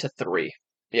 37-3.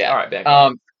 Yeah. All right,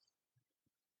 back.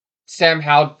 Sam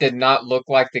Howell did not look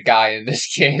like the guy in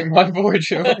this game,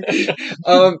 unfortunately.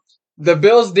 The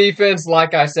Bills defense,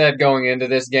 like I said going into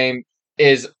this game,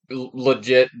 is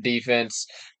legit defense.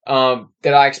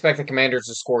 Did I expect the Commanders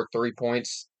to score 3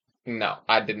 points? No,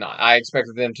 I did not. I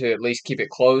expected them to at least keep it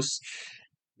close.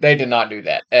 They did not do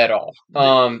that at all.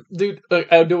 Dude,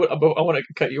 I want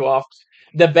to cut you off.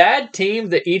 The bad team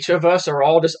that each of us are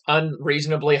all just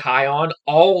unreasonably high on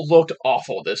all looked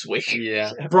awful this week.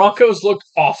 Yeah. Broncos looked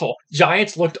awful.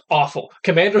 Giants looked awful.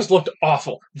 Commanders looked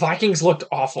awful. Vikings looked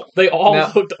awful. They all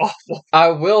looked awful. I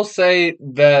will say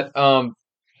that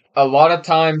a lot of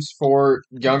times for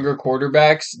younger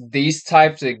quarterbacks, these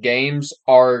types of games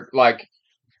are like,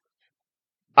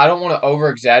 I don't want to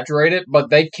over-exaggerate it, but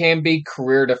they can be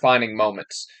career-defining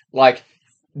moments. Like,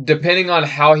 depending on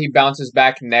how he bounces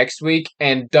back next week,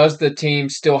 and does the team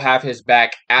still have his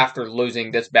back after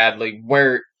losing this badly,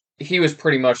 where he was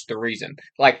pretty much the reason.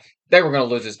 Like, they were going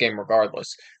to lose this game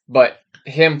regardless, but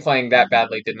him playing that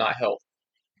badly did not help.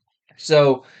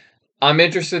 So, I'm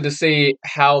interested to see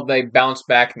how they bounce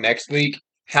back next week.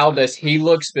 How does he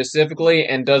look specifically,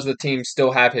 and does the team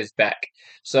still have his back?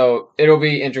 So it'll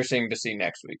be interesting to see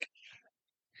next week.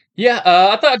 Yeah,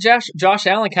 I thought Josh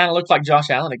Allen kind of looked like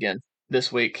Josh Allen again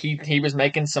this week. He was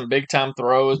making some big time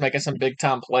throws, making some big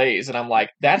time plays, and I'm like,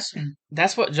 that's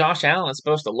what Josh Allen is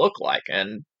supposed to look like.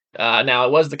 And now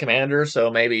it was the Commanders,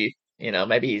 so maybe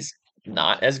he's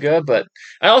not as good. But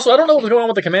I don't know what's going on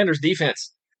with the Commanders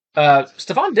defense.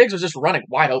 Stephon Diggs was just running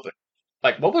wide open.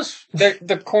 Like, what was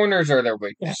The corners are their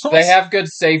weakness. What They was- have good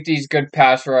safeties, good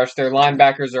pass rush. Their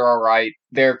linebackers are all right.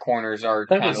 Their corners are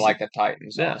That kind of was- like the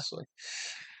Titans, yeah. honestly.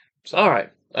 all right?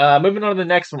 Moving on to the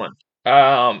next one.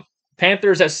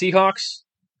 Panthers at Seahawks.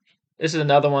 This is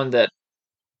another one that,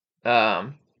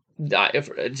 if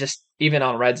just even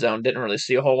on red zone, didn't really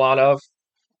see a whole lot of.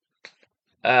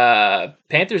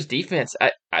 Panthers defense.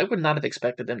 I would not have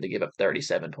expected them to give up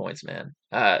 37 points, man.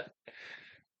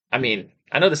 I mean,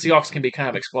 I know the Seahawks can be kind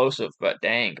of explosive, but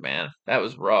dang, man, that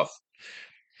was rough.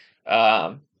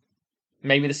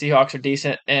 Maybe the Seahawks are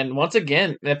decent, and once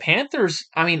again, the Panthers.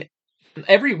 I mean,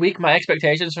 every week my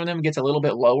expectations from them gets a little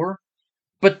bit lower,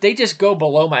 but they just go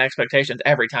below my expectations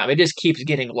every time. It just keeps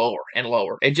getting lower and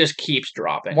lower. It just keeps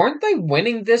dropping. Weren't they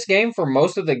winning this game for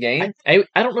most of the game? I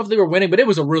don't know if they were winning, but it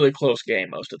was a really close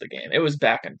game most of the game. It was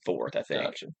back and forth, I think.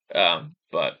 Gotcha.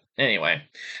 But anyway,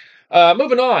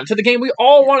 moving on to the game we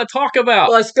all want to talk about.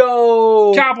 Let's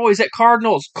go. Cowboys at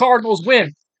Cardinals. Cardinals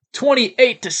win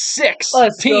 28-6.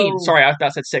 Let's go. Sorry, I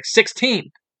said 6. 16.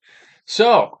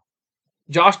 So,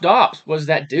 Josh Dobbs was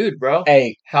that dude, bro.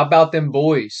 Hey, How about them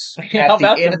boys? How at the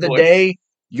about end them of the boys? day,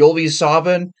 you'll be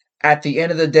sobbing. At the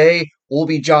end of the day, we'll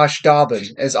be Josh Dobbin.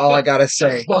 Is all I gotta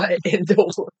say. What in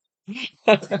the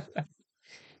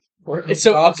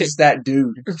So, Dobbs okay, is that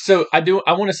dude. so I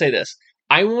want to say this.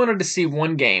 I wanted to see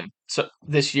one game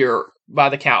this year by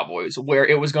the Cowboys where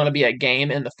it was going to be a game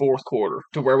in the fourth quarter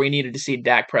to where we needed to see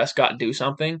Dak Prescott do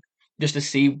something just to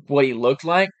see what he looked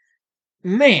like.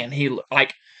 Man,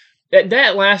 like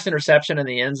that last interception in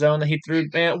the end zone that he threw.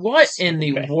 Man, what in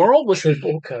the Okay. world was he?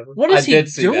 triple cover? What is I he did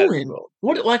see that as doing? well.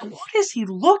 What is he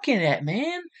looking at,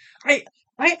 man? I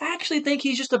actually think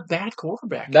he's just a bad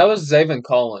quarterback. That was Zaven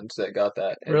Collins that got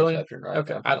that Really? interception, right?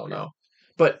 Okay, I don't know.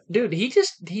 But dude, he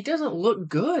doesn't look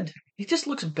good. He just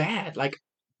looks bad. Like,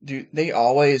 Dude, they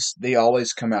always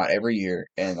come out every year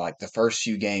and like the first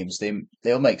few games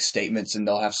they'll make statements and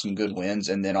they'll have some good wins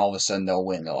and then all of a sudden they'll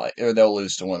win or they'll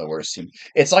lose to one of the worst teams.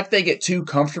 It's like they get too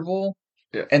comfortable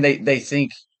and they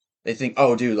think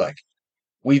oh dude like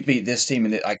we beat this team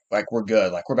and like we're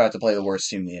good, like we're about to play the worst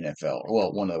team in the NFL, or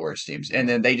well one of the worst teams, and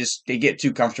then they get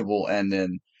too comfortable and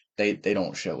then they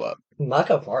don't show up.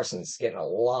 Michael Parsons is getting a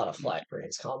lot of flack for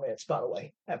his comments, by the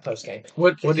way, at post game.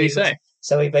 what did he say?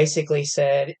 So he basically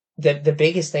said the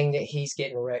biggest thing that he's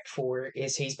getting wrecked for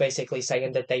is he's basically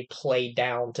saying that they play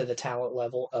down to the talent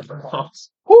level of the Cardinals.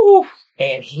 Woo!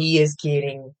 And he is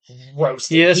getting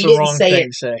roasted. Yeah, that's he the didn't wrong say thing it.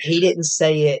 to say. He didn't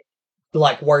say it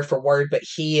like word for word, but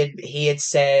he had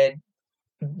said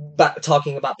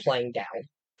talking about playing down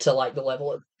to like the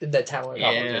level of the talent.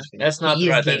 of Yeah, others. that's not He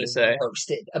the is right thing to getting say.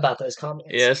 roasted about those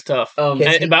comments. Yeah, it's tough.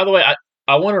 Because And by the way,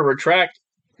 I want to retract.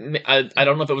 I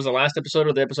don't know if it was the last episode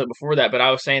or the episode before that, but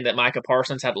I was saying that Micah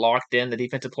Parsons had locked in the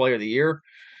Defensive Player of the Year.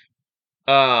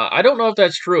 I don't know if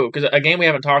that's true because a game we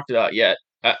haven't talked about yet.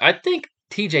 I think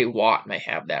T.J. Watt may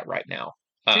have that right now.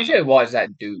 TJ Watt's that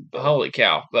dude. Though. Holy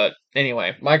cow! But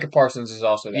anyway, Micah Parsons is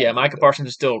also that. yeah, dude, Micah though. Parsons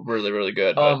is still really, really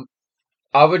good. But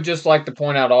I would just like to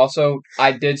point out also,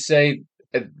 I did say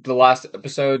at the last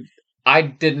episode, I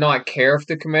did not care if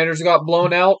the Commanders got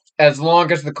blown out as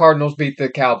long as the Cardinals beat the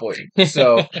Cowboys.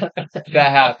 So that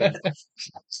happened.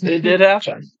 it did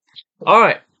happen. All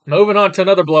right, moving on to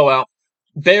another blowout.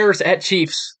 Bears at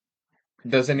Chiefs.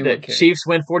 Does The anyone care? Chiefs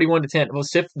win 41-10. Well,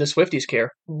 the Swifties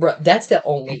care. Bro, that's the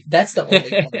only.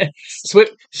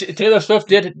 Taylor Swift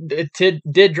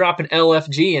did drop an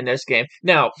LFG in this game.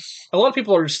 Now, a lot of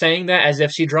people are saying that as if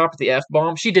she dropped the F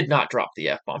bomb. She did not drop the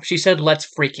F bomb. She said, "Let's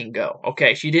freaking go."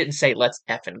 Okay, she didn't say, "Let's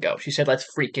effing go." She said, "Let's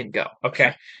freaking go."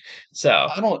 Okay, so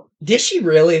I don't. Did she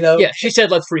really though? yeah, she said,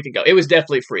 "Let's freaking go." It was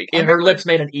definitely freak. I Her remember- lips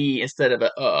made an E instead of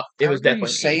a It I was remember definitely you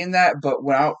saying that, but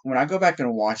when I go back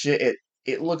and watch it,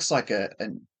 it looks like an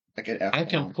F. I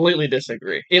completely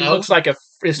disagree. It I looks like a.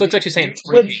 It looks like she's saying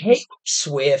Would freaking. Taylor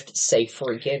Swift say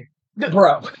freaking?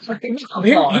 Bro. Come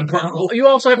on, bro. You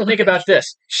also have to think about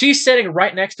this. She's sitting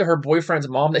right next to her boyfriend's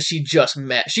mom that she just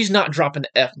met. She's not dropping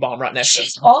the F bomb right next to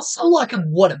She's her. also like a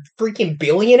freaking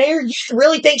billionaire? You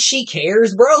really think she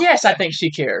cares, bro? Yes, I think she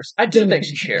cares. I do think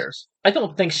she cares. I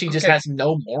don't think she just has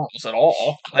no morals at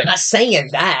all. I'm Like, not saying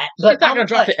that, she's but not going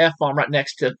to drop the F bomb right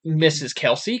next to Mrs.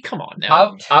 Kelce. Come on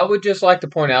now. I would just like to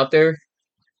point out there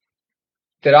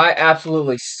that I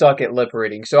absolutely suck at lip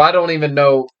reading, so I don't even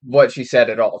know what she said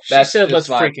at all. She That's said, just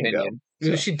 "Let's my freaking opinion. go."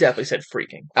 So, She definitely said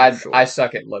freaking. for I sure. I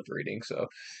suck at lip reading, so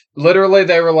literally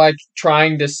they were like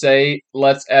trying to say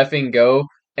 "Let's effing go,"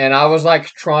 and I was like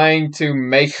trying to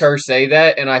make her say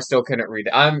that, and I still couldn't read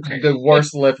it. I'm the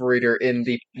worst lip reader in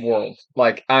the world.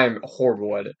 Like I'm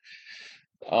horrible at it.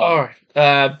 All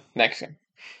right. Next game.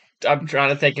 I'm trying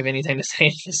to think of anything to say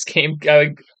in this game.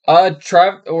 Patrick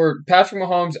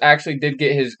Mahomes actually did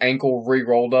get his ankle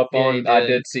re-rolled up Yeah, on. he I did.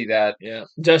 did see that. Yeah,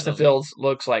 Justin Um, Fields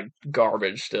looks like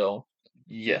garbage still.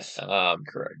 Yes.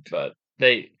 Correct. But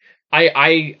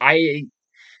I,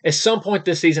 at some point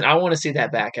this season, I want to see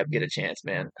that backup get a chance,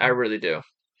 man. I really do.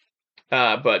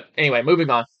 But anyway, moving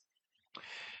on.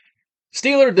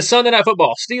 The Sunday Night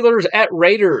Football. Steelers at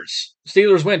Raiders.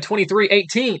 Steelers win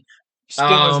 23-18.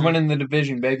 Steelers winning the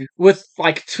division, baby. With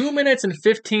like 2 minutes and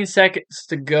 15 seconds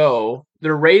to go,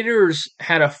 the Raiders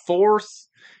had a 4th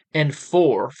and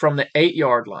 4 from the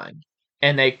 8-yard line,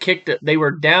 and they kicked it. They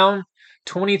were down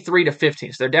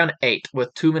 23-15, so they're down 8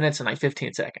 with 2 minutes and like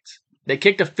 15 seconds. They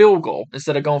kicked a field goal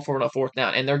instead of going for it on 4th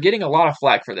down, and they're getting a lot of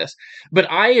flack for this. But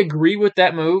I agree with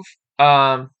that move.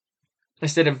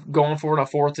 Instead of going for it on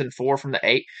 4th and 4 from the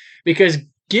 8, because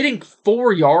getting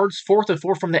 4 yards, 4th and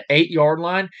 4 from the 8-yard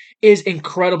line is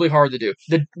incredibly hard to do.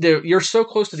 You're so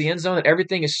close to the end zone that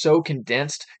everything is so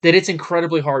condensed that it's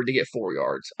incredibly hard to get 4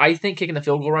 yards. I think kicking the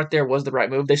field goal right there was the right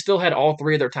move. They still had all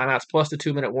 3 of their timeouts plus the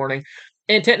 2-minute warning,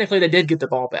 and technically they did get the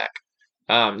ball back.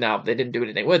 Now, they didn't do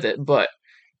anything with it, but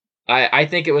I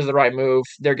think it was the right move.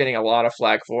 They're getting a lot of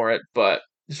flack for it, but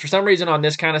for some reason on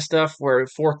this kind of stuff where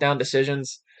 4th down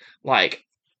decisions, like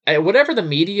whatever the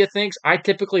media thinks, I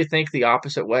typically think the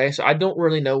opposite way. So I don't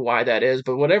really know why that is,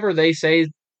 but whatever they say,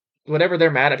 whatever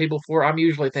they're mad at people for, I'm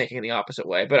usually thinking the opposite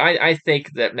way. But I think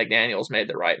that McDaniels made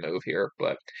the right move here.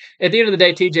 But at the end of the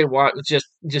day, TJ Watt was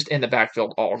just in the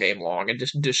backfield all game long and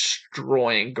just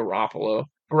destroying Garoppolo.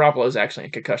 Garoppolo's actually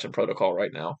in concussion protocol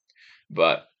right now.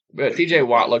 But TJ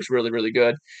Watt looks really, really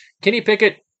good. Kenny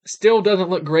Pickett still doesn't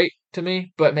look great to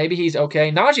me, but maybe he's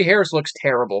okay. Najee Harris looks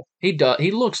terrible. He does.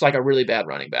 He looks like a really bad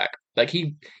running back. Like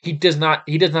he does not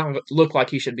look like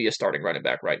he should be a starting running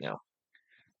back right now.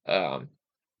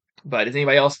 But is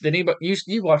anybody else? Did anybody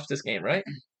you watched this game, right?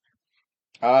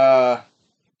 A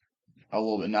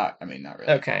little bit. Not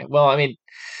really. Okay. Well, I mean,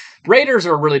 Raiders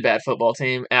are a really bad football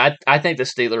team, and I think the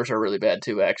Steelers are really bad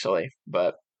too, actually.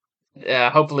 But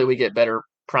hopefully we get better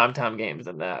primetime games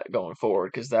than that going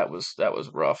forward, because that was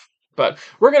rough. But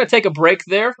we're going to take a break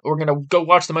there. We're going to go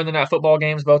watch the Monday Night Football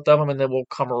games, both of them, and then we'll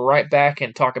come right back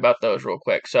and talk about those real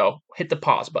quick. So hit the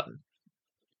pause button.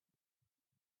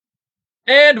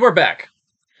 And we're back.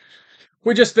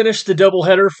 We just finished the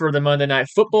doubleheader for the Monday Night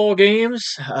Football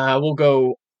games. We'll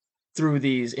go through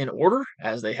these in order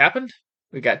as they happened.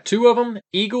 We got 2 of them,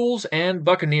 Eagles and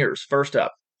Buccaneers. First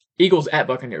up, Eagles at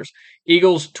Buccaneers.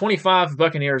 Eagles 25,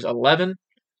 Buccaneers 11.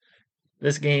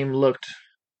 This game looked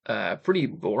pretty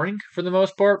boring for the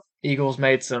most part. Eagles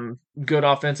made some good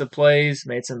offensive plays,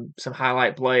 made some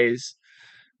highlight plays.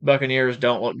 Buccaneers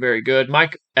don't look very good.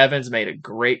 Mike Evans made a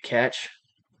great catch.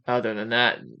 Other than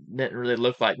that, didn't really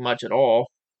look like much at all.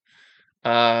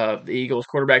 The Eagles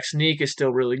quarterback sneak is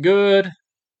still really good.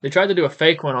 They tried to do a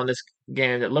fake one on this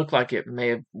game that looked like it may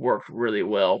have worked really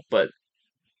well, but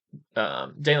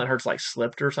Jalen Hurts like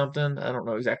slipped or something. I don't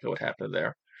know exactly what happened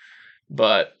there.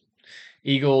 But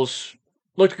Eagles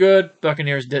looked good.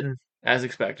 Buccaneers didn't, as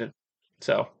expected.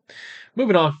 So,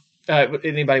 moving on.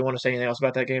 Anybody want to say anything else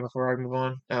about that game before I move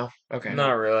on? No? Okay.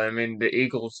 Not really. I mean, the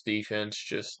Eagles' defense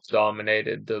just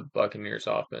dominated the Buccaneers'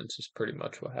 offense. Is pretty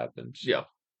much what happens. Yeah.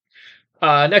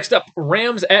 Next up,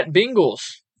 Rams at Bengals.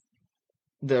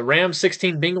 The Rams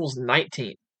 16, Bengals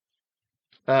 19.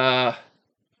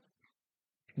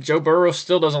 Joe Burrow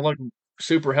still doesn't look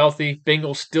super healthy.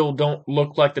 Bengals still don't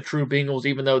look like the true Bengals,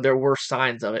 even though there were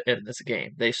signs of it in this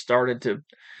game. They started to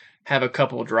have a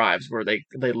couple of drives where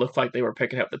they looked like they were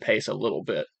picking up the pace a little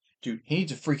bit. Dude, he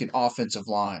needs a freaking offensive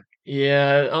line.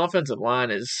 Yeah, offensive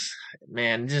line is,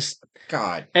 man, just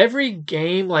God. every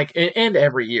game, like, and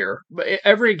every year, but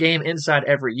every game inside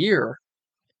every year,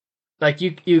 like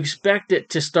you expect it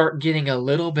to start getting a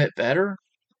little bit better,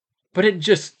 but it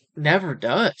just never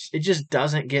does. It just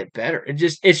doesn't get better.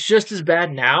 It's just as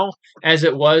bad now as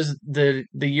it was the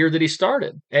year that he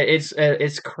started.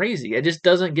 It's crazy. It just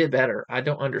doesn't get better. I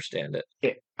don't understand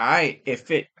it. How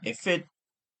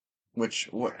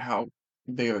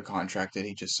big of a contract did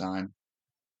he just sign?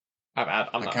 I'm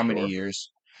Like not how many sure.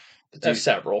 years? There's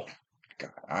several.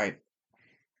 God,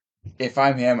 if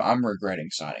I'm him, I'm regretting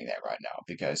signing that right now,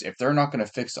 because if they're not going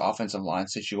to fix the offensive line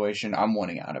situation, I'm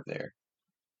wanting out of there.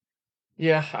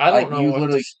 Yeah, I don't Like know.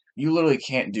 you literally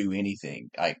can't do anything.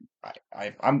 Like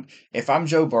if I'm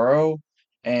Joe Burrow,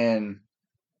 and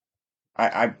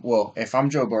if I'm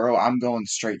Joe Burrow, I'm going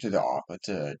straight to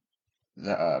the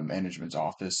management's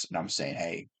office, and I'm saying,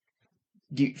 hey,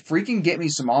 freaking get me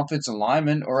some offensive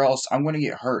linemen, or else I'm going to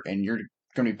get hurt, and you're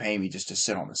going to be paying me just to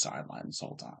sit on the sideline this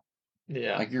whole time.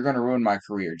 Yeah. Like, you're going to ruin my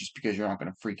career just because you're not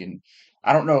going to freaking.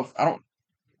 I don't know if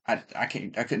I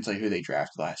couldn't tell you who they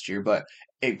drafted last year, but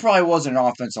it probably wasn't an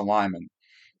offensive lineman.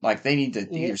 Like, they need to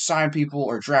either sign people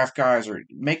or draft guys or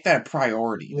make that a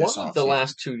priority this One of the offseason.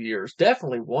 last 2 years,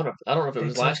 definitely one of. I don't know if it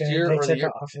was last year or the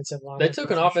year. Offensive lineman. They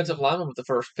took an offensive lineman with the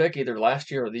first pick either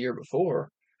last year or the year before.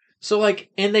 So, like,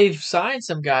 and they've signed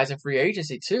some guys in free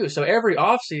agency too. So every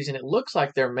offseason, it looks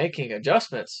like they're making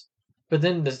adjustments. But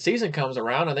then the season comes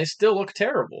around and they still look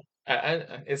terrible. I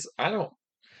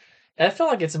feel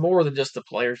like it's more than just the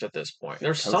players at this point.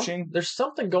 There's Coaching? there's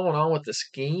something going on with the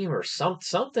scheme or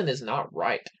something is not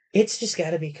right. It's just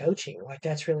got to be coaching. Like,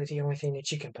 that's really the only thing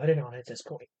that you can put it on at this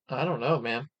point. I don't know,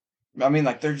 man. I mean,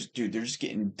 like, they're just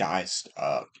getting diced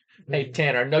up. Hey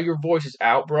Tanner, I know your voice is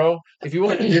out, bro. If you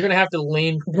want, you're gonna have to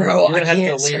lean. Bro, you're gonna I have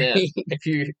can't to lean in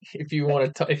if you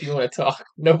want to talk.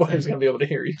 Nobody's gonna be able to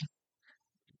hear you.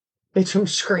 It's from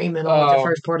screaming on the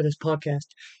first part of this podcast.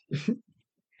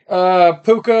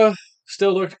 Puka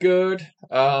still looked good.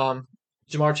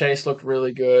 Jamar Chase looked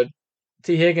really good.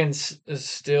 T. Higgins is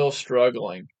still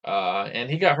struggling. And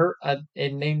he got hurt.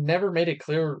 And they never made it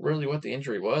clear really what the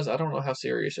injury was. I don't know how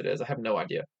serious it is. I have no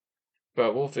idea.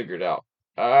 But we'll figure it out.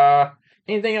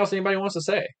 Anything else anybody wants to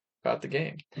say about the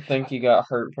game? I think he got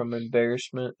hurt from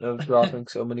embarrassment of dropping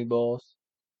so many balls.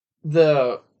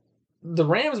 The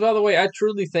Rams, by the way, I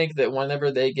truly think that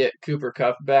whenever they get Cooper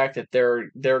Kupp back, that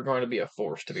they're going to be a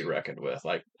force to be reckoned with.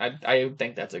 Like I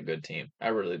think that's a good team. I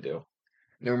really do.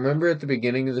 Now, remember at the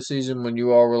beginning of the season when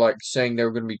you all were like saying they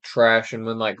were going to be trash and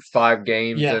win like 5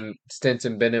 games Yeah. and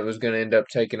Stinson Bennett was going to end up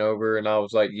taking over and I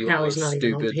was like, you Now are he's not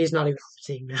stupid. he's not even on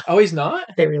the team now. Oh, he's not?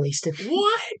 They released him.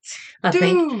 What? I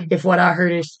think Dude. if what I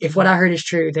heard is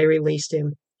true, they released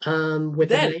him. With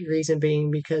That- the main reason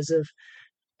being because of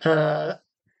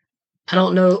I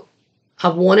don't know. I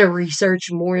want to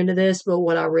research more into this, but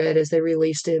what I read is they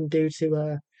released him due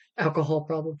to alcohol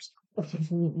problems.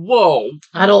 Whoa.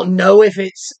 I don't know if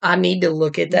it's. I need to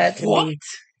look at that. What?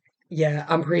 Yeah,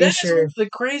 I'm pretty That's sure. the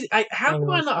crazy. How Hang have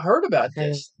I on. not heard about Hang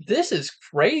this? This is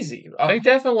crazy. They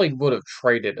definitely would have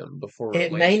traded him before.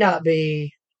 It may not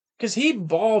be. Because he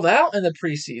balled out in the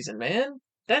preseason, man.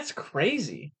 That's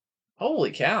crazy.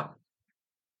 Holy cow.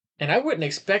 And I wouldn't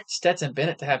expect Stetson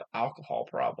Bennett to have alcohol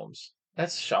problems.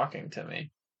 That's shocking to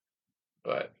me.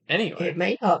 But anyway, It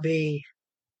may not be.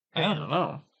 I don't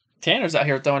know. Tanner's out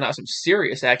here throwing out some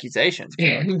serious accusations.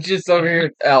 He's just over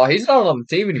here. Oh, he's not on the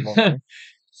team anymore.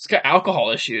 He's got alcohol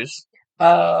issues.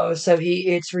 So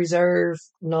it's reserve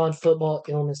non-football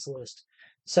illness list.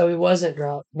 So he wasn't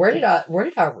dropped. Where did I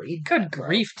read? Good that, bro?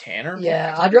 grief, Tanner.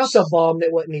 Yeah, I dropped a bomb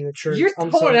that wasn't even true. You're I'm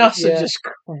throwing sorry. out some Yeah. just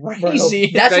Bro,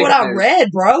 crazy. that's fake what I news.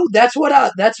 read, bro. That's what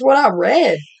I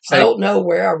read. I don't know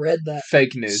where I read that.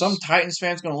 Fake news. Some Titans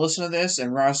fans going to listen to this,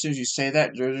 and right as soon as you say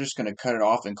that, they're just going to cut it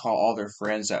off and call all their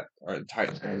friends that are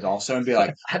Titans fans also and be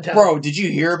like, I don't- "Bro, did you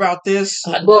hear about this?"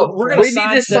 Look, we're gonna we need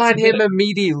sign to sign Stetson him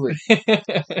immediately.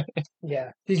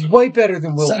 Yeah. He's way better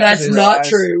than Will. So that's Levis. not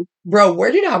true, bro.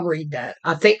 Where did I read that?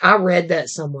 I think I read that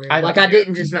somewhere. I I don't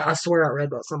didn't just. I swear I read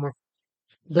that somewhere.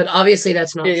 But obviously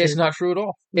that's not true. It's not true at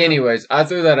all. No. Anyways, I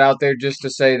threw that out there just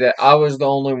to say that I was the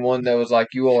only one that was like,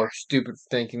 "You all are stupid for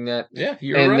thinking that." Yeah,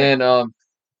 you're And right. then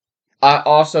I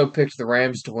also picked the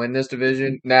Rams to win this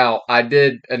division. Now, I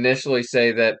did initially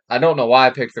say that I don't know why I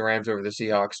picked the Rams over the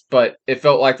Seahawks, but it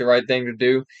felt like the right thing to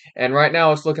do. And right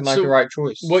now, it's looking like So the right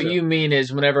choice. What So- you mean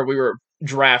is whenever we were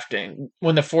drafting,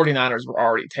 when the 49ers were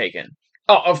already taken,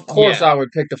 Oh, of course, Yeah. I would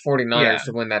pick the 49ers Yeah.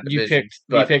 to win that you division.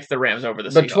 picked the Rams over the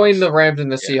between Seahawks. the Rams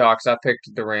and the Yeah. Seahawks, I picked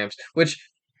the Rams, which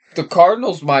the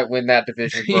Cardinals might win that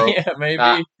division, bro. yeah, maybe.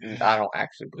 I don't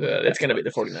actually believe It's that, going to be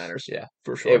but the 49ers, yeah,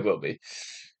 for sure. It will be.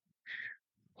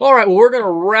 All right, well, we're going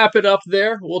to wrap it up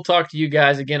there. We'll talk to you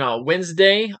guys again on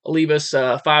Wednesday. Leave us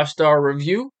a 5-star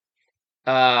review,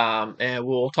 and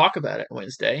we'll talk about it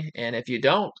Wednesday. And if you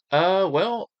don't,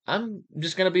 well, I'm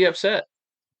just going to be upset.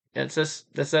 That's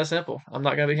that simple. I'm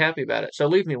not going to be happy about it. So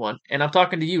leave me one. And I'm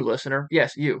talking to you, listener.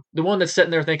 Yes, you. The one that's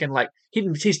sitting there thinking, like,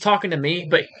 he's talking to me,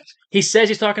 but he says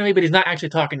he's talking to me, but he's not actually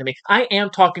talking to me. I am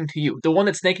talking to you. The one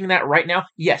that's thinking that right now,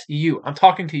 yes, you. I'm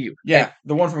talking to you. Yeah,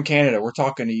 the one from Canada. We're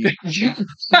talking to you.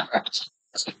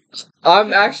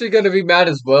 I'm actually going to be mad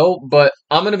as well, but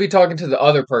I'm going to be talking to the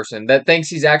other person that thinks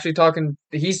he's actually talking.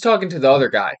 He's talking to the other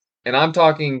guy, and I'm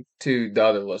talking to the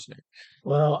other listener.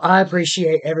 Well, I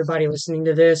appreciate everybody listening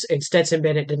to this, and Stetson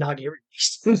Bennett did not get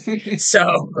released.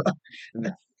 So,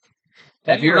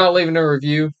 If you're not leaving a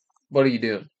review, what are you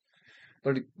doing?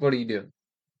 What are you doing?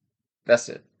 That's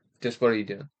it. Just what are you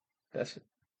doing? That's it.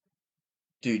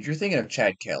 Dude, you're thinking of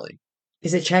Chad Kelly.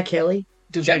 is it Chad Kelly?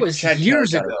 Dude, that was Chad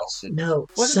years Kelly got ago. arrested. No,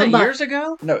 Wasn't that years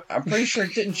ago? No, I'm pretty sure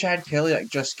didn't Chad Kelly like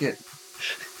just get?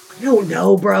 I don't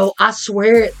know, bro. I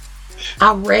swear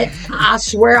I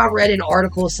swear I read an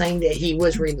article saying that he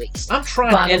was released. I'm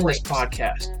trying By to the end way. this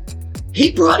podcast.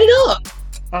 He brought it up.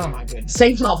 Oh my goodness.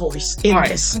 Save my voice in All right,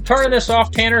 this. I'm turning this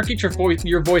off, Tanner. Get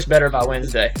your voice better by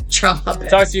Wednesday. Try my best.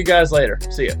 Talk to you guys later.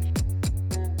 See ya.